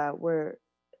commissioners were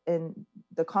in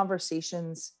the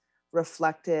conversations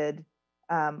reflected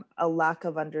a lack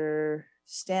of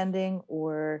understanding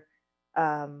or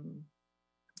a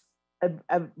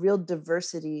real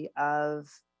diversity of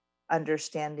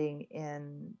understanding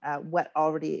in what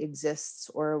already exists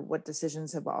or what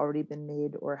decisions have already been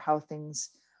made or how things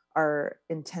are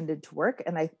intended to work.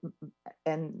 And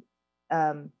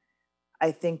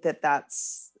I think that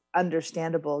that's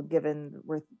understandable, given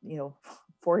we're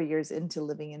 4 years into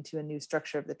living into a new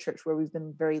structure of the church where we've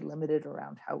been very limited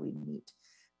around how we meet.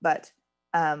 But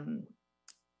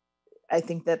I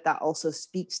think that also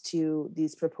speaks to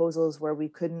these proposals where we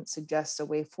couldn't suggest a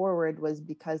way forward, was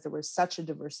because there was such a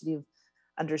diversity of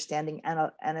understanding and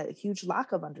a huge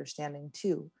lack of understanding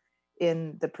too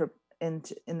in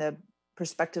the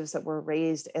perspectives that were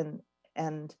raised.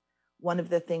 And one of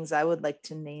the things I would like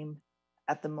to name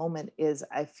at the moment is,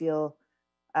 I feel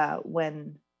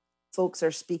when folks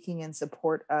are speaking in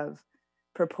support of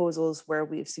proposals where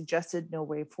we've suggested no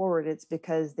way forward, it's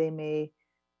because they may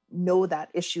know that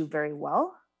issue very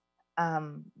well.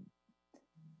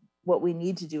 What we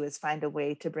need to do is find a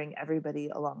way to bring everybody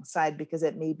alongside, because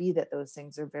it may be that those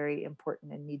things are very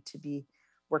important and need to be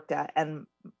worked at. And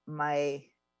my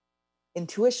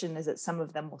intuition is that some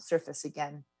of them will surface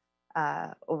again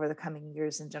over the coming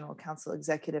years in general council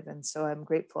executive. And so I'm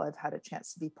grateful I've had a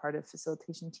chance to be part of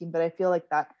facilitation team, but I feel like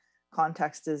that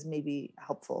context is maybe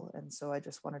helpful. And so I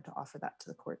just wanted to offer that to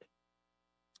the court.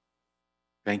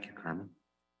 Thank you, Carmen.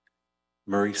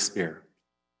 Murray Spear.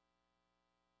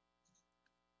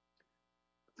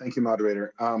 Thank you,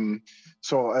 moderator.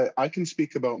 So I can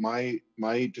speak about my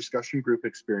discussion group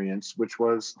experience, which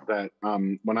was that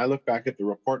when I look back at the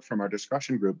report from our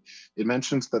discussion group, it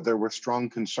mentions that there were strong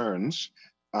concerns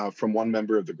from one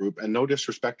member of the group, and no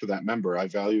disrespect to that member. I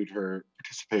valued her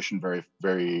participation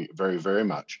very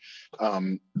much.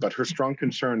 But her strong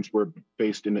concerns were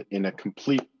based in a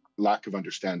complete lack of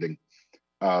understanding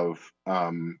of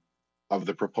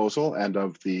the proposal and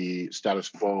of the status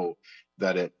quo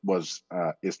that it was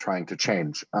is trying to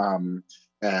change. And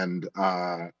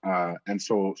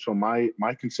so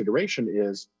my consideration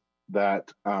is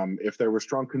that if there were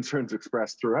strong concerns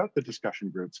expressed throughout the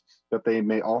discussion groups, that they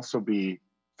may also be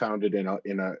founded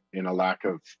in a lack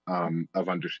of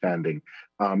understanding.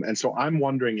 And so I'm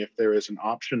wondering if there is an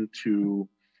option to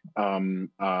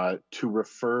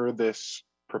refer this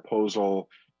proposal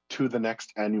to the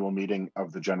next annual meeting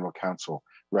of the General Council,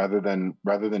 rather than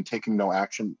taking no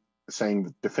action,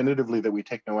 saying definitively that we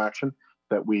take no action,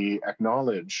 that we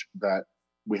acknowledge that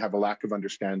we have a lack of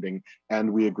understanding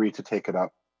and we agree to take it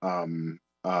up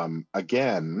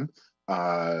again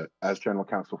as General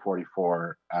Council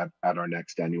 44 at our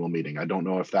next annual meeting. I don't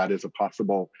know if that is a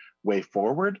possible way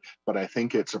forward, but I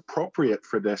think it's appropriate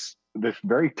for this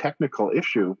very technical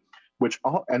issue, which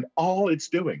all it's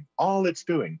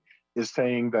doing is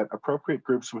saying that appropriate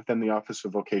groups within the Office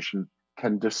of Vocation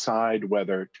can decide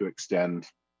whether to extend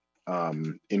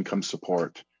income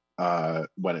support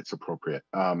when it's appropriate.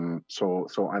 So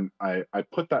I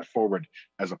put that forward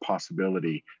as a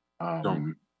possibility for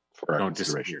our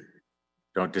consideration.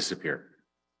 Don't disappear.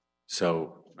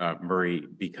 So Murray,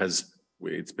 because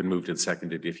it's been moved and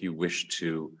seconded, if you wish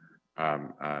to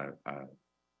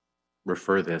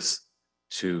refer this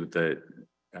to the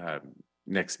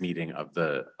next meeting of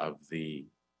the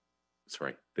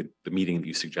meeting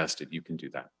you suggested, you can do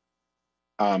that.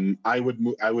 I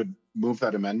would move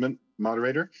that amendment,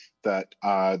 moderator, that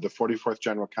the 44th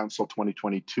General Council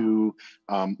 2022,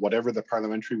 whatever the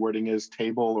parliamentary wording is,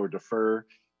 table or defer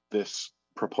this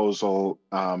proposal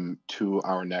to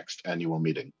our next annual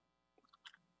meeting.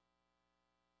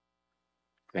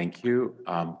 Thank you.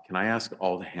 Can I ask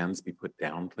all the hands be put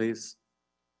down, please?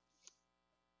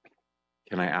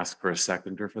 Can I ask for a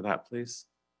seconder for that, please?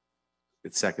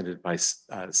 It's seconded by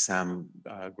Sam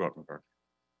Grotenberg.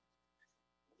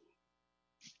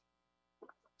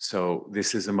 So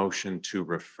this is a motion to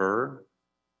refer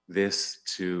this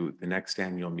to the next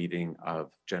annual meeting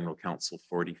of General Council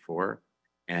 44.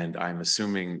 And I'm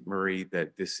assuming, Murray,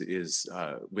 that this is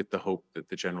with the hope that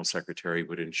the General Secretary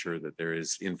would ensure that there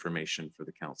is information for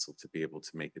the Council to be able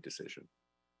to make a decision.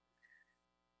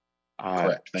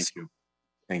 Correct, thank you.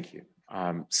 Thank you.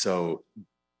 So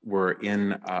we're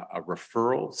in a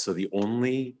referral. So the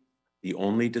only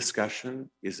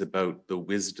discussion is about the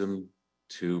wisdom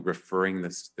to referring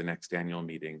this to the next annual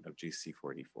meeting of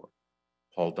GC44.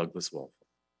 Paul Douglas Wolf.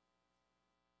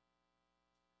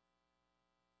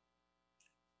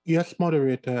 Yes,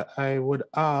 moderator, I would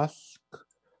ask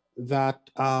that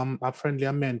a friendly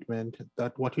amendment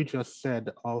that what you just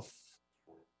said of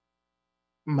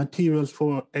materials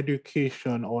for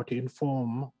education or to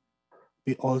inform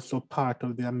be also part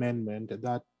of the amendment,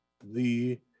 that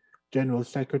the General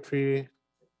Secretary,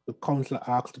 the Council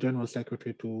asks the General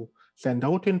Secretary to send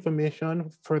out information,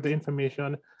 further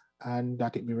information, and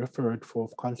that it be referred for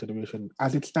consideration.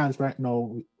 As it stands right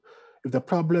now, if the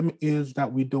problem is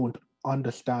that we don't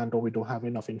understand or we don't have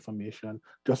enough information,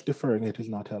 just deferring it is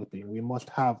not helping. We must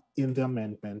have in the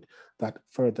amendment that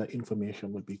further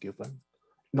information will be given,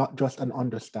 not just an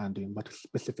understanding, but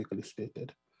specifically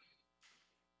stated.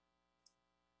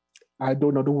 I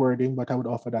don't know the wording, but I would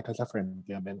offer that as a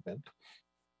friendly amendment.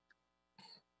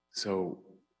 So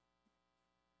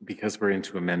because we're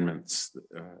into amendments,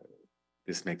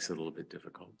 this makes it a little bit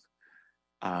difficult.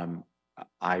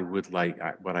 I would like,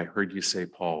 what I heard you say,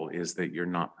 Paul, is that you're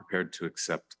not prepared to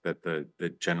accept that the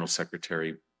General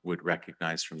Secretary would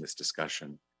recognize from this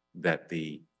discussion that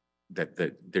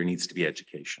there needs to be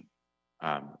education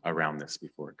around this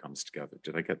before it comes together.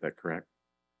 Did I get that correct?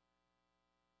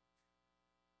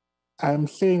 I'm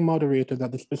saying, moderator,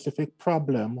 that the specific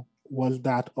problem was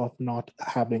that of not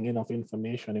having enough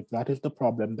information. If that is the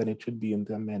problem, then it should be in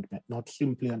the amendment, not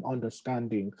simply an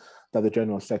understanding that the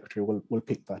General Secretary will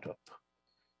pick that up.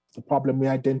 The problem we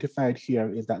identified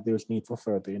here is that there's need for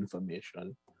further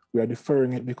information. We are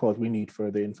deferring it because we need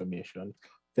further information.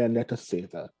 Then let us say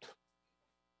that.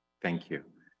 Thank you.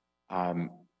 I'm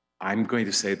going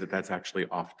to say that that's actually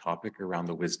off topic around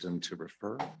the wisdom to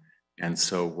refer. And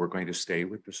so we're going to stay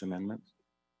with this amendment.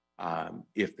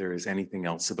 If there is anything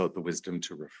else about the wisdom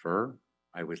to refer,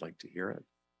 I would like to hear it.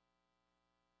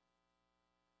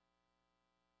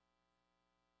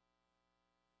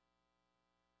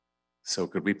 So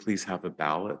could we please have a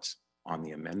ballot on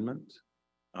the amendment?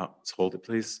 Let's hold it,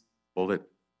 please. Hold it,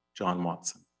 John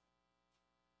Watson.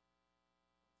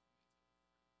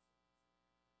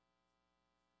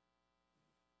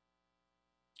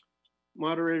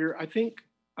 Moderator, I think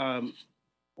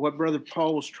what Brother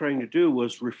Paul was trying to do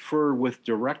was refer with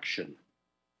direction.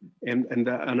 And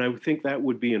I think that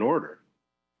would be in order.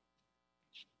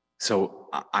 So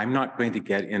I'm not going to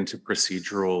get into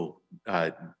procedural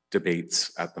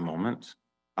debates at the moment.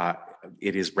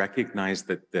 It is recognized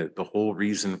that the whole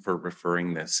reason for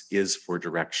referring this is for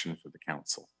direction for the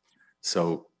council.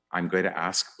 So I'm going to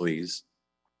ask, please,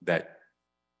 that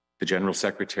the General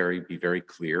Secretary be very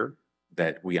clear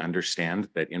that we understand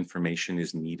that information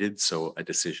is needed so a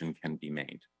decision can be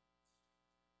made.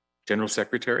 General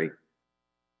Secretary,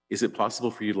 is it possible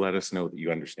for you to let us know that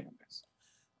you understand this?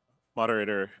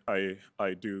 Moderator,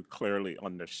 I do clearly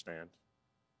understand.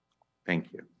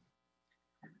 Thank you.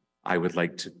 I would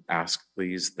like to ask,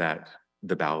 please, that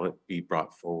the ballot be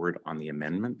brought forward on the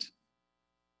amendment.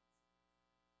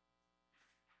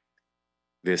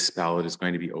 This ballot is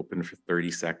going to be open for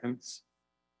 30 seconds.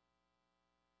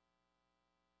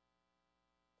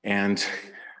 And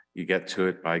you get to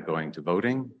it by going to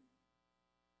voting.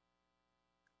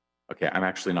 Okay, I'm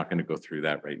actually not going to go through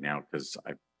that right now because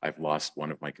I've lost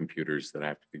one of my computers that I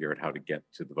have to figure out how to get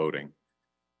to the voting.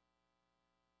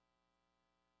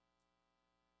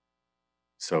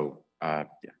 So, yeah.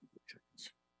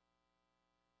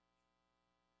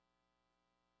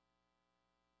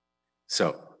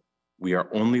 So we are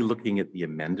only looking at the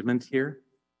amendment here.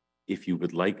 If you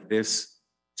would like this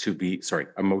to be, sorry,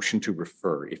 a motion to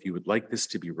refer. If you would like this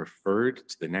to be referred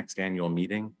to the next annual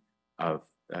meeting of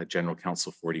General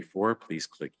Council 44, please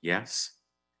click yes.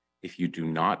 If you do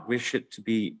not wish it to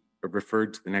be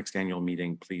referred to the next annual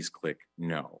meeting, please click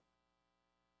no.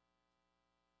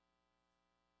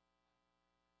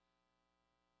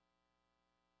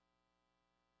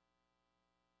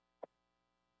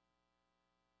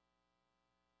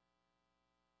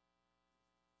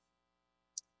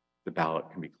 The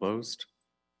ballot can be closed.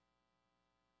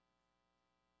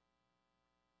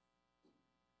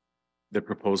 The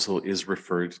proposal is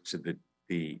referred to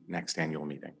the next annual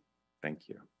meeting. Thank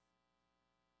you.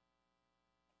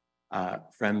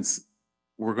 Friends,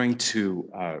 we're going to,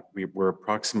 we're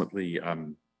approximately,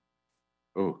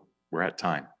 we're at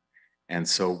time. And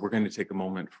so we're going to take a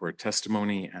moment for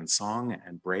testimony and song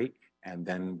and break, and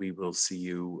then we will see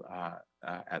you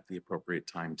at the appropriate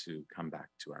time to come back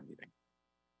to our meeting.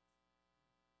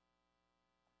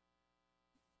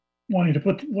 Wanting to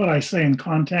put what I say in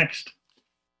context.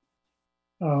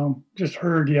 Just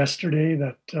heard yesterday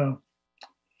that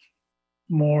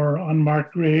more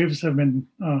unmarked graves have been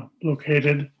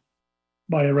located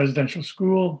by a residential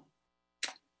school,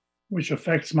 which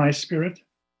affects my spirit.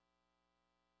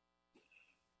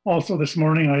 Also this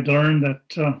morning, I learned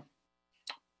that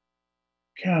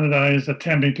Canada is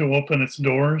attempting to open its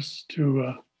doors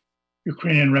to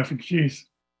Ukrainian refugees.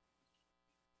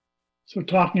 So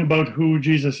talking about who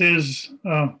Jesus is,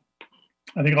 I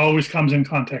think always comes in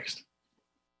context.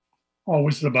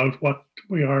 Always about what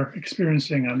we are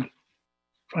experiencing and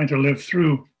trying to live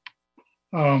through.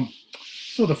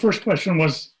 So the first question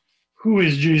was, who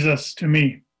is Jesus to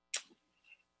me?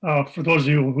 For those of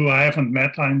you who I haven't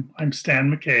met, I'm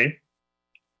Stan McKay,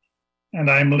 and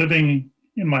I'm living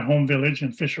in my home village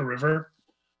in Fisher River,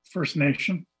 First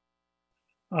Nation.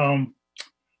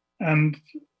 And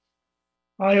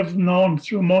I have known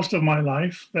through most of my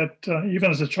life that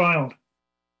even as a child,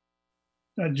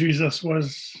 that Jesus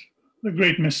was the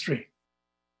great mystery,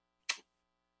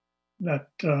 that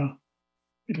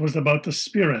it was about the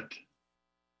Spirit.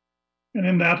 And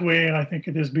in that way, I think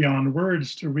it is beyond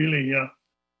words to really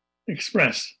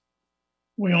express.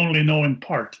 We only know in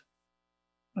part,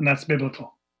 and that's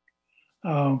biblical.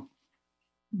 But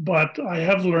I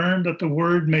have learned that the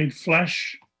Word made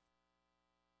flesh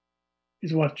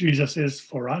is what Jesus is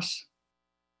for us.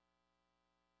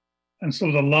 And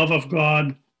so the love of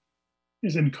God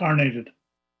is incarnated.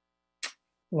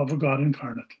 Love of God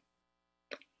incarnate.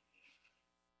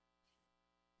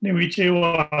 In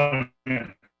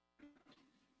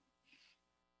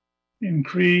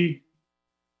Cree,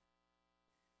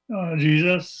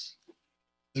 Jesus,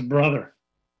 his brother.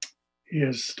 He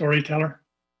is storyteller.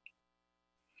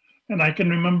 And I can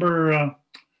remember,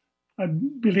 I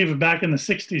believe back in the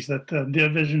 60s that the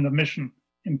Division of Mission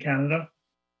in Canada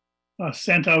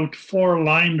sent out 4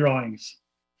 line drawings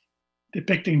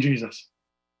depicting Jesus.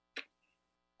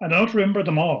 I don't remember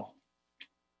them all,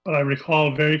 but I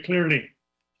recall very clearly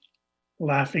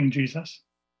Laughing Jesus,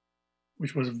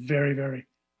 which was a very, very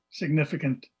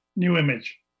significant new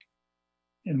image.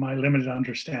 in my limited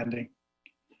understanding.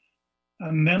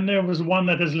 And then there was one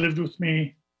that has lived with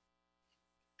me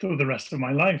through the rest of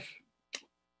my life,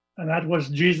 and that was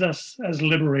Jesus as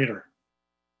liberator.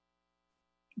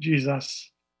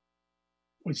 Jesus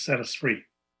would set us free.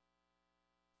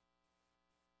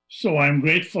 So I'm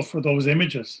grateful for those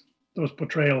images, those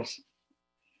portrayals.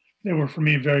 They were for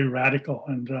me very radical,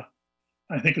 and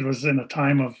I think it was in a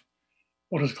time of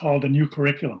what is called a new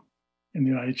curriculum in the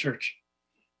United Church,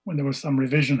 when there was some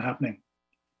revision happening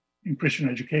in Christian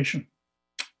education.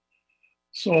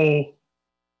 So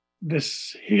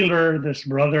this healer, this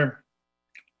brother,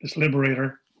 this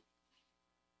liberator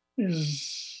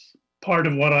is part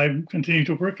of what I continue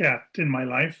to work at in my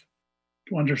life,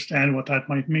 to understand what that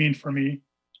might mean for me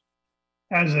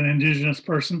as an Indigenous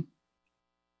person.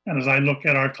 And as I look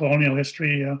at our colonial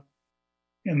history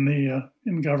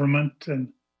in government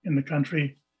and in the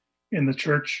country, in the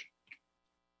church,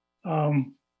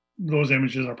 those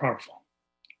images are powerful.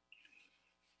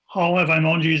 How have I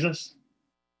known Jesus?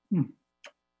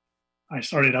 I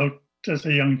started out as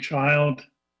a young child,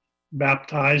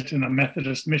 baptized in a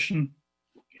Methodist mission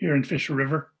here in Fisher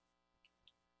River,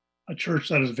 a church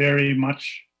that is very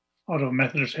much out of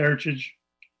Methodist heritage,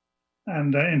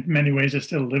 and in many ways is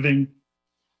still living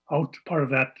out part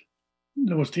of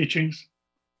those teachings.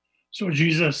 So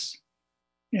Jesus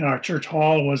in our church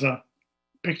hall was a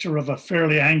picture of a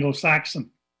fairly Anglo-Saxon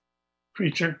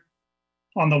creature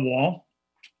on the wall,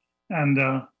 and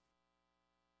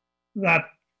that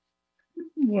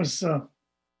was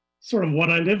sort of what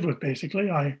I lived with, basically.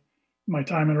 My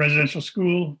time in residential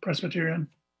school, Presbyterian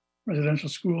residential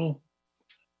school,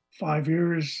 5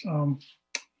 years,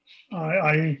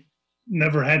 I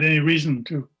never had any reason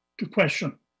to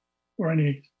question or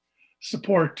any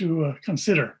support to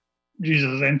consider Jesus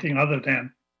as anything other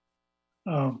than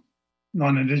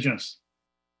non-Indigenous.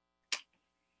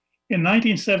 In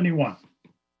 1971,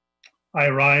 I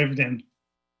arrived in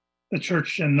the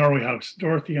church in Norway House.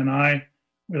 Dorothy and I,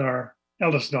 with our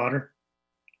eldest daughter,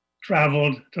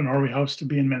 traveled to Norway House to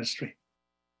be in ministry.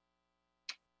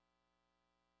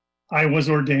 I was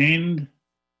ordained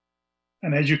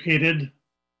and educated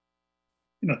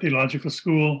in a theological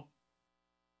school,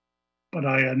 but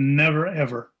I had never,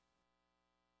 ever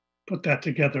put that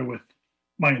together with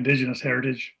my Indigenous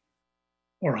heritage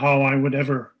or how I would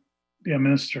ever be a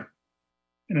minister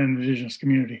in an Indigenous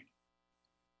community.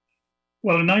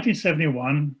 Well, in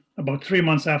 1971, about 3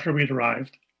 months after we'd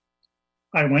arrived,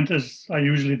 I went, as I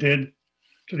usually did,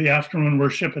 to the afternoon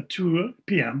worship at 2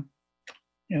 p.m.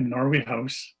 in Norway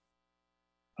House,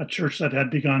 a church that had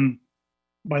begun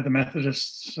by the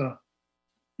Methodists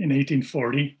in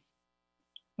 1840,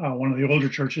 one of the older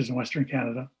churches in Western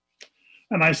Canada.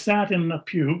 And I sat in the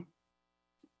pew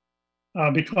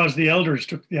because the elders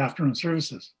took the afternoon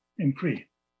services in Cree.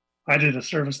 I did a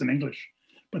service in English,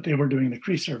 but they were doing the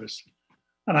Cree service.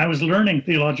 And I was learning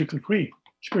theological Cree,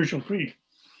 spiritual Cree.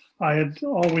 I had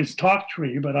always talked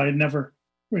Cree, but I had never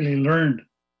really learned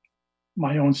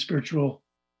my own spiritual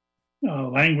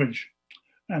language.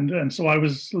 And so I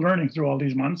was learning through all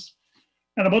these months.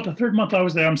 And about the third month I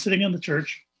was there, I'm sitting in the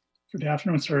church for the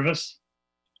afternoon service.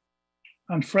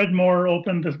 And Fred Moore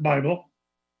opened the Bible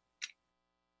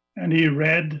and he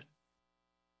read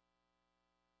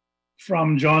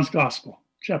from John's Gospel,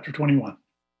 chapter 21,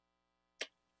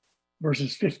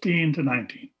 verses 15 to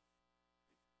 19.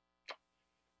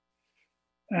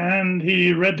 And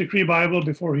he read the Cree Bible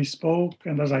before he spoke.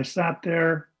 And as I sat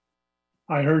there,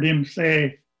 I heard him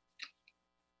say,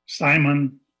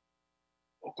 Simon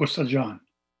Okusajan.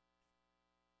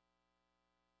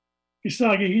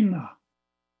 Isagihina.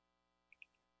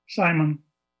 Simon,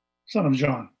 son of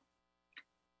John,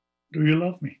 do you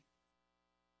love me?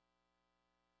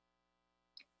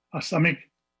 Asamik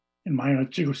in Maya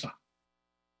Chigusa.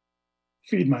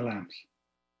 Feed my lambs.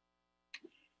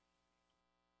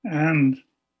 And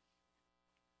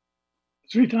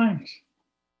 3 times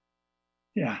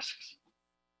he asks,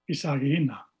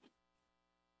 Isagihina,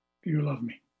 do you love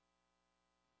me?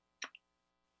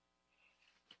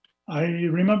 I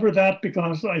remember that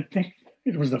because I think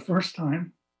it was the first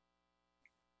time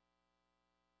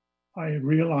I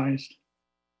realized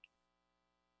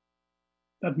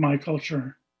that my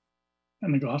culture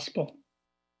and the gospel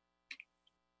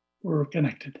were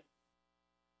connected.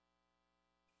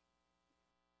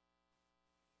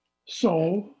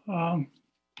 So,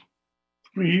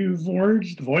 3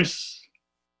 words, the voice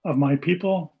of my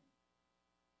people,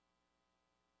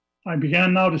 I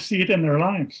began now to see it in their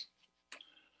lives.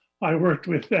 I worked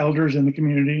with elders in the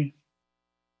community,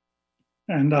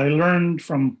 and I learned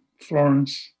from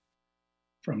Florence,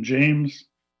 from James,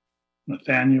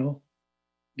 Nathaniel,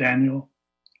 Daniel,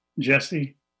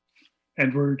 Jesse,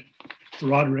 Edward,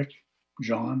 Roderick,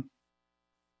 John,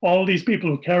 all these people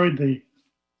who carried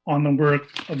on the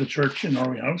work of the church in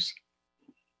Norway House.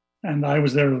 And I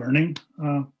was there learning,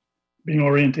 being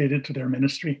orientated to their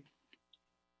ministry.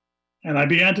 And I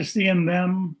began to see in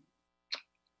them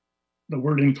the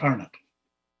Word incarnate,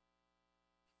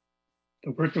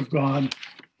 the work of God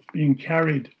being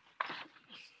carried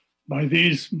by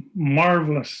these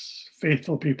marvelous,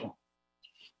 faithful people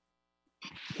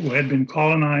who had been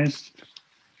colonized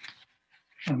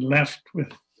and left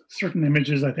with certain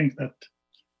images, I think, that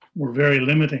were very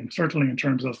limiting, certainly in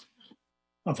terms of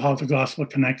how the gospel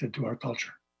connected to our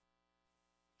culture.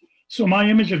 So my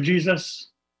image of Jesus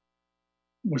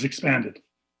was expanded.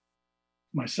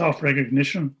 My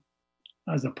self-recognition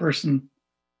as a person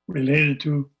related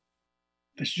to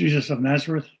this Jesus of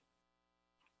Nazareth,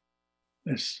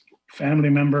 this family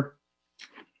member,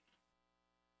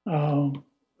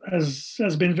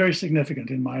 has been very significant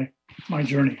in my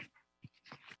journey